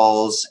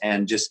protocols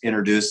and just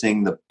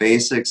introducing the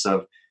basics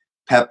of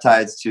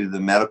peptides to the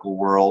medical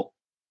world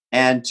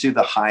and to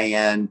the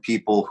high-end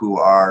people who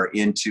are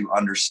into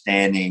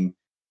understanding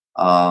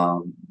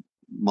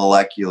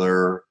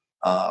molecular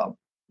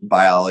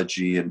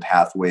biology and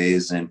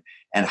pathways, and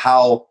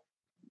how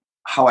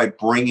I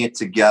bring it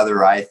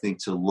together, I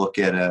think, to look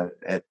at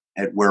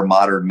where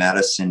modern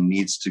medicine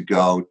needs to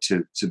go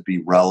to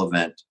be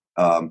relevant.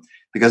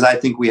 Because I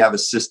think we have a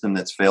system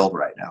that's failed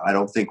right now. I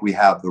don't think we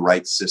have the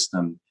right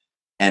system,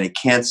 and it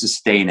can't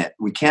sustain it.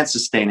 We can't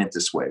sustain it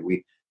this way.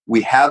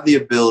 We have the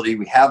ability,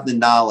 we have the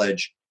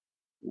knowledge.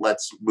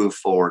 Let's move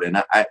forward.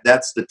 And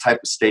that's the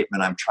type of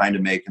statement I'm trying to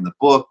make in the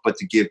book, but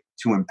to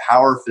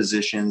empower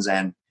physicians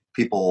and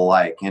people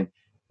alike. And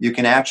you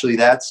can actually,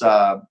 that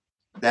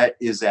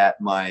is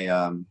at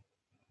my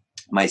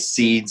my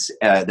seeds,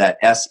 that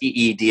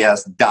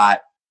seeds.md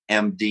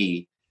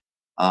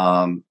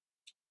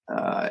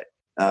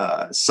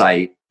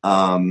site.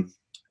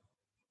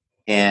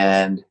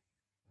 And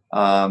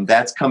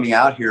That's coming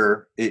out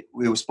here. It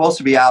was supposed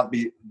to be out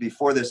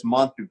before this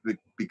month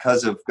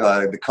because of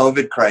the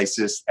COVID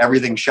crisis.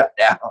 Everything shut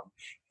down.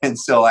 And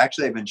so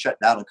actually I've been shut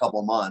down a couple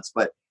of months,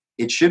 but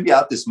it should be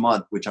out this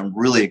month, which I'm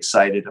really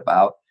excited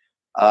about.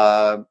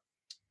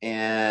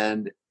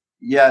 And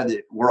yeah,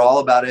 we're all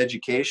about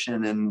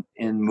education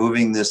and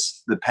moving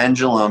the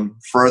pendulum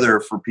further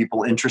for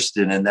people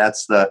interested. And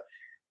that's the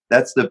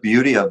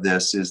beauty of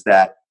this, is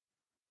that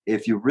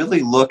if you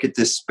really look at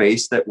this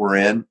space that we're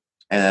in,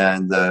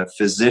 and the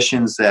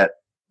physicians that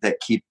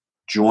keep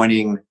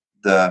joining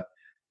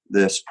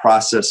this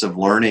process of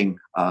learning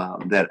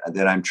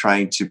that I'm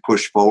trying to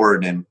push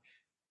forward, and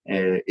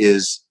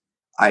is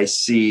I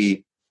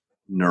see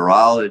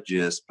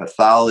neurologists,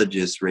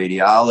 pathologists,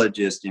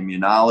 radiologists,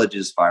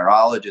 immunologists,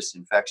 virologists,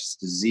 infectious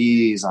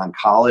disease,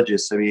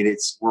 oncologists. I mean,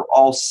 we're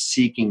all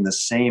seeking the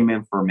same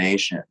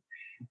information,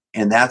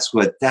 and that's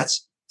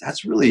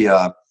really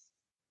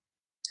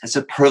it's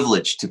a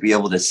privilege to be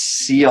able to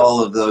see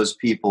all of those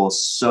people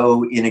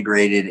so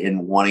integrated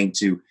in wanting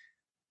to,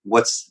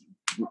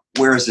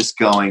 where is this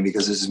going?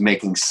 Because this is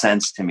making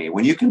sense to me.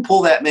 When you can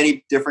pull that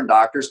many different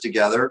doctors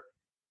together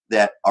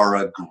that are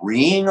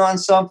agreeing on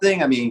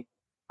something, I mean,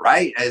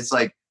 right? It's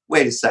like,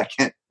 wait a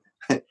second,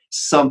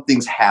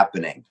 something's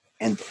happening.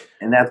 And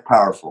that's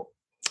powerful.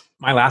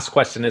 My last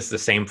question is the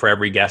same for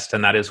every guest,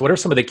 and that is, what are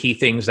some of the key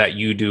things that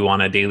you do on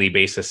a daily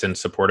basis in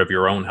support of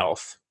your own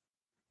health?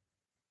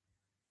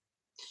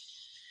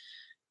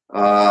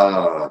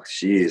 Oh,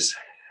 geez.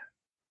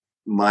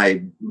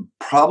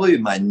 Probably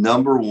my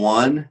number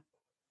one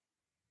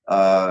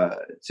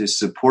to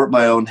support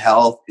my own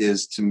health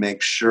is to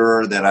make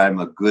sure that I'm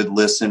a good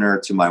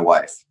listener to my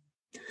wife.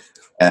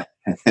 I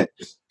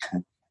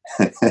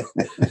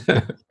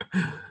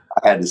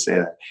had to say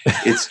that.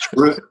 It's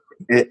true.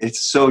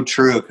 It's so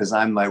true, because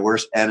I'm my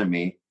worst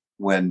enemy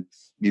when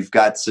you've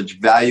got such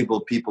valuable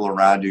people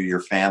around you,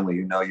 your family,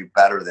 who know you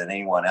better than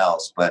anyone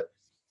else. But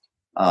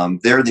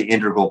they're the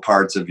integral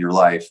parts of your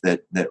life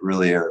that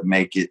really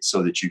make it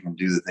so that you can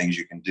do the things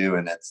you can do.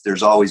 And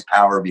there's always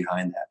power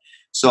behind that.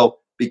 So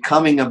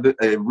becoming a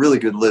really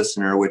good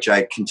listener, which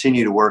I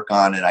continue to work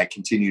on and I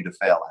continue to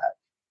fail at.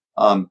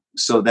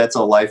 So that's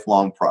a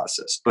lifelong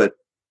process, but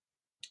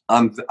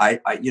I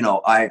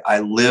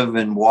live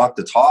and walk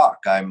the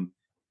talk.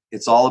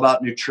 It's all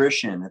about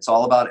nutrition. It's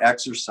all about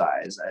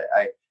exercise.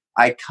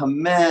 I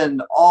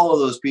commend all of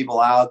those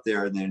people out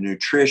there, the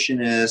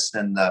nutritionists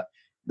and the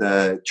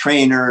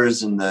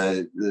trainers and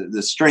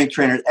the strength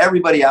trainers,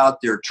 everybody out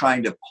there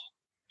trying to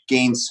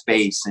gain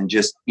space and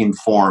just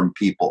inform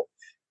people.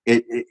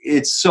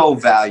 It's so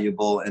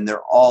valuable, and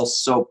they're all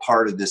so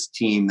part of this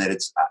team that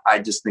I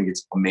just think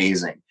it's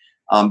amazing,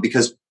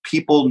 because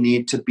people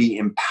need to be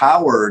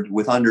empowered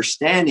with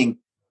understanding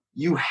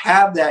you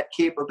have that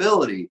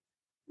capability.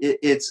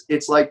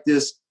 It's like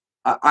this.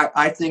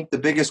 I think the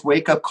biggest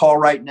wake-up call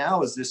right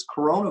now is this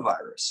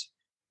coronavirus.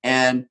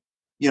 And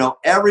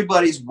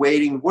everybody's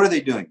waiting. What are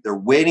they doing? They're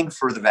waiting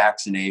for the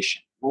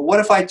vaccination. Well, what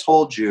if I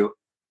told you,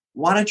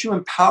 why don't you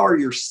empower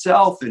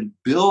yourself and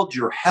build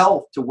your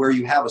health to where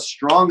you have a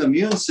strong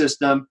immune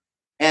system,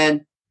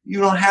 and you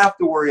don't have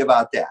to worry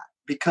about that,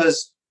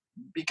 because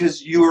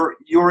you're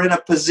in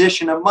a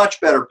much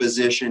better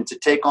position to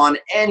take on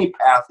any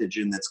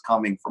pathogen that's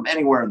coming from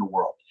anywhere in the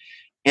world.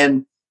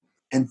 And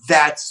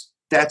that's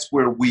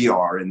where we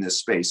are in this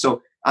space.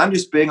 So I'm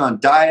just big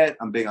on diet.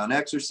 I'm big on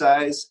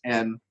exercise,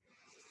 and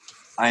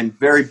I'm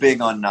very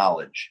big on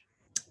knowledge.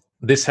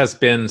 This has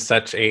been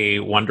such a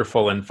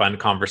wonderful and fun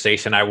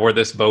conversation. I wore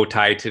this bow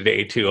tie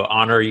today to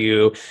honor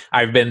you.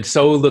 I've been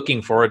so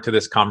looking forward to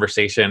this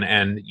conversation,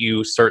 and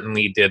you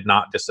certainly did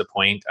not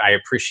disappoint. I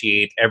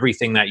appreciate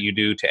everything that you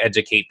do to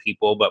educate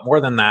people, but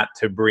more than that,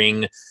 to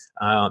bring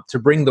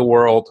the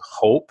world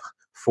hope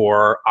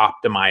for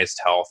optimized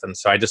health. And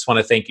so I just want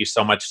to thank you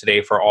so much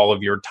today for all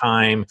of your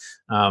time,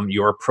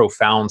 your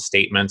profound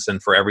statements,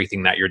 and for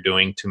everything that you're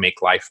doing to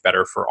make life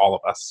better for all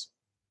of us.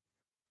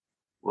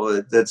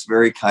 Well, that's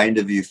very kind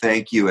of you.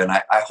 Thank you. And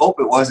I hope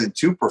it wasn't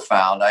too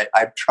profound.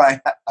 I'm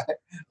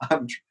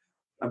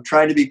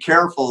trying to be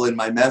careful in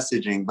my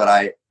messaging, but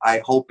I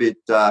hope it,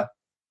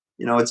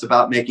 it's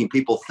about making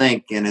people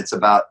think, and it's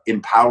about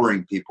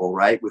empowering people,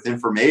 right? With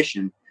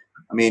information.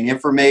 I mean,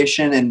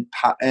 information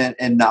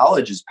and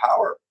knowledge is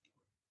power.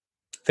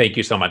 Thank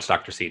you so much,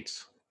 Dr.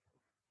 Seeds.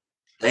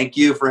 Thank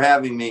you for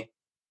having me.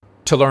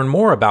 To learn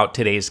more about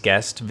today's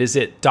guest,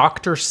 visit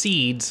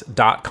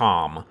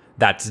drseeds.com.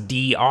 That's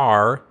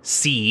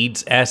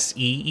drseeds,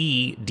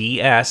 SEEDS.com.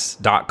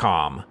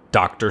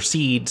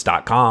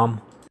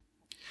 drseeds.com.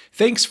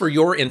 Thanks for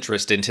your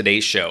interest in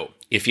today's show.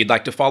 If you'd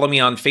like to follow me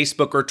on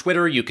Facebook or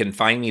Twitter, you can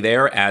find me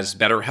there as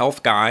Better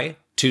Health Guy.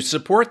 To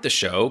support the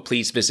show,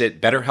 please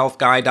visit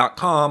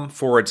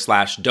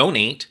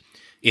betterhealthguy.com/donate.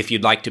 If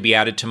you'd like to be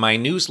added to my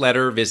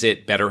newsletter,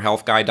 visit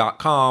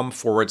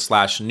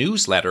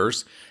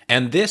betterhealthguy.com/newsletters.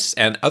 And this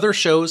and other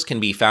shows can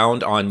be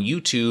found on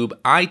YouTube,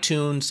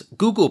 iTunes,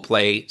 Google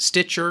Play,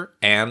 Stitcher,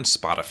 and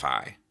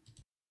Spotify.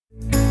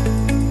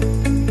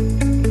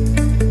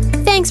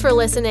 Thanks Thanks for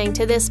listening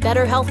to this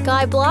Better Health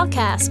Guy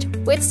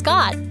blogcast with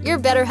Scott, your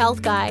Better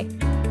Health Guy.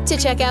 To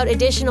check out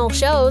additional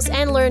shows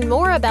and learn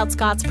more about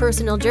Scott's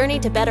personal journey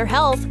to better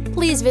health,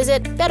 please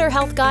visit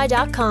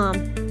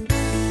betterhealthguy.com.